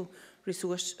fundamental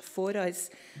resource for us.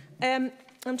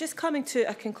 I'm just coming to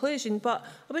a conclusion, but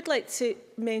I would like to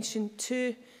mention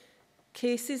two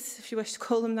cases, if you wish to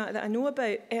call them that I know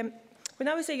about. When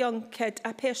I was a young kid,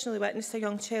 I personally witnessed a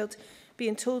young child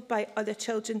being told by other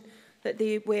children that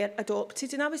they were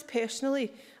adopted, and I was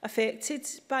personally affected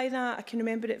by that. I can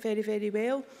remember it very, very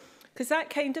well, because that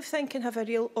kind of thing can have a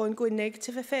real ongoing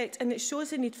negative effect, and it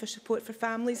shows the need for support for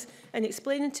families and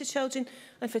explaining to children,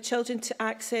 and for children to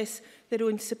access their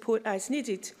own support as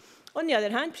needed. On the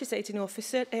other hand, presiding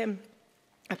officer,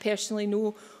 I personally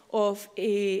know of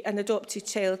an adopted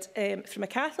child from a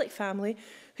Catholic family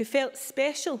who felt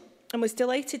special and was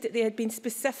delighted that they had been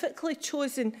specifically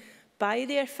chosen by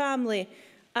their family.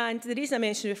 And the reason I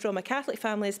mention we're from a Catholic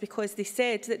family is because they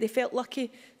said that they felt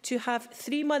lucky to have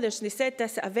three mothers, and they said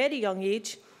this at a very young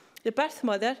age: the birth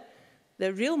mother,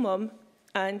 the real mum,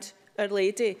 and Our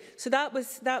Lady. So that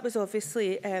was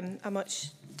obviously a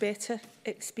much better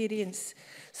experience.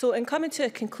 So in coming to a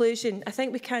conclusion, I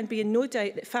think we can be in no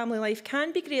doubt that family life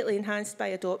can be greatly enhanced by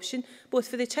adoption, both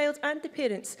for the child and the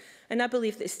parents. And I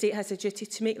believe that the state has a duty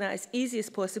to make that as easy as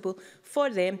possible for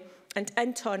them, and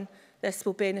in turn, this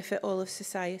will benefit all of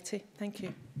society. Thank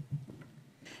you.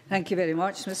 Thank you very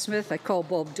much, Ms Smith. I call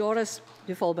Bob Doris,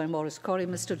 followed by Maurice Corrie.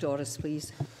 Mr Doris,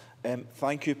 please.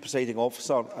 Thank you, Presiding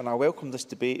Officer, and I welcome this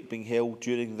debate being held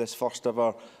during this first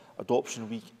ever Adoption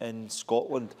Week in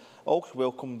Scotland. I also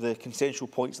welcome the consensual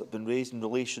points that have been raised in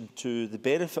relation to the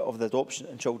benefit of the Adoption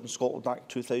and Children Scotland Act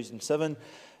 2007,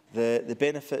 the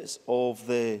benefits of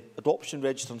the adoption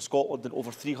register in Scotland, and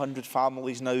over 300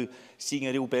 families now seeing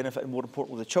a real benefit, and more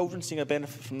importantly, the children seeing a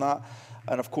benefit from that.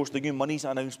 And of course, the new monies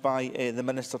announced by the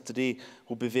Minister today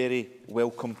will be very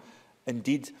welcome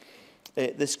indeed.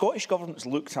 The Scottish Government's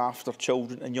Looked After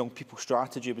Children and Young People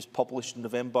strategy was published in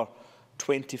November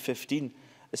 2015.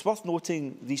 It's worth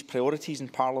noting these priorities in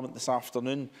Parliament this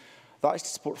afternoon. That is to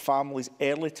support families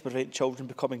early to prevent children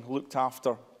becoming looked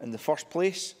after in the first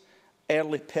place,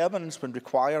 early permanence when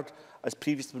required, as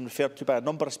previously been referred to by a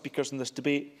number of speakers in this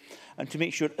debate, and to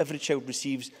make sure every child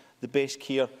receives the best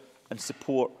care and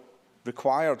support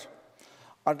required.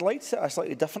 I'd like to take a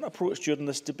slightly different approach during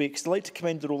this debate, because I'd like to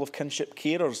commend the role of kinship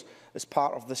carers as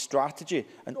part of this strategy,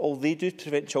 and all they do to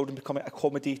prevent children becoming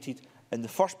accommodated in the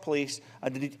first place,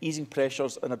 and indeed easing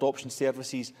pressures on adoption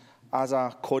services as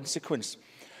a consequence.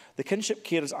 The kinship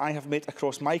carers I have met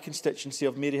across my constituency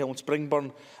of Maryhill and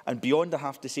Springburn and beyond, I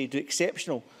have to say, do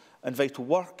exceptional and vital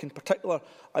work. In particular,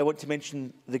 I want to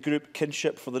mention the group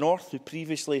Kinship for the North, who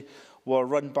previously were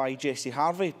run by Jessie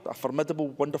Harvey, a formidable,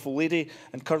 wonderful lady,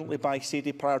 and currently by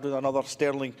Sadie Pryor, doing another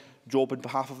sterling job on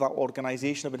behalf of that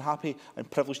organisation. I've been happy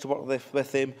and privileged to work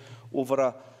with them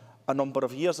over a number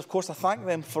of years. Of course, I thank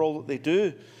them for all that they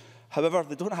do. However,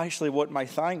 they don't actually want my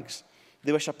thanks.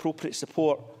 They wish appropriate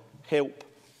support, help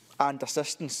and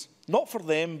assistance, not for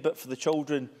them, but for the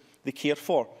children they care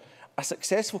for. A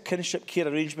successful kinship care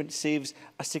arrangement saves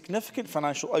a significant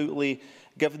financial outlay,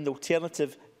 given the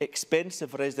alternative,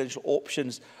 expensive residential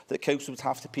options that councils would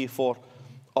have to pay for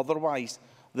otherwise.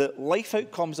 The life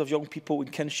outcomes of young people in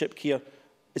kinship care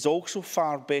is also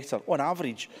far better, on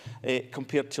average,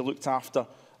 compared to looked after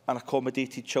and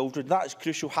accommodated children. That is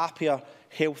crucial: happier,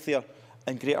 healthier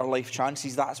and greater life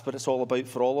chances. That's what it's all about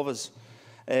for all of us.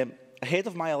 Ahead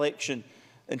of my election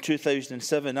in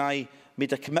 2007, I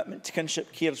made a commitment to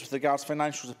kinship carers with regards to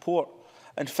financial support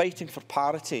and fighting for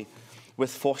parity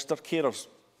with foster carers.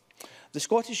 The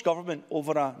Scottish Government,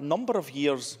 over a number of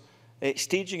years,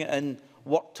 staging it in,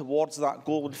 worked towards that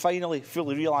goal, and finally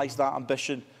fully realised that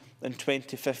ambition in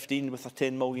 2015 with a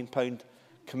 £10 million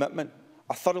commitment.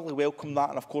 I thoroughly welcome that,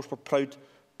 and of course we're proud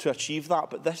to achieve that.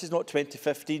 But this is not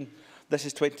 2015, this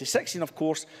is 2016, of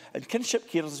course, and kinship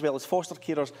carers as well as foster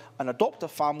carers and adoptive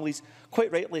families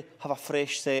quite rightly have a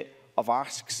fresh set of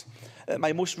asks. At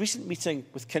my most recent meeting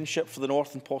with Kinship for the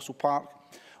North in Postle Park,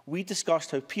 we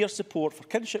discussed how peer support for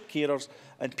kinship carers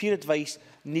and peer advice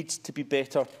needs to be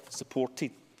better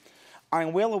supported. I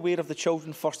am well aware of the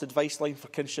Children First advice line for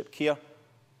kinship care,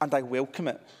 and I welcome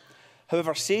it.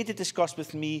 However, SAIDI discussed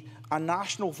with me a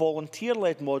national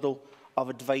volunteer-led model of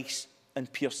advice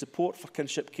and peer support for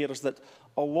kinship carers that,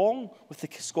 along with the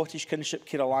Scottish Kinship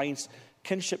Care Alliance,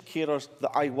 kinship carers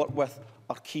that I work with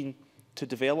are keen to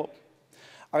develop.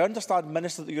 I understand,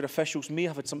 Minister, that your officials may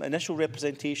have had some initial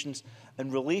representations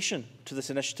in relation to this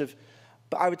initiative,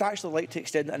 but I would actually like to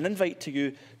extend an invite to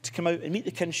you to come out and meet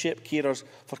the kinship carers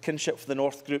for Kinship for the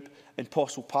North group in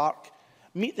Postle Park.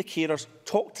 Meet the carers,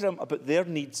 talk to them about their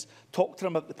needs, talk to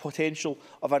them about the potential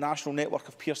of a national network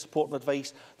of peer support and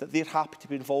advice that they're happy to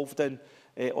be involved in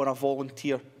on a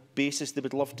volunteer basis. They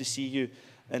would love to see you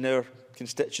in our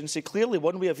constituency. Clearly,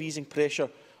 one way of easing pressure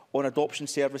on adoption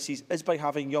services is by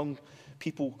having young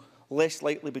people less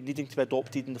likely be needing to be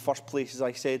adopted in the first place, as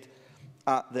I said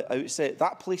at the outset.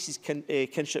 That places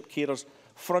kinship carers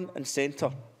front and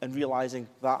centre in realising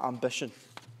that ambition.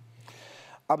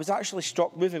 I was actually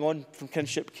struck, moving on from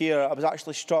kinship care, I was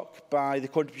actually struck by the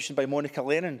contribution by Monica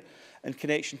Lennon in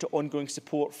connection to ongoing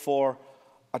support for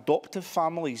adoptive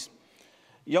families.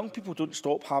 Young people don't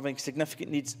stop having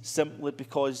significant needs simply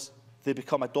because they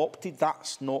become adopted.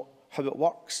 That's not how it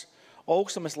works.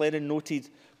 Also, Ms Lennon noted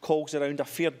calls around a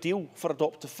fair deal for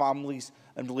adoptive families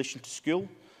in relation to school,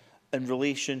 in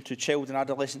relation to child and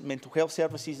adolescent mental health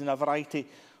services and a variety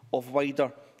of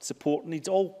wider support needs.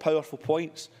 All powerful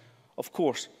points, of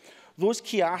course. Those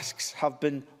key asks have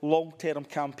been long-term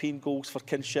campaign goals for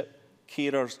kinship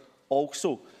carers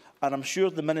also. And I'm sure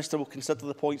the Minister will consider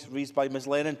the points raised by Ms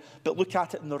Lennon, but look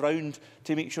at it in the round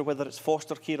to make sure whether it's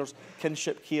foster carers,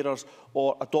 kinship carers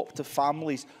or adoptive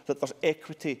families, that there's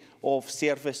equity of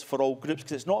service for all groups,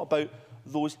 because it's not about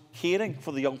those caring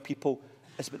for the young people,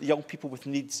 it's about the young people with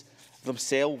needs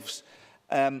themselves.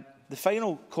 The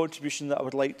final contribution that I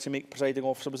would like to make, Presiding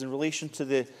Officer, was in relation to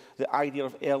the idea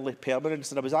of early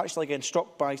permanence. And I was actually again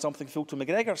struck by something Fulton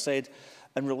McGregor said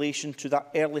in relation to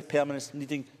that early permanence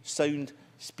needing sound,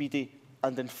 speedy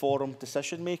and informed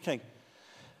decision-making.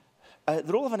 The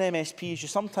role of an MSP is you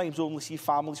sometimes only see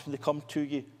families when they come to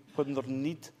you when they're in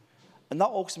need. And that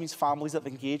also means families that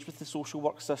have engaged with the social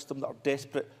work system that are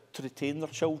desperate to retain their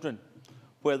children,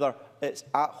 whether it's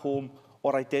at home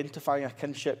or identifying a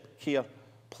kinship care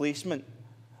placement.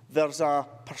 There's a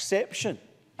perception,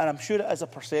 and I'm sure it is a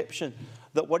perception,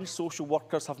 that once social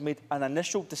workers have made an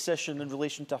initial decision in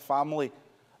relation to a family,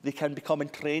 they can become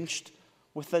entrenched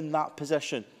within that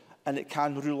position, and it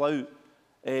can rule out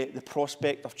the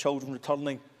prospect of children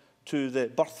returning to the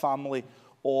birth family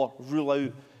or rule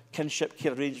out kinship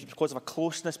care arrangements because of a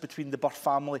closeness between the birth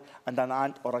family and an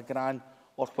aunt or a gran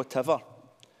or whatever.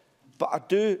 But I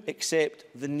do accept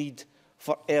the need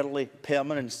for early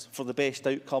permanence for the best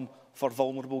outcome for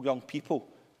vulnerable young people.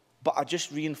 But I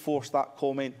just reinforce that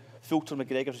comment. Fulton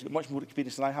McGregor has got much more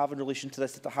experience than I have in relation to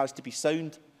this, that it has to be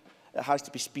sound, it has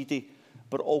to be speedy,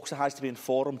 but it also has to be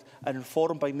informed, and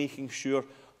informed by making sure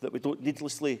that we don't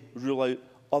needlessly rule out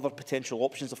other potential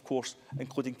options, of course,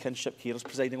 including kinship carers.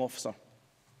 Presiding Officer.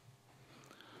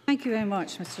 Thank you very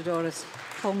much, Mr Doris.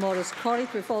 Paul Morris-Corrie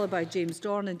will be followed by James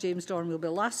Dorn, and James Dorn will be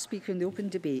the last speaker in the open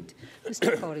debate.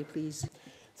 Mr Corrie, please.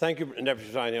 Thank you, Deputy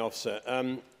Presiding Officer.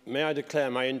 May I declare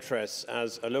my interests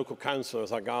as a local councillor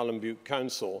with Argyll Butte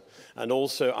Council, and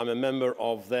also I'm a member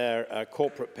of their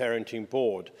corporate parenting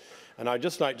board. And I'd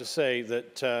just like to say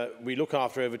that we look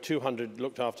after over 200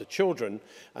 looked after children,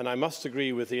 and I must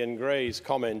agree with Ian Gray's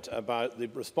comment about the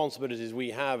responsibilities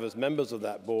we have as members of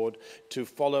that board to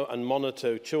follow and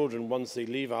monitor children once they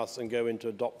leave us and go into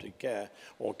adopted care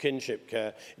or kinship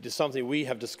care. It is something we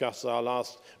have discussed at our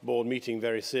last board meeting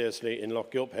very seriously in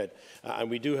Loch Gilphead,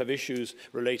 and we do have issues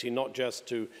relating not just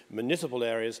to municipal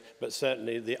areas, but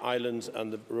certainly the islands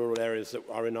and the rural areas that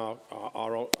are in our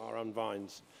own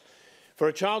vines. For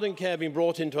a child in care being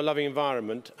brought into a loving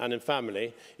environment and in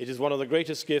family, it is one of the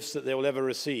greatest gifts that they will ever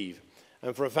receive.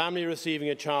 And for a family receiving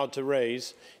a child to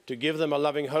raise, to give them a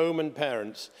loving home and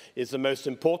parents is the most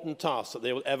important task that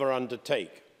they will ever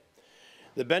undertake.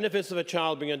 The benefits of a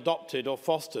child being adopted or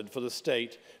fostered for the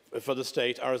state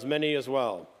are as many as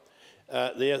well.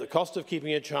 The cost of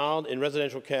keeping a child in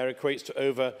residential care equates to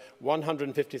over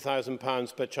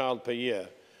 £150,000 per child per year.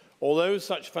 Although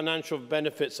such financial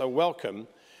benefits are welcome,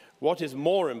 what is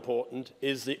more important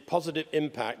is the positive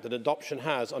impact that adoption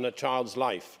has on a child's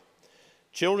life.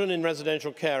 Children in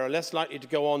residential care are less likely to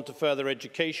go on to further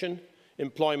education,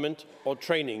 employment or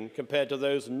training compared to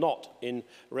those not in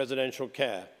residential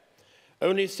care.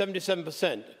 Only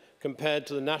 77% compared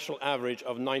to the national average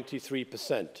of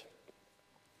 93%.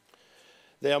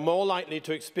 They are more likely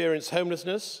to experience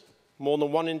homelessness. More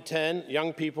than 1 in 10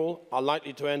 young people are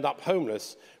likely to end up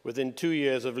homeless within 2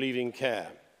 years of leaving care.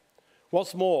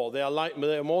 What's more, they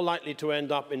are more likely to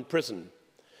end up in prison.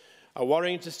 A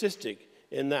worrying statistic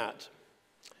in that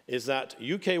is that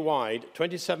UK-wide,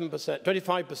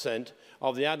 25%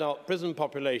 of the adult prison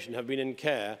population have been in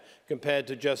care compared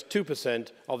to just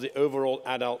 2% of the overall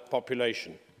adult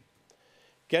population.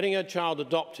 Getting a child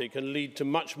adopted can lead to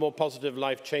much more positive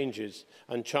life changes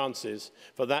and chances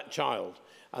for that child,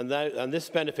 and this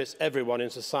benefits everyone in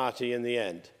society in the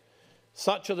end.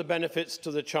 Such are the benefits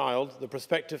to the child, the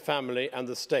prospective family and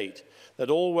the state, that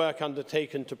all work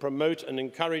undertaken to promote and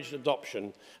encourage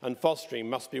adoption and fostering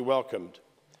must be welcomed.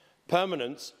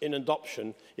 Permanence in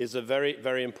adoption is a very,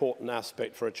 very important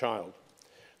aspect for a child.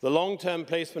 The long-term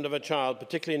placement of a child,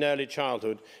 particularly in early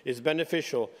childhood, is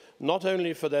beneficial not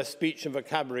only for their speech and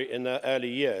vocabulary in their early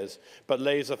years, but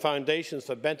lays the foundations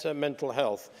for better mental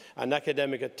health and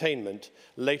academic attainment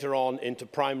later on into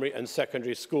primary and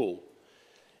secondary school.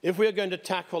 If we are going to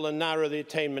tackle and narrow the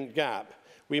attainment gap,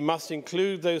 we must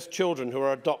include those children who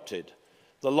are adopted.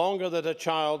 The longer that a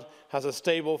child has a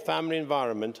stable family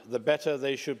environment, the better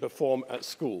they should perform at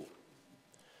school.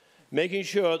 Making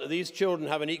sure that these children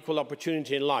have an equal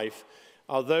opportunity in life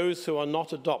are those who are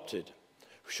not adopted.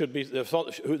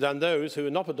 Those who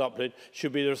are not adopted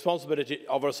should be the responsibility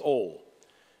of us all.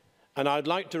 And I'd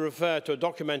like to refer to a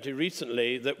documentary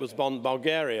recently that was on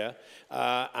Bulgaria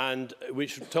and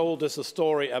which told us a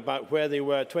story about where they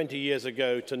were 20 years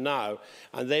ago to now.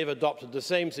 And they've adopted the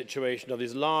same situation of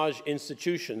these large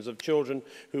institutions of children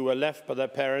who were left by their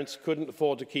parents, couldn't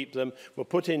afford to keep them, were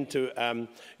put into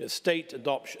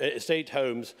state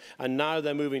homes, and now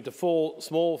they're moving to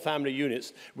small family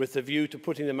units with the view to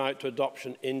putting them out to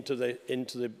adoption into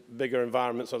the bigger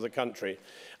environments of the country.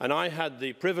 And I had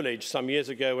the privilege some years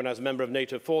ago when I was a member of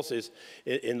NATO forces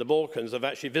in the Balkans of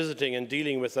actually visiting and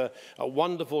dealing with a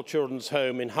wonderful children's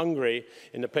home in Hungary,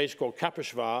 in a place called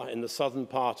Kaposvár in the southern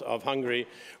part of Hungary,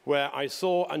 where I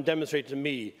saw and demonstrated to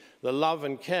me the love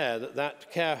and care that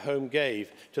that care home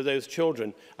gave to those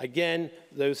children. Again,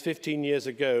 those 15 years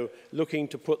ago, looking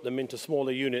to put them into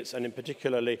smaller units and in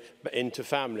particularly into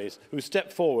families who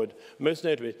stepped forward, most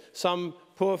notably some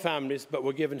poor families, but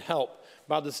were given help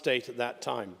by the state at that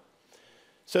time.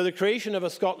 So the creation of a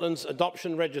Scotland's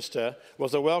adoption register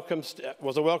was a welcome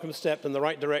step in the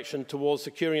right direction towards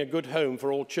securing a good home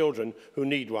for all children who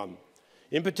need one.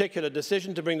 In particular, the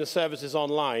decision to bring the services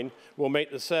online will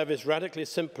make the service radically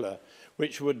simpler,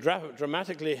 which would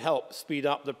dramatically help speed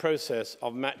up the process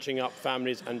of matching up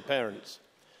families and parents.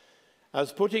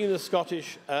 As putting the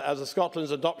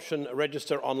Scotland's adoption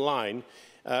register online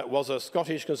was a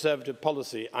Scottish Conservative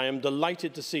policy, I am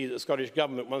delighted to see that the Scottish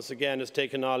Government once again has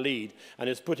taken our lead and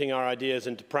is putting our ideas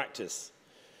into practice.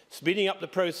 Speeding up the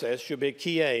process should be a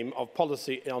key aim of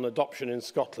policy on adoption in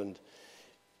Scotland.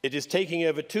 It is taking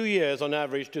over 2 years on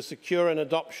average to secure an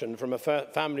adoption from a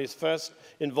family's first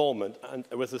involvement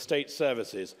with the state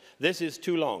services. This is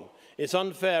too long. It's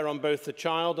unfair on both the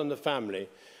child and the family.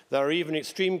 There are even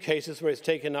extreme cases where it's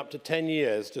taken up to 10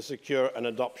 years to secure an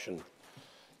adoption.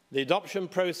 The adoption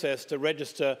process to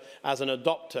register as an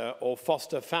adopter or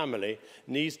foster family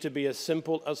needs to be as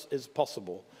simple as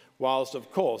possible, whilst,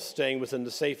 of course, staying within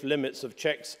the safe limits of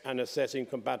checks and assessing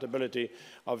compatibility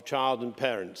of child and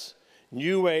parents.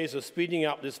 New ways of speeding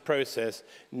up this process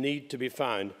need to be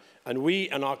found, and we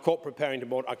and our Corporate Parenting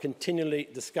Board are continually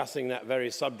discussing that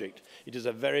very subject. It is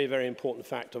a very, very important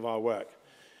fact of our work.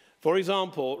 For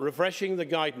example, refreshing the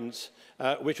guidance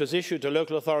which was issued to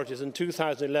local authorities in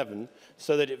 2011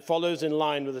 so that it follows in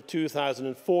line with the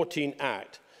 2014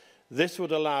 Act. This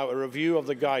would allow a review of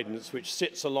the guidance which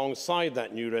sits alongside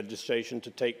that new legislation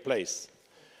to take place.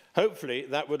 Hopefully,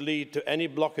 that would lead to any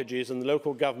blockages in the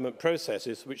local government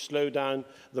processes which slow down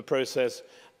the process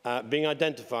being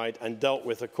identified and dealt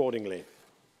with accordingly.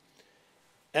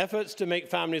 Efforts to make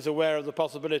families aware of the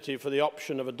possibility for the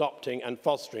option of adopting and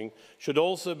fostering should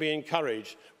also be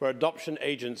encouraged where adoption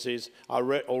agencies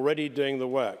are already doing the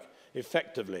work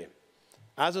effectively.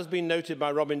 As has been noted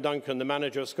by Robin Duncan, the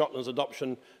manager of Scotland's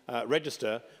adoption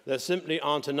register, there simply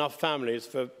aren't enough families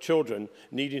for children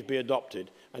needing to be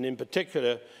adopted, and in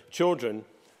particular, children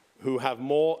who have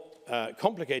more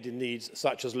complicated needs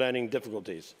such as learning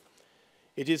difficulties.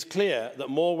 It is clear that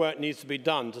more work needs to be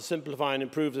done to simplify and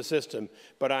improve the system,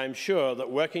 but I am sure that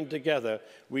working together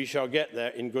we shall get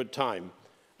there in good time.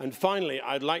 And finally,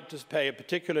 I'd like to pay a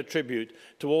particular tribute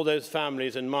to all those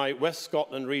families in my West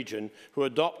Scotland region who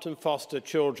adopt and foster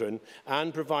children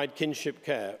and provide kinship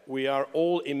care. We are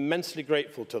all immensely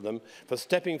grateful to them for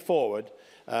stepping forward,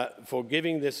 for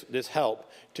giving this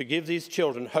help to give these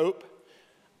children hope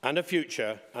and a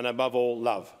future, and above all,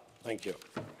 love. Thank you.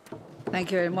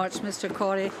 Thank you very much, Mr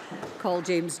Corrie. Call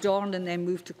James Dornan and then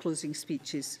move to closing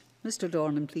speeches. Mr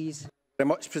Dornan, please. Very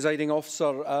much, Presiding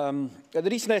Officer. At the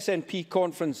recent SNP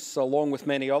conference, along with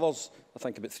many others, I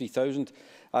think about 3,000,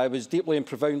 I was deeply and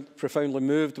profoundly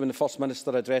moved when the First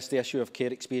Minister addressed the issue of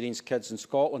care experienced kids in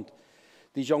Scotland.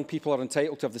 These young people are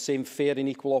entitled to have the same fair and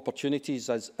equal opportunities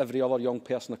as every other young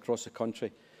person across the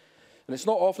country. And it's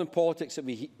not often in politics that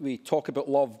we talk about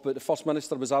love, but the First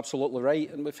Minister was absolutely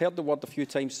right. And we've heard the word a few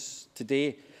times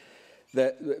today.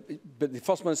 But the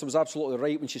First Minister was absolutely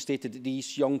right when she stated that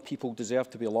these young people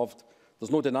deserve to be loved.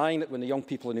 There's no denying that when the young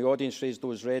people in the audience raised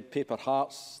those red paper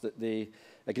hearts, that they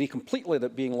agree completely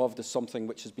that being loved is something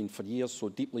which has been for years so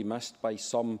deeply missed by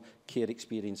some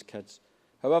care-experienced kids.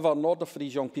 However, in order for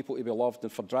these young people to be loved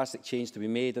and for drastic change to be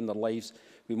made in their lives,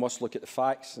 we must look at the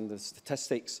facts, and the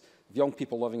statistics of young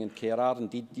people living in care are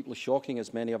indeed deeply shocking,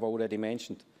 as many have already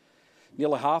mentioned.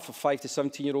 Nearly half of 5 to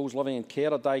 17-year-olds living in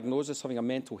care are diagnosed as having a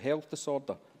mental health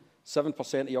disorder.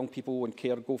 7% of young people in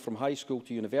care go from high school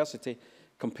to university,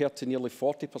 compared to nearly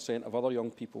 40% of other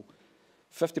young people.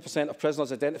 50% of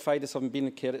prisoners identified as having been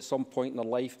in care at some point in their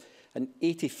life, and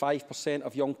 85%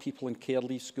 of young people in care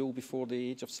leave school before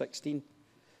the age of 16.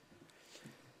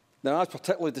 Now, I was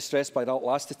particularly distressed by that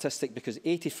last statistic, because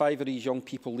 85 of these young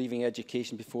people leaving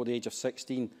education before the age of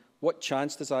 16, what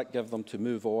chance does that give them to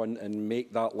move on and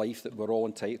make that life that we're all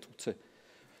entitled to?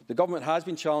 The government has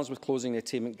been challenged with closing the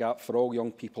attainment gap for all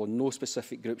young people, and no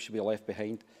specific group should be left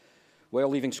behind. While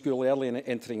leaving school early and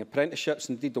entering apprenticeships,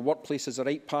 indeed the workplace is the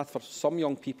right path for some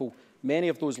young people, many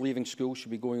of those leaving school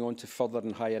should be going on to further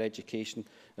and higher education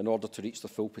in order to reach their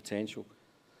full potential.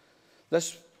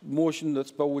 This motion, this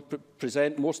bill, would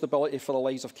present more stability for the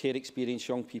lives of care-experienced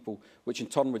young people, which in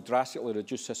turn would drastically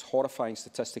reduce this horrifying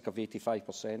statistic of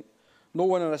 85%. No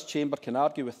one in this chamber can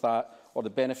argue with that or the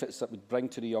benefits that would bring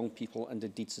to the young people and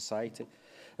indeed society.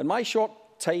 In my short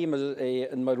time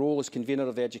in my role as convener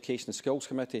of the Education and Skills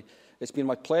Committee, it's been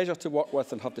my pleasure to work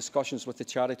with and have discussions with the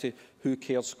charity Who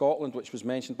Cares Scotland, which was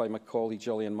mentioned by my colleague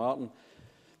Gillian Martin.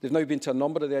 They've now been to a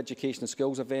number of the education and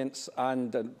skills events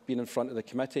and been in front of the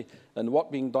committee, and the work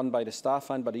being done by the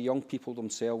staff and by the young people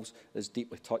themselves is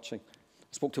deeply touching.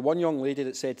 I spoke to one young lady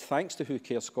that said, thanks to Who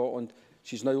Cares Scotland,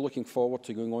 she's now looking forward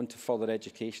to going on to further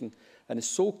education and is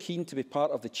so keen to be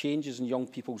part of the changes in young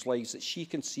people's lives that she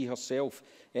can see herself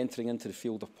entering into the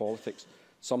field of politics,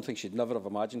 something she'd never have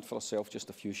imagined for herself just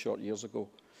a few short years ago.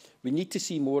 We need to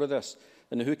see more of this.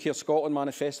 In the Who Cares Scotland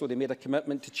manifesto, they made a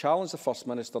commitment to challenge the First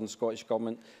Minister and the Scottish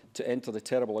Government to enter the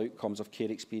terrible outcomes of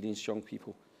care-experienced young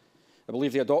people. I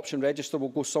believe the adoption register will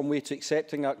go some way to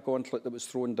accepting that gauntlet that was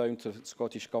thrown down to the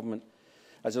Scottish Government.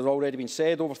 As has already been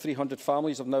said, over 300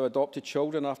 families have now adopted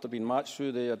children after being matched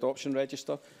through the adoption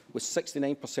register, with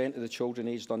 69% of the children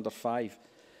aged under 5.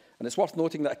 And it's worth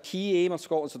noting that a key aim of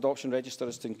Scotland's adoption register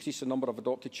is to increase the number of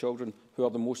adopted children who are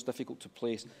the most difficult to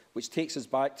place, which takes us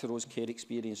back to those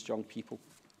care-experienced young people.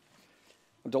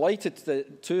 I'm delighted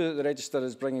that the register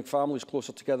is bringing families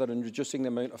closer together and reducing the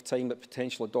amount of time that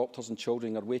potential adopters and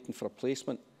children are waiting for a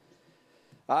placement.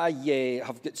 I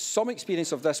have got some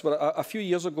experience of this, where a few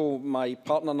years ago my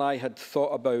partner and I had thought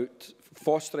about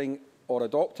fostering or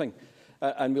adopting,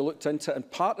 and we looked into it,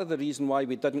 and part of the reason why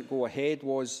we didn't go ahead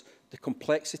was the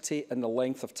complexity and the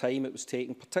length of time it was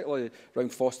taking, particularly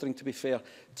around fostering, to be fair,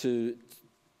 to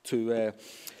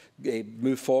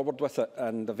move forward with it.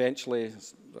 And eventually,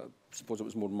 I suppose it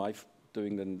was more my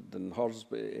doing than hers,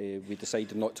 but we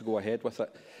decided not to go ahead with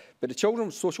it. But the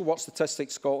Children's Social Work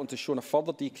Statistics Scotland has shown a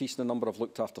further decrease in the number of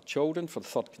looked-after children for the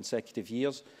third consecutive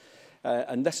years.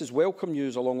 And this is welcome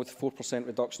news, along with the 4%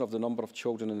 reduction of the number of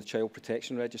children in the Child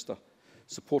Protection Register,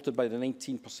 supported by the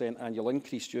 19% annual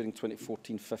increase during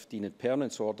 2014-15 in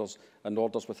permanence orders and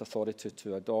orders with authority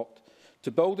to adopt. To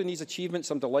build on these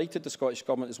achievements, I'm delighted the Scottish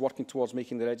Government is working towards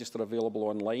making the register available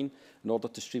online in order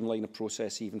to streamline the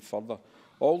process even further.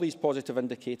 All these positive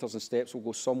indicators and steps will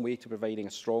go some way to providing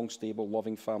a strong, stable,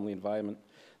 loving family environment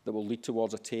that will lead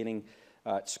towards attaining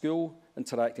at school,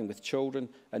 interacting with children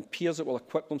and peers that will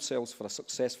equip themselves for a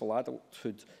successful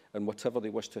adulthood and whatever they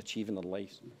wish to achieve in their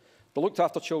lives. The Looked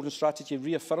After Children strategy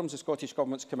reaffirms the Scottish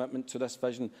Government's commitment to this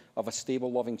vision of a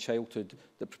stable, loving childhood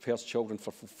that prepares children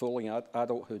for fulfilling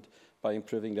adulthood by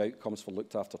improving the outcomes for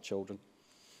looked after children.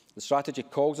 The strategy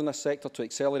calls on this sector to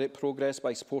accelerate progress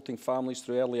by supporting families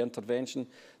through early intervention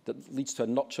that leads to a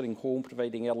nurturing home,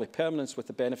 providing early permanence with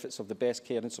the benefits of the best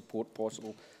care and support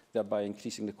possible, thereby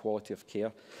increasing the quality of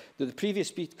care. The previous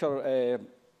speaker,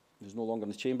 who's no longer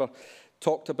in the chamber,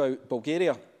 talked about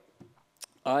Bulgaria.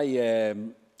 I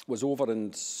was over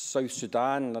in South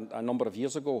Sudan a number of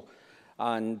years ago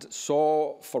and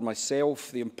saw for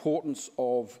myself the importance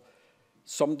of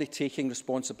somebody taking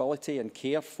responsibility and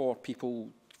care for people,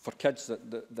 for kids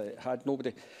that had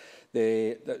nobody.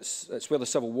 It's where the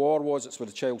Civil War was, it's where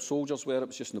the child soldiers were, it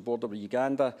was just on the border with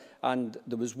Uganda. And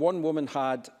there was one woman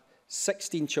had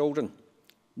 16 children,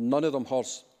 none of them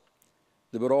hers.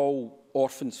 They were all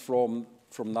orphans from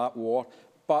that war.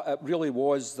 But it really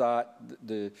was that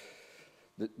the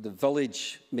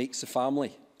village makes the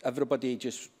family. Everybody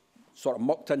just sort of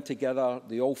mucked in together.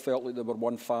 They all felt like they were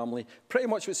one family. Pretty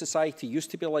much what society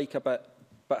used to be like a bit,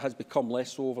 but has become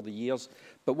less so over the years.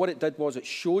 But what it did was it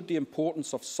showed the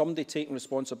importance of somebody taking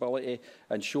responsibility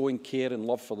and showing care and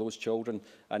love for those children,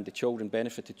 and the children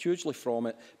benefited hugely from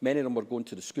it. Many of them were going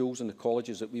to the schools and the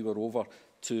colleges that we were over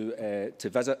to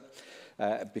visit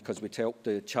because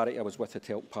the charity I was with had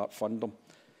helped part fund them.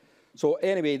 So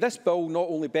anyway, this bill not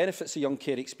only benefits the young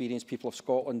care experience people of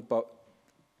Scotland, but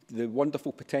the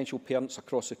wonderful potential parents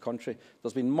across the country.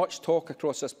 There's been much talk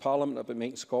across this Parliament about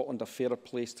making Scotland a fairer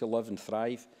place to live and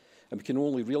thrive, and we can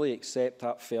only really accept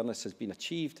that fairness has been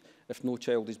achieved if no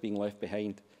child is being left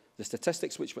behind. The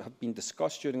statistics which have been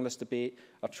discussed during this debate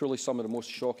are truly some of the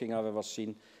most shocking I've ever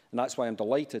seen, and that's why I'm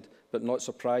delighted but not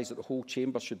surprised that the whole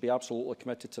chamber should be absolutely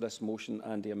committed to this motion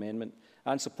and the amendment,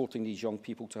 and supporting these young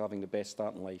people to having the best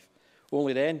start in life.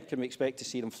 Only then can we expect to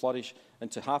see them flourish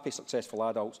into happy, successful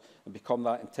adults and become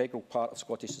that integral part of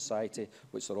Scottish society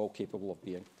which they're all capable of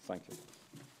being. Thank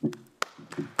you.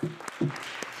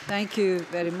 Thank you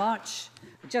very much.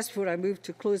 Just before I move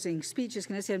to closing speeches,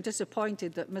 can I say I'm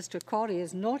disappointed that Mr Corrie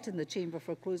is not in the chamber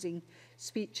for closing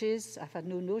speeches. I've had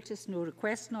no notice, no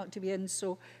request not to be in,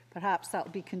 so perhaps that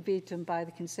will be conveyed to him by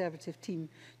the Conservative team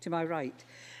to my right.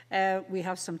 We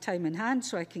have some time in hand,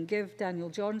 so I can give Daniel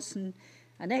Johnson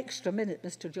an extra minute,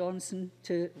 Mr Johnson,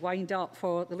 to wind up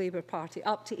for the Labour Party.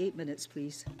 Up to 8 minutes,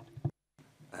 please.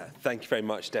 Thank you very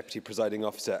much, Deputy Presiding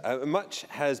Officer. Much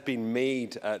has been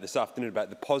made this afternoon about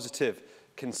the positive,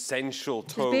 consensual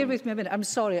tone. Just bear with me a minute. I'm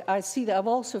sorry. I see that I've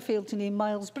also failed to name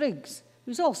Miles Briggs,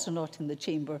 who's also not in the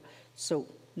chamber. So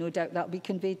no doubt that will be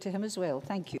conveyed to him as well.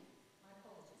 Thank you.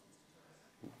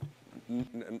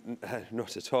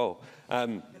 Not at all.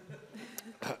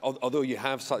 Although you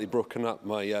have slightly broken up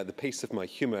my the pace of my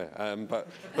humour, but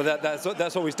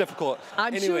that's always difficult.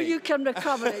 I'm anyway, sure you can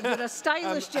recover it. You're a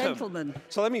stylish gentleman.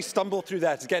 So let me stumble through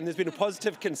that again. There's been a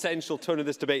positive, consensual tone of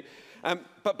this debate,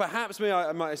 but perhaps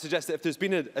I might suggest that if there's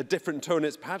been a different tone,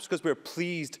 it's perhaps because we're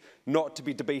pleased not to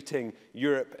be debating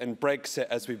Europe and Brexit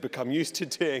as we've become used to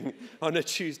doing on a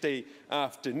Tuesday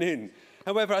afternoon.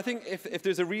 However, I think if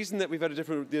there's a reason that we've had a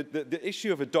different... The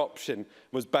issue of adoption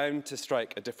was bound to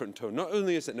strike a different tone. Not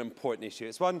only is it an important issue,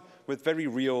 it's one with very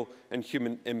real and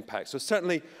human impact. So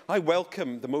certainly, I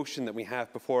welcome the motion that we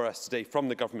have before us today from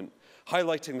the government,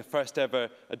 highlighting the first ever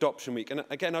adoption week. And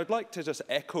again, I'd like to just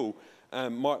echo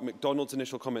Mark MacDonald's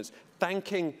initial comments,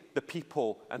 thanking the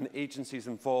people and the agencies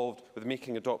involved with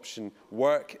making adoption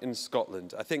work in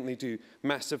Scotland. I think they do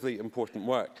massively important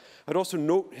work. I'd also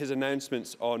note his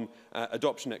announcements on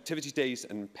adoption activity days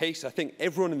and PACE. I think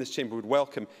everyone in this chamber would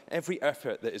welcome every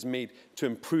effort that is made to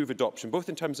improve adoption, both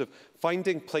in terms of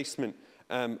finding placement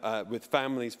with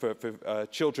families for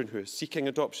children who are seeking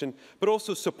adoption, but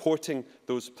also supporting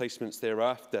those placements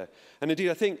thereafter. And indeed,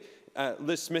 I think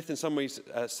Liz Smith in some ways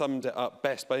summed it up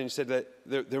best by saying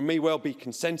that there may well be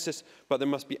consensus, but there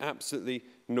must be absolutely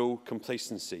no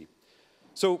complacency.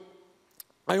 So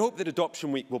I hope that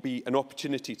Adoption Week will be an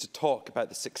opportunity to talk about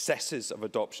the successes of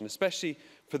adoption, especially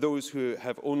for those who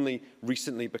have only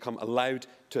recently become allowed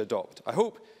to adopt. I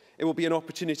hope it will be an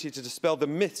opportunity to dispel the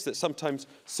myths that sometimes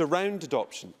surround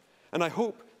adoption. And I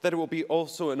hope that it will be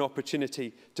also an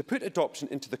opportunity to put adoption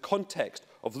into the context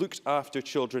of looked after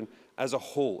children as a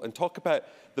whole and talk about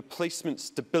the placement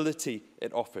stability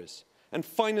it offers. And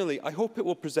finally, I hope it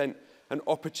will present an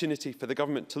opportunity for the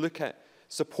government to look at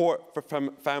support for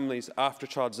families after a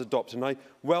child is adopted. And I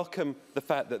welcome the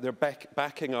fact that they're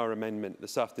backing our amendment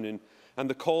this afternoon and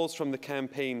the calls from the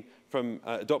campaign from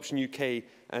Adoption UK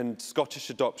and Scottish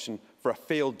Adoption for a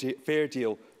fair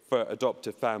deal for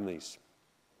adoptive families.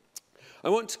 I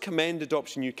want to commend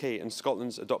Adoption UK and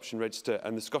Scotland's Adoption Register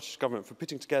and the Scottish Government for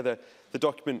putting together the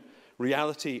document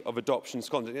Reality of Adoption in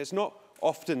Scotland. It's not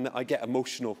often that I get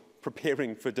emotional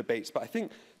preparing for debates, but I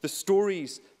think the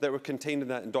stories that were contained in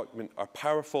that document are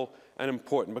powerful and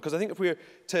important, because I think if we are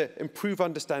to improve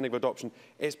understanding of adoption,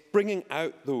 it's bringing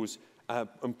out those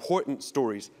important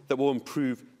stories that will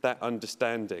improve that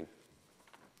understanding.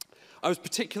 I was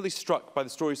particularly struck by the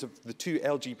stories of the two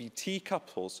LGBT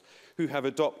couples who have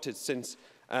adopted since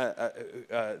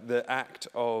the Act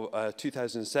of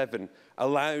 2007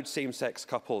 allowed same-sex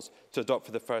couples to adopt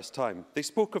for the first time. They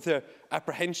spoke of their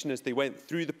apprehension as they went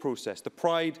through the process, the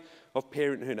pride of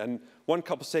parenthood, and one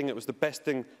couple saying it was the best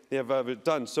thing they have ever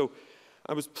done. So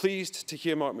I was pleased to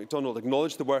hear Mark MacDonald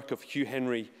acknowledge the work of Hugh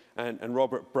Henry and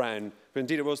Robert Brown, but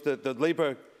indeed it was the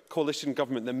Labour coalition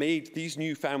government that made these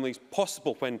new families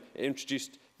possible when it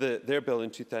introduced their bill in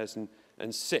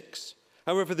 2006.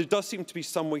 However, there does seem to be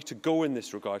some way to go in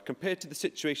this regard compared to the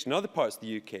situation in other parts of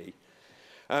the UK.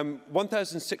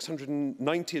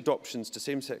 1,690 adoptions to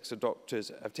same-sex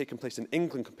adopters have taken place in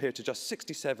England compared to just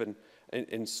 67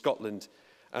 in Scotland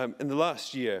in the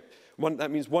last year.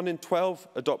 That means 1 in 12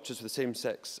 adopters for the same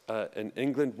sex in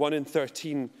England, 1 in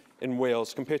 13 in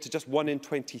Wales, compared to just 1 in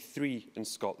 23 in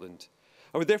Scotland.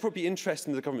 I would therefore be interested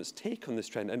in the government's take on this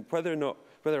trend and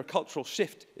whether a cultural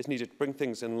shift is needed to bring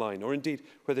things in line, or indeed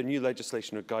whether new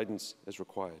legislation or guidance is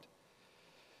required.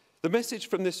 The message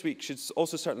from this week should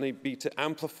also certainly be to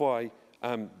amplify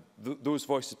those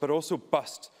voices, but also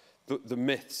bust the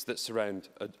myths that surround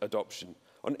adoption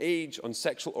on age, on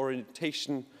sexual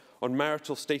orientation, on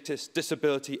marital status,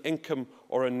 disability, income,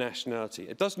 or on nationality.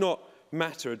 It does not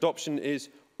matter. Adoption is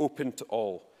open to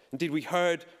all. Indeed, we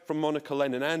heard from Monica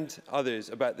Lennon and others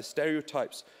about the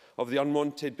stereotypes of the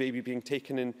unwanted baby being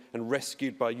taken in and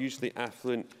rescued by usually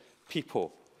affluent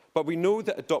people. But we know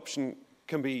that adoption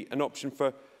can be an option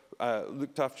for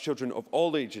looked after children of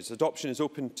all ages. Adoption is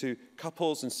open to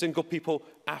couples and single people,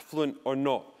 affluent or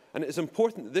not. And it is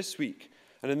important that this week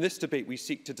and in this debate we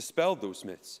seek to dispel those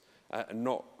myths and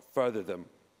not further them.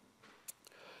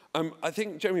 I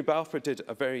think Jeremy Balfour did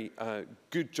a very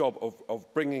good job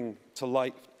of bringing to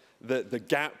light the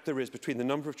gap there is between the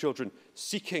number of children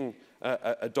seeking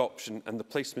adoption and the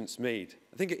placements made.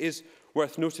 I think it is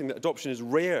worth noting that adoption is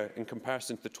rare in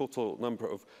comparison to the total number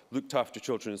of looked after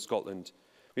children in Scotland.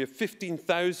 We have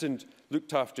 15,000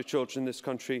 looked after children in this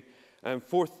country and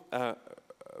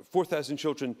 4,000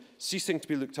 children ceasing to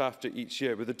be looked after each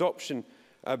year, with adoption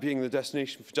being the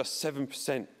destination for just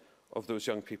 7% of those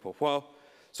young people.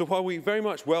 So while we very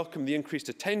much welcome the increased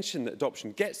attention that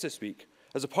adoption gets this week,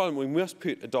 as a Parliament we must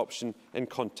put adoption in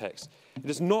context. It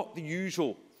is not the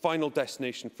usual final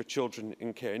destination for children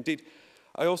in care. Indeed,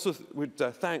 I also would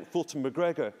thank Fulton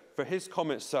McGregor for his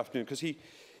comments this afternoon, because he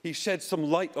shed some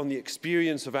light on the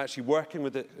experience of actually working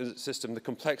with the system, the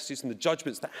complexities and the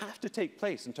judgments that have to take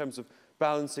place in terms of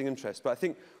balancing interests. But I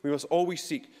think we must always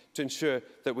seek to ensure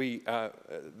that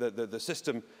the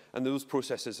system and those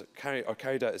processes are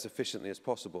carried out as efficiently as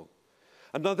possible.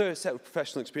 Another set of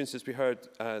professional experiences we heard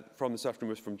from this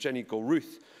afternoon was from Jenny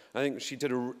Gilruth. I think she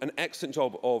did an excellent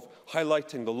job of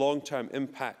highlighting the long-term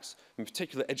impacts, in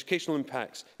particular educational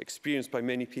impacts, experienced by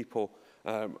many people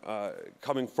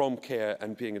coming from care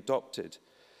and being adopted.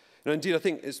 And indeed, I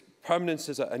think permanence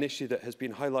is an issue that has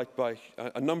been highlighted by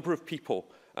a number of people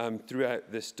throughout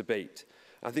this debate.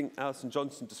 I think Alison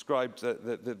Johnson described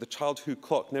the childhood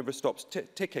clock never stops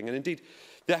ticking. And indeed,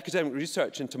 the academic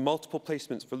research into multiple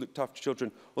placements for looked after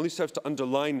children only serves to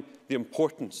underline the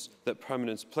importance that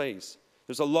permanence plays.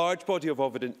 There's a large body of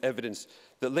evidence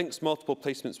that links multiple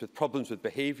placements with problems with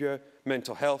behaviour,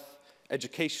 mental health,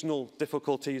 educational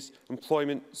difficulties,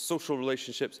 employment, social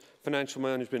relationships, financial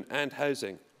management and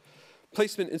housing.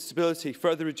 Placement instability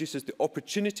further reduces the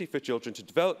opportunity for children to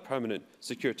develop permanent,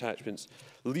 secure attachments,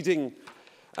 leading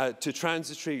to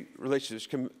transitory relationships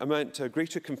can amount to a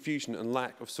greater confusion and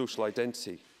lack of social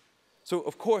identity. So,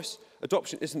 of course,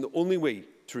 adoption isn't the only way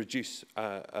to reduce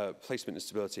placement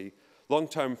instability.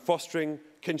 Long-term fostering,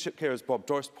 kinship care, as Bob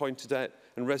Dorst pointed out,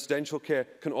 and residential care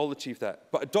can all achieve that.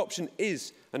 But adoption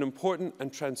is an important and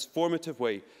transformative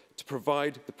way to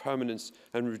provide the permanence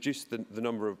and reduce the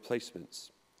number of placements.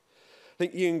 I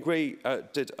think Ian Gray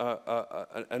did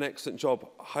an excellent job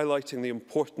highlighting the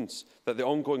importance that the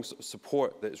ongoing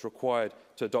support that is required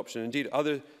to adoption. Indeed,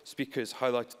 other speakers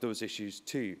highlighted those issues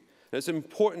too. And it's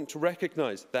important to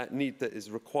recognise that need that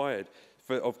is required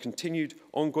of continued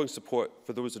ongoing support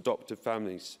for those adoptive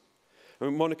families.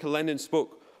 And Monica Lennon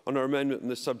spoke on our amendment on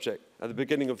this subject at the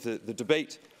beginning of the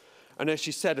debate. And as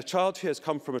she said, a child who has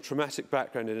come from a traumatic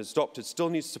background and is adopted still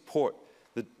needs support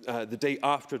the day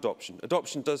after adoption.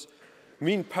 Adoption does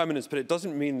mean permanence, but it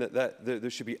doesn't mean that there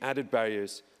should be added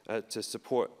barriers to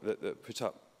support that put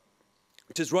up.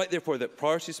 It is right, therefore, that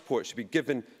priority support should be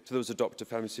given to those adoptive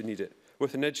families who need it,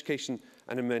 both in education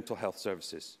and in mental health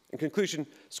services. In conclusion,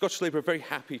 Scottish Labour are very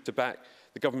happy to back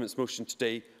the Government's motion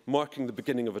today, marking the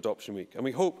beginning of Adoption Week. And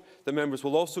we hope that members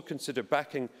will also consider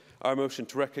backing our motion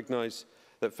to recognise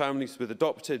that families with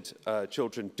adopted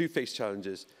children do face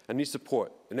challenges and need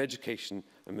support in education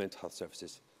and mental health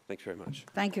services. Thank you very much.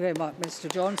 Thank you very much,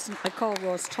 Mr Johnson. I call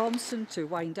Ross Thompson to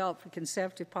wind up for the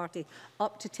Conservative Party.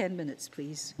 Up to 10 minutes,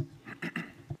 please.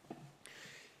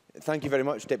 Thank you very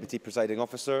much, Deputy Presiding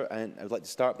Officer. And I would like to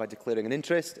start by declaring an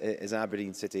interest as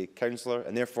Aberdeen City Councillor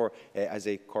and therefore as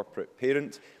a corporate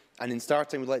parent. And in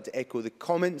starting, I would like to echo the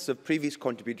comments of previous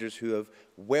contributors who have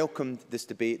welcomed this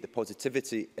debate, the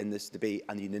positivity in this debate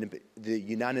and the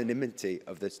unanimity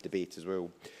of this debate as well.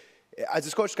 As the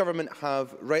Scottish Government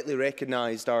have rightly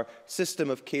recognised, our system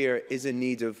of care is in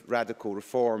need of radical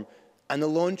reform, and the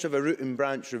launch of a root and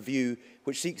branch review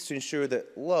which seeks to ensure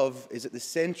that love is at the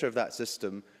centre of that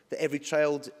system, that every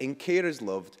child in care is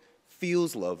loved,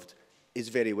 feels loved, is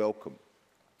very welcome.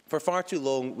 For far too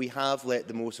long, we have let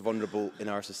the most vulnerable in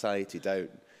our society down.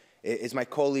 As my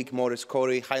colleague Maurice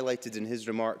Corrie highlighted in his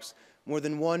remarks, more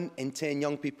than 1 in 10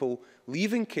 young people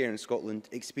leaving care in Scotland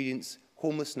experience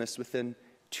homelessness within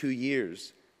 2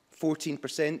 years.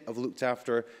 14% of looked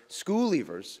after school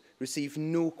leavers receive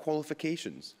no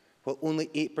qualifications, while only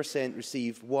 8%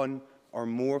 receive 1 or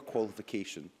more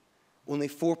qualification. Only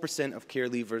 4% of care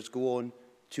leavers go on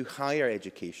to higher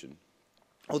education.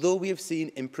 Although we have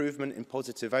seen improvement in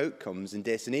positive outcomes and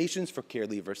destinations for care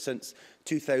leavers since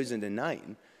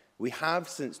 2009, we have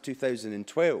since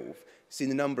 2012 seen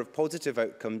the number of positive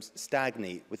outcomes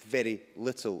stagnate with very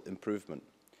little improvement.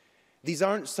 These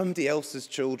aren't somebody else's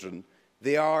children,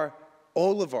 they are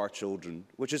all of our children,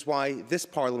 which is why this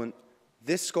Parliament,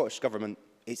 this Scottish Government,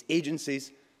 its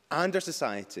agencies and our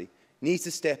society needs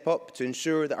to step up to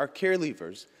ensure that our care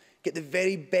leavers get the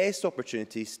very best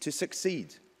opportunities to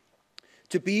succeed,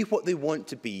 to be what they want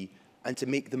to be and to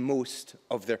make the most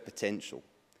of their potential.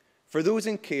 For those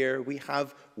in care, we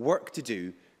have work to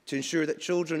do to ensure that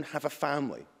children have a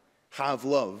family, have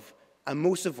love, and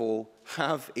most of all,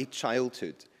 have a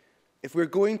childhood. If we're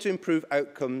going to improve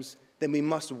outcomes, then we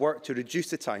must work to reduce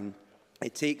the time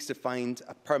it takes to find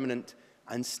a permanent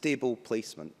and stable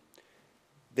placement.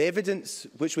 The evidence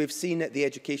which we've seen at the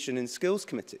Education and Skills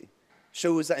Committee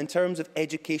shows that in terms of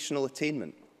educational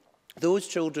attainment, those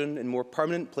children in more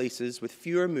permanent places with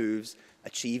fewer moves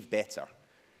achieve better.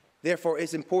 Therefore, it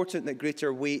is important that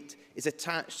greater weight is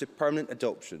attached to permanent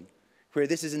adoption, where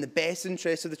this is in the best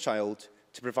interest of the child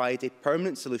to provide a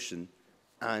permanent solution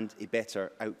and a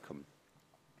better outcome.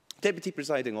 Deputy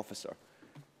Presiding Officer,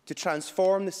 to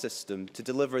transform the system to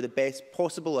deliver the best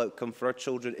possible outcome for our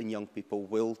children and young people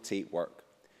will take work.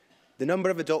 The number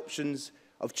of adoptions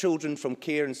of children from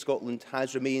care in Scotland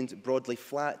has remained broadly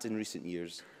flat in recent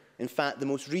years. In fact, the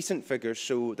most recent figures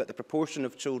show that the proportion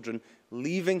of children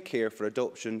leaving care for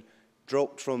adoption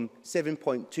dropped from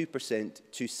 7.2%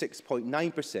 to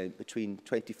 6.9% between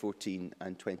 2014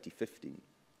 and 2015.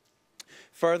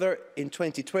 Further, in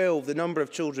 2012, the number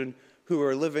of children who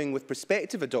were living with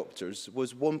prospective adopters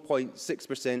was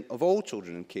 1.6% of all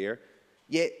children in care,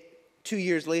 yet 2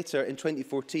 years later, in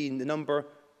 2014, the number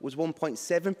was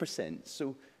 1.7%,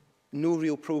 so no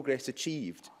real progress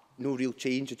achieved, no real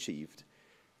change achieved.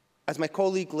 As my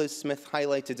colleague Liz Smith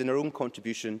highlighted in her own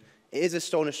contribution, it is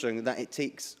astonishing that it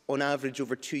takes, on average,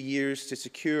 over 2 years to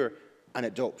secure an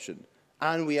adoption,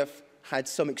 and we have had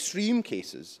some extreme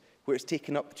cases where it's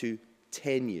taken up to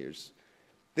 10 years.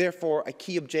 Therefore, a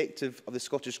key objective of the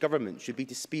Scottish Government should be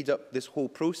to speed up this whole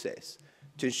process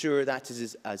to ensure that it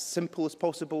is as simple as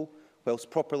possible, whilst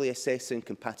properly assessing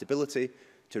compatibility,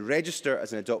 to register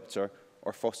as an adopter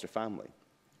or foster family.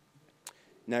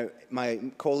 Now, my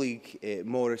colleague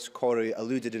Maurice Corrie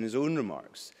alluded in his own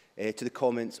remarks to the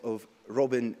comments of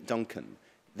Robin Duncan,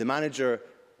 the manager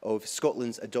of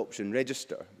Scotland's Adoption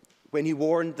Register, when he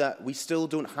warned that we still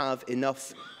don't have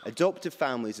enough adoptive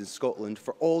families in Scotland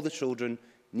for all the children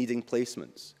needing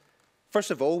placements. First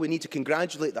of all, we need to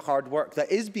congratulate the hard work that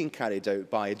is being carried out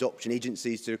by adoption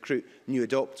agencies to recruit new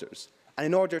adopters. And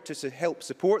in order to help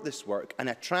support this work and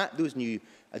attract those new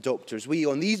adopters, we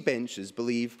on these benches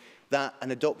believe that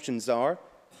an adoption czar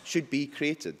should be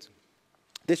created.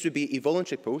 This would be a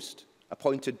voluntary post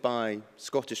appointed by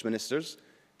Scottish ministers.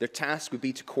 Their task would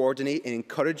be to coordinate and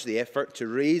encourage the effort to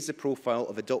raise the profile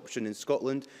of adoption in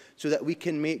Scotland so that we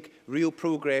can make real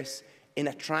progress in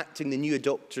attracting the new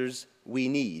adopters we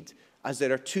need, as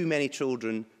there are too many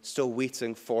children still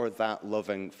waiting for that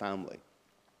loving family.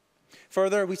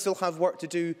 Further, we still have work to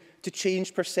do to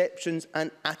change perceptions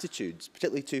and attitudes,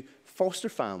 particularly to foster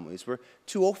families, where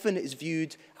too often it is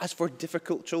viewed as for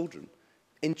difficult children.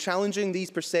 In challenging these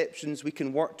perceptions, we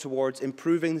can work towards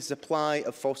improving the supply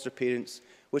of foster parents,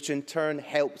 which in turn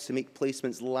helps to make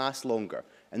placements last longer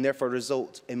and therefore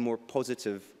result in more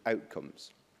positive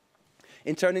outcomes.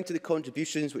 In turning to the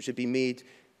contributions which have been made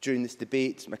during this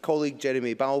debate, my colleague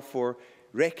Jeremy Balfour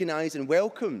recognised and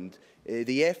welcomed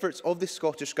the efforts of the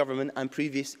Scottish Government and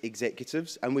previous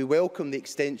executives, and we welcome the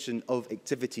extension of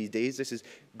activity days. This is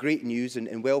great news,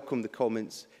 and welcome the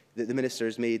comments that the Minister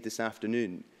has made this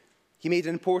afternoon. He made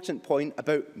an important point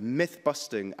about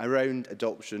myth-busting around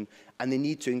adoption and the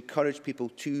need to encourage people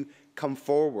to come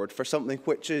forward for something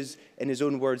which is, in his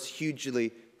own words,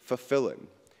 hugely fulfilling,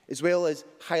 as well as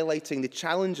highlighting the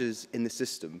challenges in the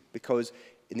system, because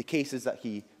in the cases that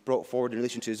he brought forward in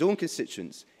relation to his own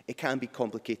constituents, it can be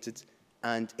complicated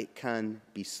and it can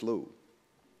be slow.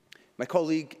 My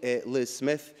colleague Liz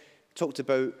Smith talked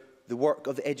about the work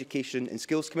of the Education and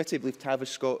Skills Committee. I believe Tavish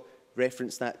Scott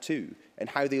referenced that too, and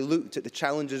how they looked at the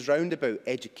challenges round about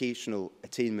educational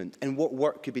attainment and what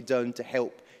work could be done to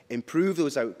help improve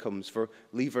those outcomes for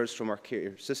leavers from our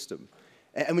care system.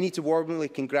 And we need to warmly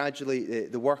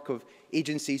congratulate the work of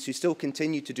agencies who still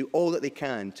continue to do all that they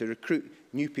can to recruit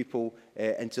new people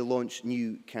and to launch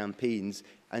new campaigns,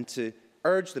 and to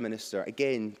urge the Minister,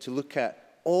 again, to look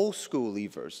at all school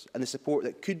leavers and the support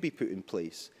that could be put in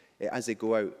place as they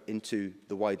go out into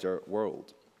the wider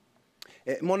world.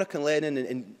 Monica Lennon,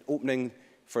 in opening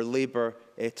for Labour,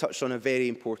 touched on a very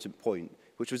important point,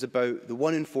 which was about the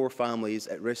 1 in 4 families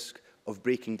at risk of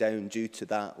breaking down due to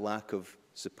that lack of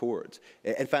support.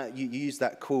 In fact, you used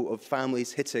that quote of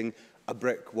families hitting a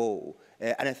brick wall.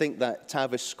 And I think that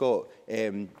Tavish Scott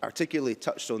articulately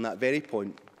touched on that very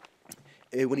point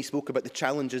when he spoke about the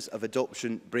challenges of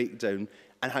adoption breakdown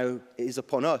and how it is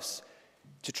upon us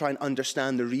to try and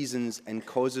understand the reasons and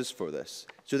causes for this,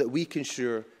 so that we can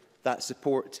ensure that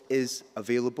support is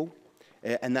available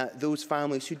and that those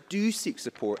families who do seek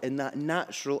support in that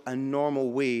natural and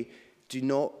normal way do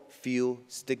not feel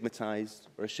stigmatised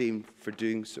or ashamed for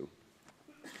doing so.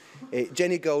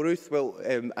 Jenny Gilruth, well,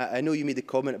 I know you made the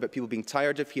comment about people being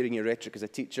tired of hearing your rhetoric as a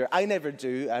teacher. I never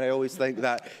do, and I always think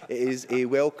that it is a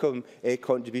welcome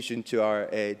contribution to our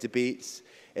debates.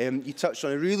 You touched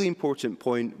on a really important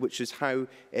point, which is how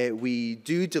we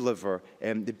do deliver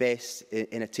the best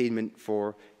in attainment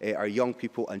for our young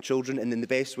people and children, and in the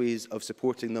best ways of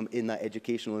supporting them in that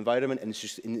educational environment, and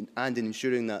in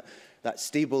ensuring that that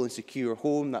stable and secure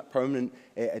home, that permanent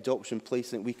adoption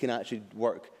placement, we can actually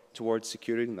work towards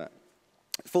securing that.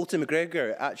 Fulton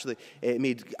McGregor actually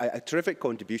made a terrific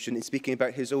contribution in speaking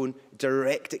about his own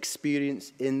direct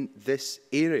experience in this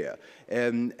area.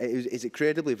 It is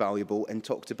incredibly valuable, and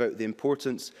talked about the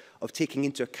importance of taking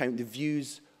into account the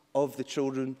views of the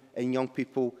children and young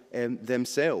people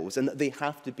themselves, and that they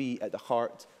have to be at the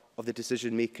heart of the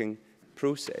decision-making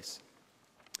process.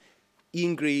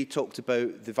 Ian Gray talked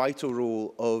about the vital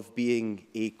role of being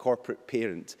a corporate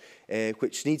parent,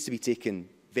 which needs to be taken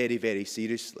very, very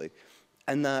seriously,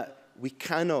 and that we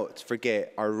cannot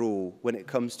forget our role when it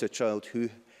comes to a child who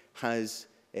has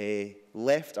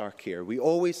left our care. We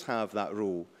always have that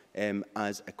role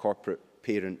as a corporate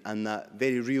parent, and that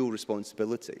very real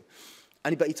responsibility.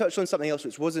 But he touched on something else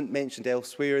which wasn't mentioned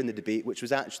elsewhere in the debate, which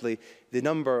was actually the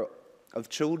number of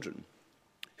children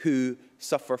who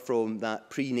suffer from that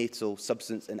prenatal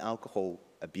substance and alcohol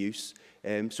abuse.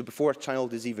 So before a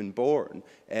child is even born,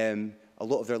 a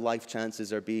lot of their life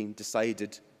chances are being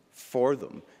decided for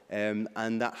them,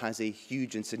 and that has a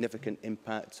huge and significant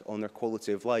impact on their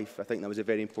quality of life. I think that was a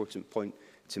very important point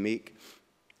to make.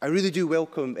 I really do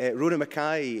welcome Rona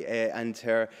Mackay and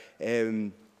her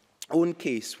own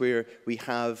case, where we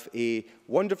have a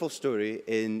wonderful story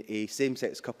in a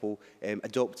same-sex couple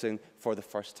adopting for the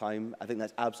first time. I think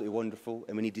that's absolutely wonderful,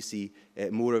 and we need to see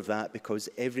more of that, because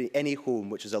any home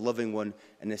which is a loving one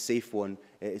and a safe one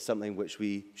is something which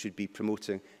we should be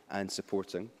promoting and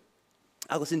supporting.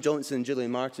 Alison Johnson and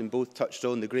Gillian Martin both touched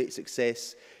on the great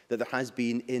success that there has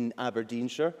been in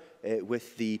Aberdeenshire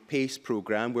with the PACE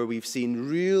programme, where we've seen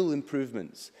real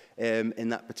improvements in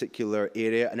that particular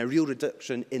area, and a real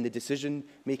reduction in the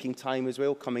decision-making time as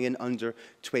well, coming in under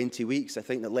 20 weeks. I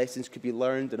think that lessons could be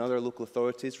learned in other local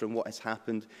authorities from what has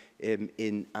happened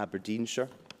in Aberdeenshire.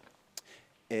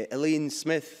 Elaine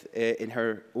Smith, in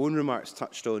her own remarks,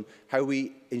 touched on how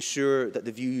we ensure that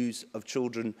the views of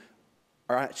children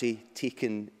are actually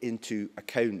taken into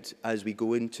account as we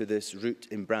go into this root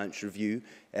and branch review.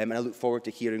 And I look forward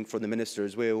to hearing from the Minister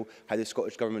as well how the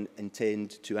Scottish Government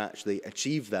intend to actually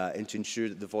achieve that, and to ensure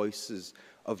that the voices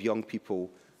of young people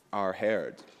are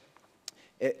heard.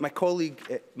 My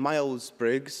colleague Miles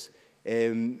Briggs,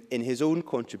 in his own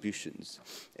contributions,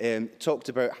 talked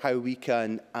about how we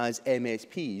can, as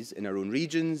MSPs in our own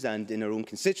regions and in our own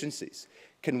constituencies,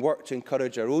 can work to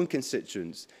encourage our own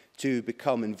constituents to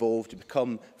become involved, to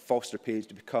become foster parents,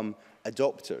 to become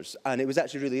adopters. And it was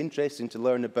actually really interesting to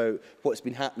learn about what's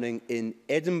been happening in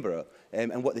Edinburgh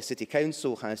and what the City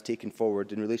Council has taken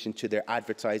forward in relation to their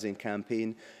advertising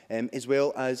campaign, as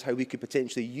well as how we could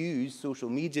potentially use social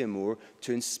media more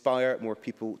to inspire more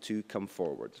people to come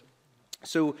forward.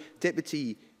 So,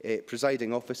 Deputy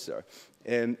Presiding Officer,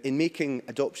 in making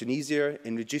adoption easier,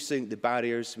 in reducing the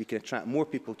barriers, we can attract more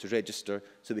people to register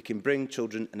so we can bring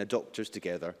children and adopters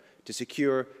together to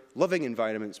secure loving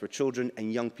environments where children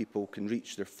and young people can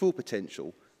reach their full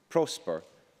potential, prosper,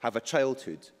 have a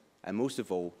childhood, and most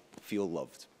of all, feel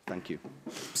loved. Thank you.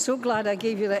 So glad I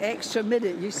gave you that extra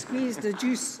minute. You squeezed the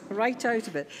juice right out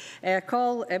of it.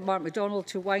 Call Mark MacDonald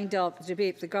to wind up the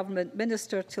debate with the Government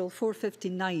Minister till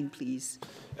 4:59, please.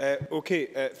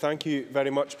 Thank you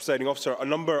very much, Presiding Officer. A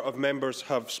number of members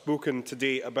have spoken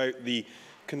today about the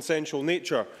consensual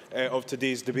nature of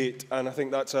today's debate, and I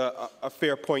think that's a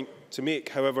fair point to make.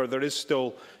 However, there is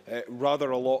still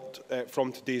rather a lot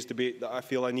from today's debate that I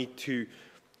feel I need to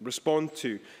respond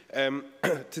to.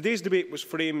 Today's debate was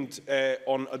framed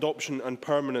on adoption and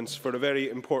permanence for a very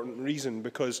important reason,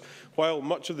 because while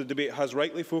much of the debate has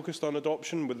rightly focused on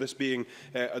adoption, with this being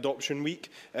Adoption Week,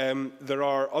 there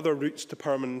are other routes to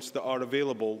permanence that are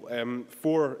available.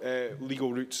 4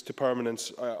 legal routes to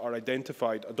permanence are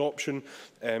identified: adoption,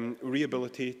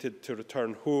 rehabilitated to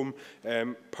return home,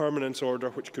 permanence order,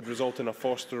 which could result in a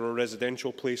foster or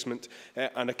residential placement,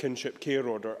 and a kinship care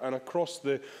order. And across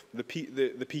the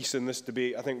piece in this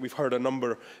debate, I think we've heard a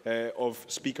number of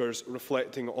speakers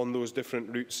reflecting on those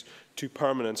different routes to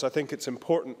permanence. I think it's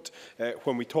important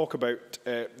when we talk about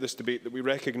this debate that we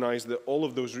recognise that all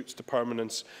of those routes to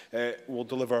permanence will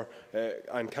deliver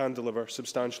and can deliver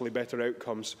substantially better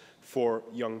outcomes for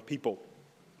young people.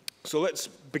 So let's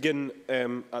begin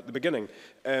at the beginning.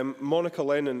 Monica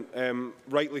Lennon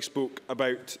rightly spoke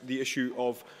about the issue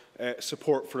of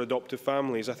support for adoptive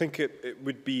families. I think it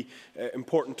would be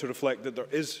important to reflect that there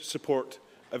is support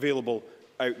available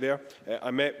out there. I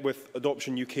met with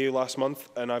Adoption UK last month,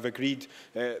 and I've agreed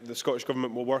the Scottish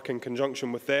Government will work in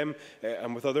conjunction with them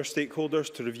and with other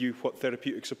stakeholders to review what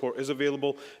therapeutic support is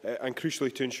available and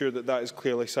crucially to ensure that that is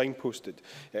clearly signposted.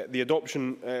 The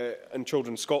Adoption and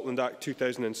Children Scotland Act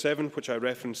 2007, which I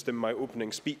referenced in my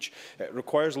opening speech,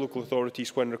 requires local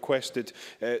authorities, when requested,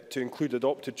 to include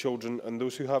adopted children and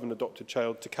those who have an adopted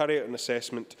child, to carry out an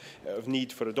assessment of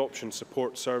need for adoption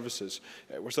support services.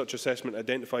 Where such assessment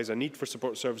identifies a need for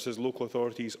support services, local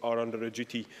authorities are under a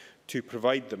duty to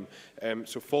provide them.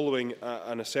 So following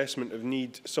an assessment of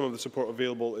need, some of the support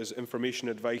available is information,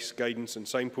 advice, guidance and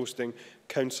signposting,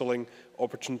 counselling,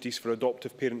 opportunities for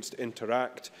adoptive parents to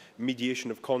interact,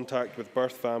 mediation of contact with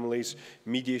birth families,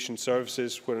 mediation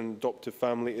services where an adoptive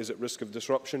family is at risk of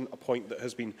disruption, a point that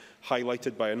has been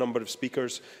highlighted by a number of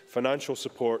speakers, financial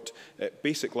support,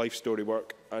 basic life story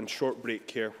work and short break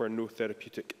care where no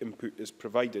therapeutic input is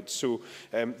provided. So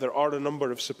there are a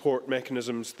number of support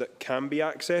mechanisms that can be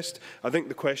accessed. I think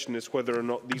the question is whether or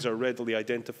not these are readily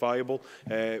identifiable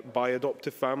by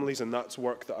adoptive families, and that's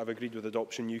work that I've agreed with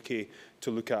Adoption UK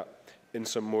to look at in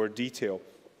some more detail.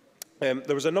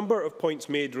 There was a number of points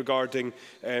made regarding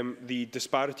the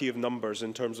disparity of numbers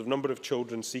in terms of number of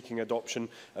children seeking adoption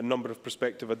and number of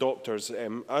prospective adopters.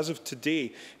 As of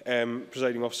today,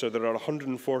 Presiding Officer, there are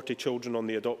 140 children on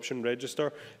the adoption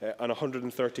register and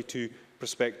 132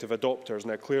 prospective adopters.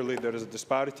 Now, clearly there is a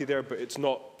disparity there, but it's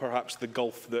not perhaps the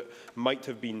gulf that might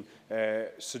have been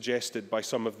suggested by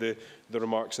some of the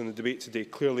remarks in the debate today.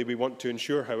 Clearly, we want to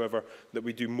ensure, however, that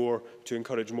we do more to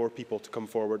encourage more people to come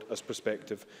forward as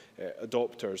prospective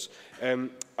adopters.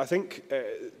 I think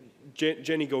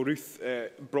Jenny Gilruth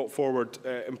brought forward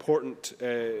important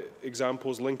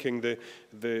examples linking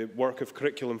the work of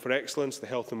Curriculum for Excellence, the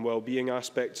health and well-being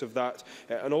aspects of that,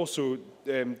 and also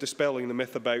dispelling the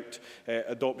myth about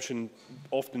adoption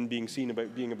often being seen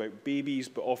about being about babies,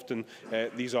 but often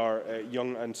these are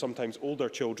young and sometimes older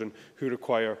children who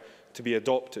require to be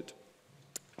adopted.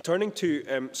 Turning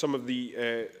to some of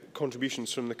the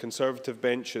contributions from the Conservative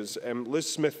benches,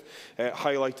 Liz Smith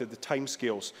highlighted the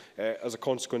timescales as a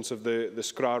consequence of the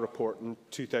SCRA report in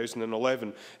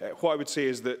 2011. What I would say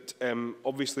is that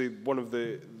obviously one of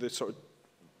the sort of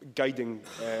guiding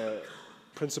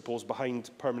principles behind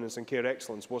permanence and care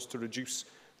excellence was to reduce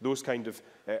those kind of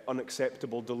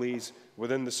unacceptable delays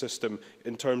within the system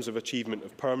in terms of achievement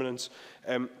of permanence.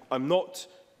 I'm not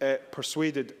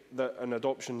persuaded that an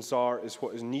adoption czar is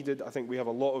what is needed. I think we have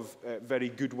a lot of very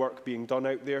good work being done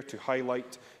out there to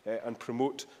highlight and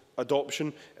promote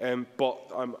adoption,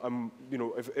 but you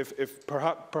know, if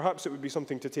perhaps it would be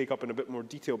something to take up in a bit more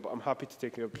detail, but I'm happy to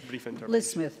take a brief intervention.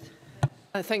 Liz Smith.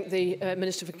 I thank the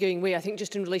Minister for giving way. I think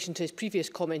just in relation to his previous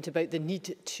comment about the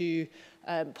need to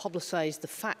publicise the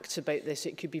facts about this,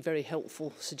 it could be a very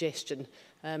helpful suggestion.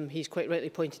 He's quite rightly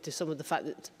pointed to some of the fact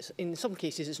that in some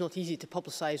cases it's not easy to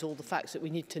publicise all the facts that we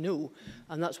need to know,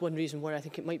 and that's one reason why I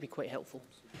think it might be quite helpful.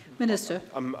 Minister.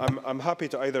 I'm happy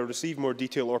to either receive more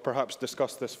detail or perhaps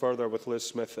discuss this further with Liz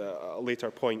Smith at a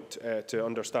later point to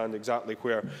understand exactly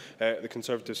where the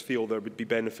Conservatives feel there would be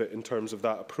benefit in terms of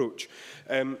that approach.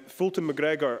 Fulton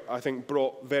McGregor, I think,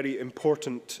 brought very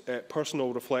important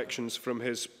personal reflections from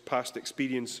his past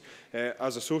experience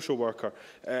as a social worker,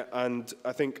 and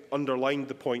I think underlined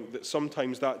the point that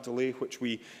sometimes that delay which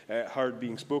we heard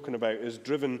being spoken about is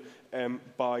driven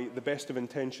by the best of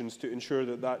intentions to ensure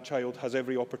that that child has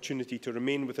every opportunity to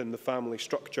remain within the family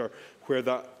structure. Where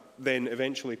that then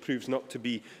eventually proves not to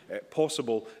be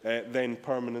possible, then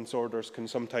permanence orders can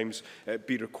sometimes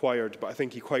be required. But I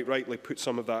think he quite rightly put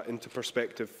some of that into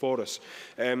perspective for us.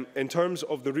 In terms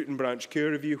of the root and branch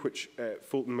care review, which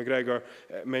Fulton McGregor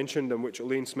mentioned and which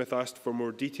Elaine Smith asked for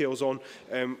more details on,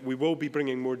 we will be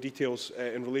bringing more details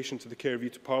in relation to the care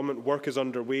review to Parliament. Work is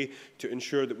underway to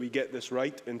ensure that we get this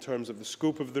right in terms of the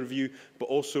scope of the review, but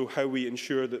also how we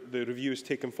ensure that the review is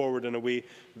taken forward in a way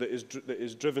that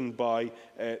is driven by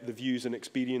the views and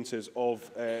experiences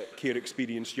of care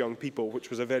experienced young people, which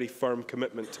was a very firm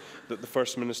commitment that the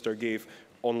First Minister gave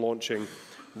on launching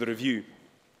the review.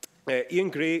 Ian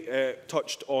Gray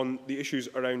touched on the issues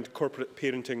around corporate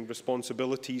parenting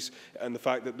responsibilities and the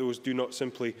fact that those do not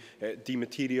simply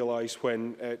dematerialise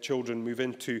when children move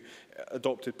into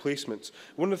adopted placements.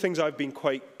 One of the things I've been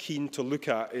quite keen to look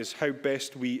at is how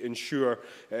best we ensure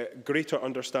greater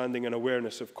understanding and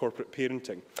awareness of corporate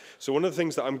parenting. So one of the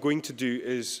things that I'm going to do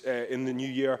is in the new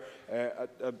year, at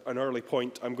an early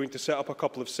point, I'm going to set up a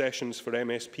couple of sessions for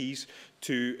MSPs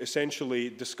to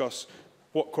essentially discuss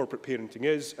what corporate parenting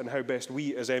is and how best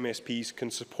we as MSPs can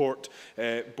support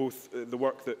both the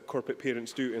work that corporate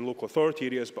parents do in local authority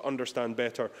areas, but understand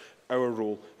better our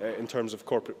role in terms of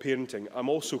corporate parenting. I'm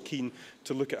also keen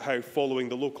to look at how, following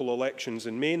the local elections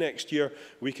in May next year,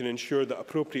 we can ensure that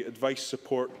appropriate advice,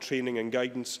 support, training and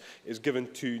guidance is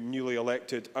given to newly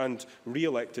elected and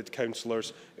re-elected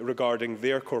councillors regarding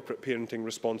their corporate parenting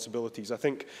responsibilities. I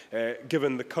think,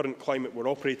 given the current climate we're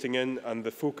operating in and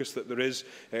the focus that there is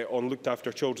on looked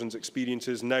after children's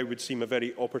experiences, now would seem a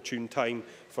very opportune time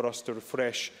for us to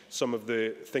refresh some of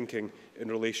the thinking in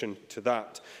relation to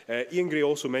that. Ian Gray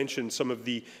also mentioned some of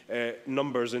the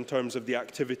numbers in terms of the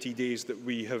activity days that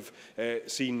we have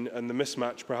seen and the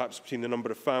mismatch perhaps between the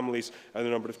number of families and the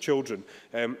number of children.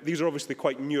 These are obviously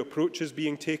quite new approaches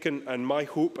being taken, and my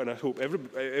hope, and I hope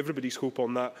everybody's hope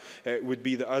on that, would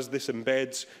be that as this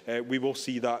embeds, we will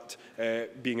see that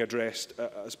being addressed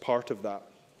as part of that.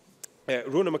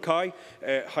 Rona Mackay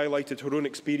highlighted her own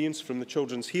experience from the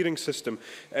children's hearing system,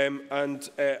 and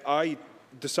I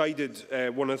decided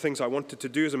one of the things I wanted to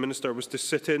do as a minister was to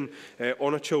sit in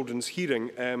on a children's hearing,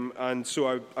 and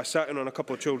so I sat in on a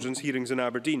couple of children's hearings in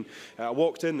Aberdeen. I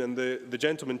walked in and the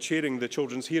gentleman chairing the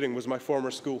children's hearing was my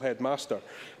former school headmaster,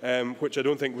 which I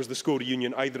don't think was the school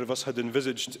reunion either of us had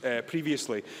envisaged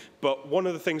previously. But one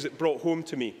of the things it brought home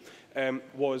to me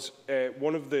was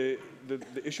one of the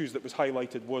issues that was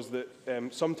highlighted was that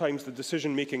sometimes the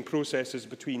decision-making processes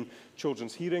between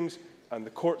children's hearings and the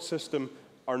court system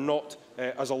are not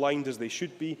as aligned as they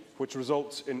should be, which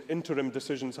results in interim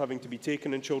decisions having to be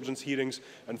taken in children's hearings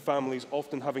and families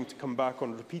often having to come back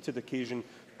on repeated occasion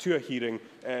to a hearing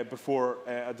before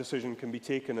a decision can be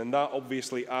taken. And that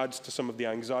obviously adds to some of the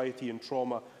anxiety and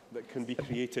trauma that can be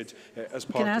created as part of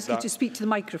that. Can I ask you to speak to the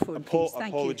microphone, please?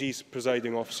 Thank Apologies,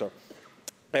 Presiding Officer.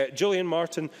 Gillian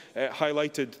Martin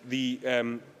highlighted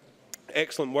the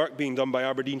excellent work being done by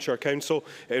Aberdeenshire Council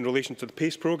in relation to the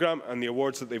PACE programme and the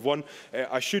awards that they've won.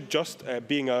 I should just,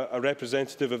 being a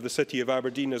representative of the City of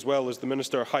Aberdeen as well as the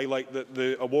Minister, highlight that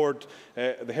the award,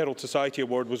 the Herald Society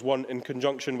Award, was won in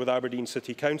conjunction with Aberdeen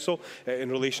City Council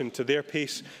in relation to their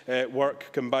PACE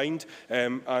work combined,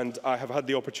 and I have had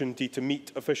the opportunity to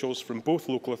meet officials from both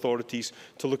local authorities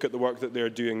to look at the work that they're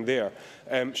doing there.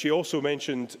 She also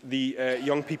mentioned the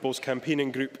Young People's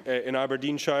Campaigning Group in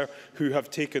Aberdeenshire, who have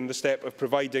taken the step of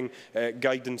providing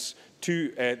guidance to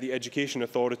the Education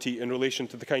Authority in relation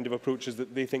to the kind of approaches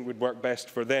that they think would work best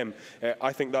for them.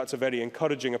 I think that's a very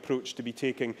encouraging approach to be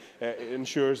taking. It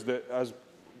ensures that as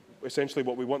essentially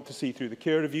what we want to see through the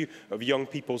care review of young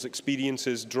people's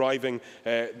experiences driving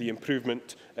the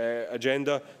improvement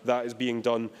agenda. That is being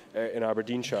done in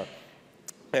Aberdeenshire.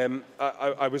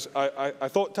 I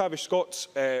thought Tavish Scott's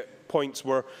points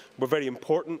were very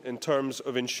important in terms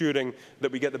of ensuring that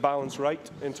we get the balance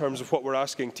right in terms of what we're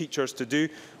asking teachers to do,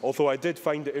 although I did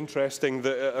find it interesting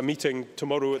that at a meeting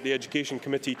tomorrow at the Education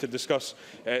Committee to discuss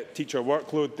teacher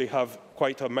workload, they have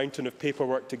quite a mountain of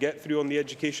paperwork to get through on the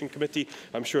Education Committee.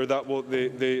 I'm sure that will,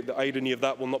 the irony of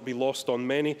that will not be lost on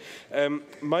many.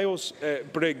 Miles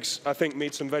Briggs, I think,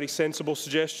 made some very sensible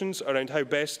suggestions around how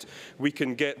best we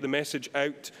can get the message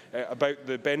out about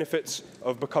the benefits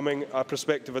of becoming a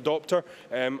prospective adopter.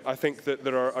 I think that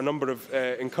there are a number of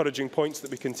encouraging points that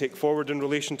we can take forward in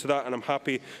relation to that, and I'm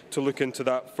happy to look into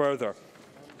that further.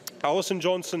 Alison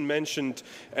Johnson mentioned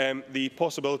the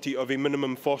possibility of a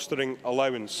minimum fostering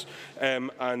allowance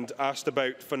and asked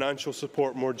about financial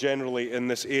support more generally in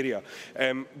this area.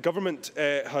 Government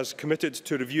has committed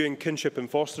to reviewing kinship and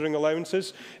fostering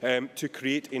allowances to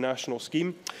create a national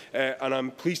scheme, and I'm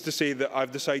pleased to say that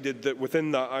I've decided that within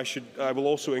that I will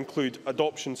also include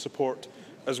adoption support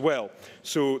as well.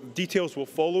 So details will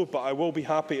follow, but I will be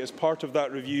happy as part of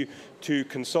that review to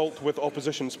consult with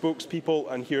opposition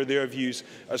spokespeople and hear their views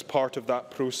as part of that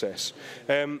process.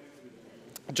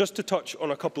 Just to touch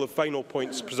on a couple of final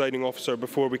points, Presiding Officer,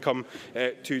 before we come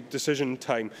to decision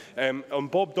time. On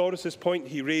Bob Doris's point,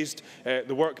 he raised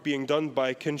the work being done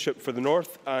by Kinship for the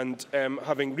North, and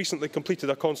having recently completed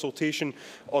a consultation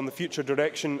on the future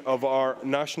direction of our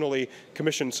nationally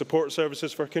commissioned support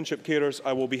services for kinship carers,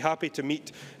 I will be happy to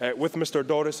meet with Mr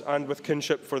Doris and with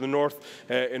Kinship for the North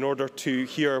in order to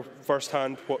hear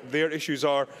firsthand what their issues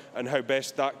are and how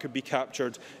best that could be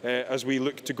captured as we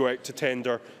look to go out to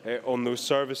tender on those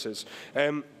services.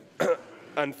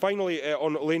 And finally,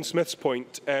 on Elaine Smith's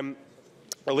point,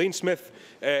 Elaine Smith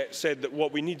said that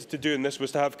what we needed to do in this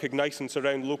was to have cognizance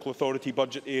around local authority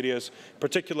budget areas,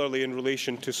 particularly in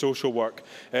relation to social work.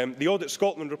 The Audit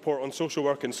Scotland report on social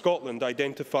work in Scotland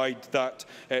identified that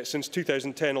since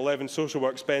 2010-11 social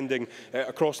work spending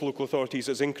across local authorities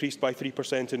has increased by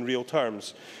 3% in real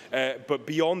terms. But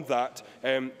beyond that,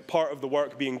 part of the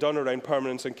work being done around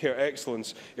permanence and care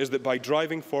excellence is that by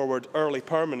driving forward early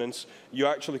permanence, you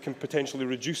actually can potentially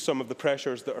reduce some of the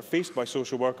pressures that are faced by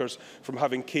social workers from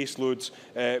having caseloads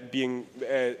being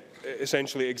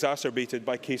essentially exacerbated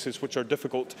by cases which are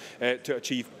difficult to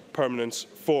achieve permanence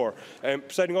for.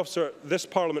 Presiding Officer, this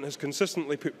Parliament has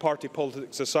consistently put party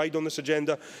politics aside on this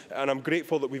agenda, and I'm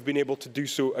grateful that we've been able to do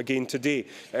so again today.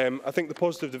 I think the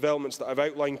positive developments that I've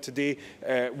outlined today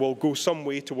will go some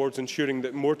way towards ensuring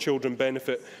that more children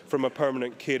benefit from a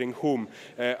permanent caring home.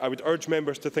 I would urge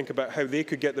members to think about how they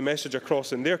could get the message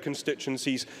across in their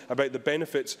constituencies about the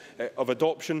benefits of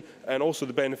adoption and also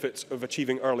the benefits of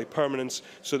achieving early permanence,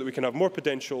 so that we can have more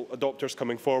potential adopters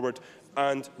coming forward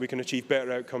and we can achieve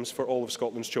better outcomes for all of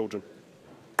Scotland's children.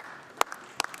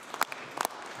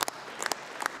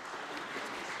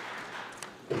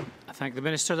 I thank the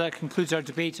Minister. That concludes our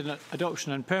debate on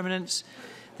adoption and permanence.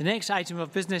 The next item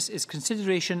of business is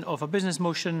consideration of a business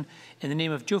motion in the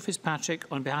name of Joe Fitzpatrick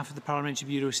on behalf of the Parliamentary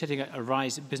Bureau setting out a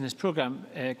RISE business programme.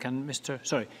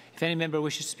 If any member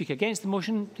wishes to speak against the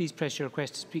motion, please press your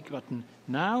request to speak button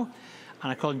now.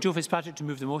 And I call on Joe Fitzpatrick to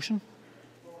move the motion.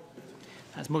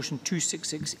 That's motion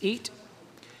 2668.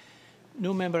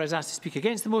 No member has asked to speak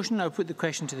against the motion. I will put the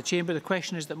question to the Chamber. The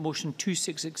question is that motion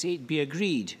 2668 be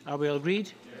agreed. Are we all agreed?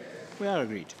 Yes. We are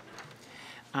agreed.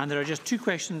 And there are just two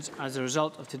questions as a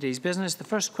result of today's business. The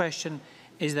first question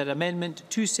is that Amendment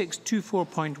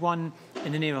 2624.1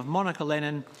 in the name of Monica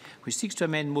Lennon, which seeks to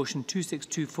amend motion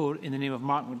 2624 in the name of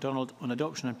Mark MacDonald on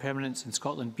adoption and permanence in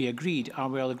Scotland, be agreed. Are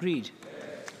we all agreed?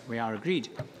 Yes. We are agreed.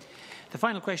 The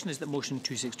final question is that motion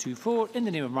 2624 in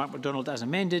the name of Mark MacDonald as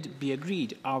amended be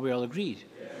agreed. Are we all agreed?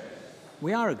 Yes.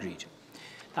 We are agreed.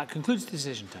 That concludes the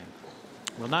decision time.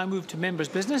 We'll now move to members'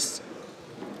 business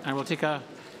and we'll take a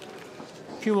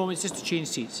few moments just to change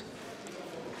seats.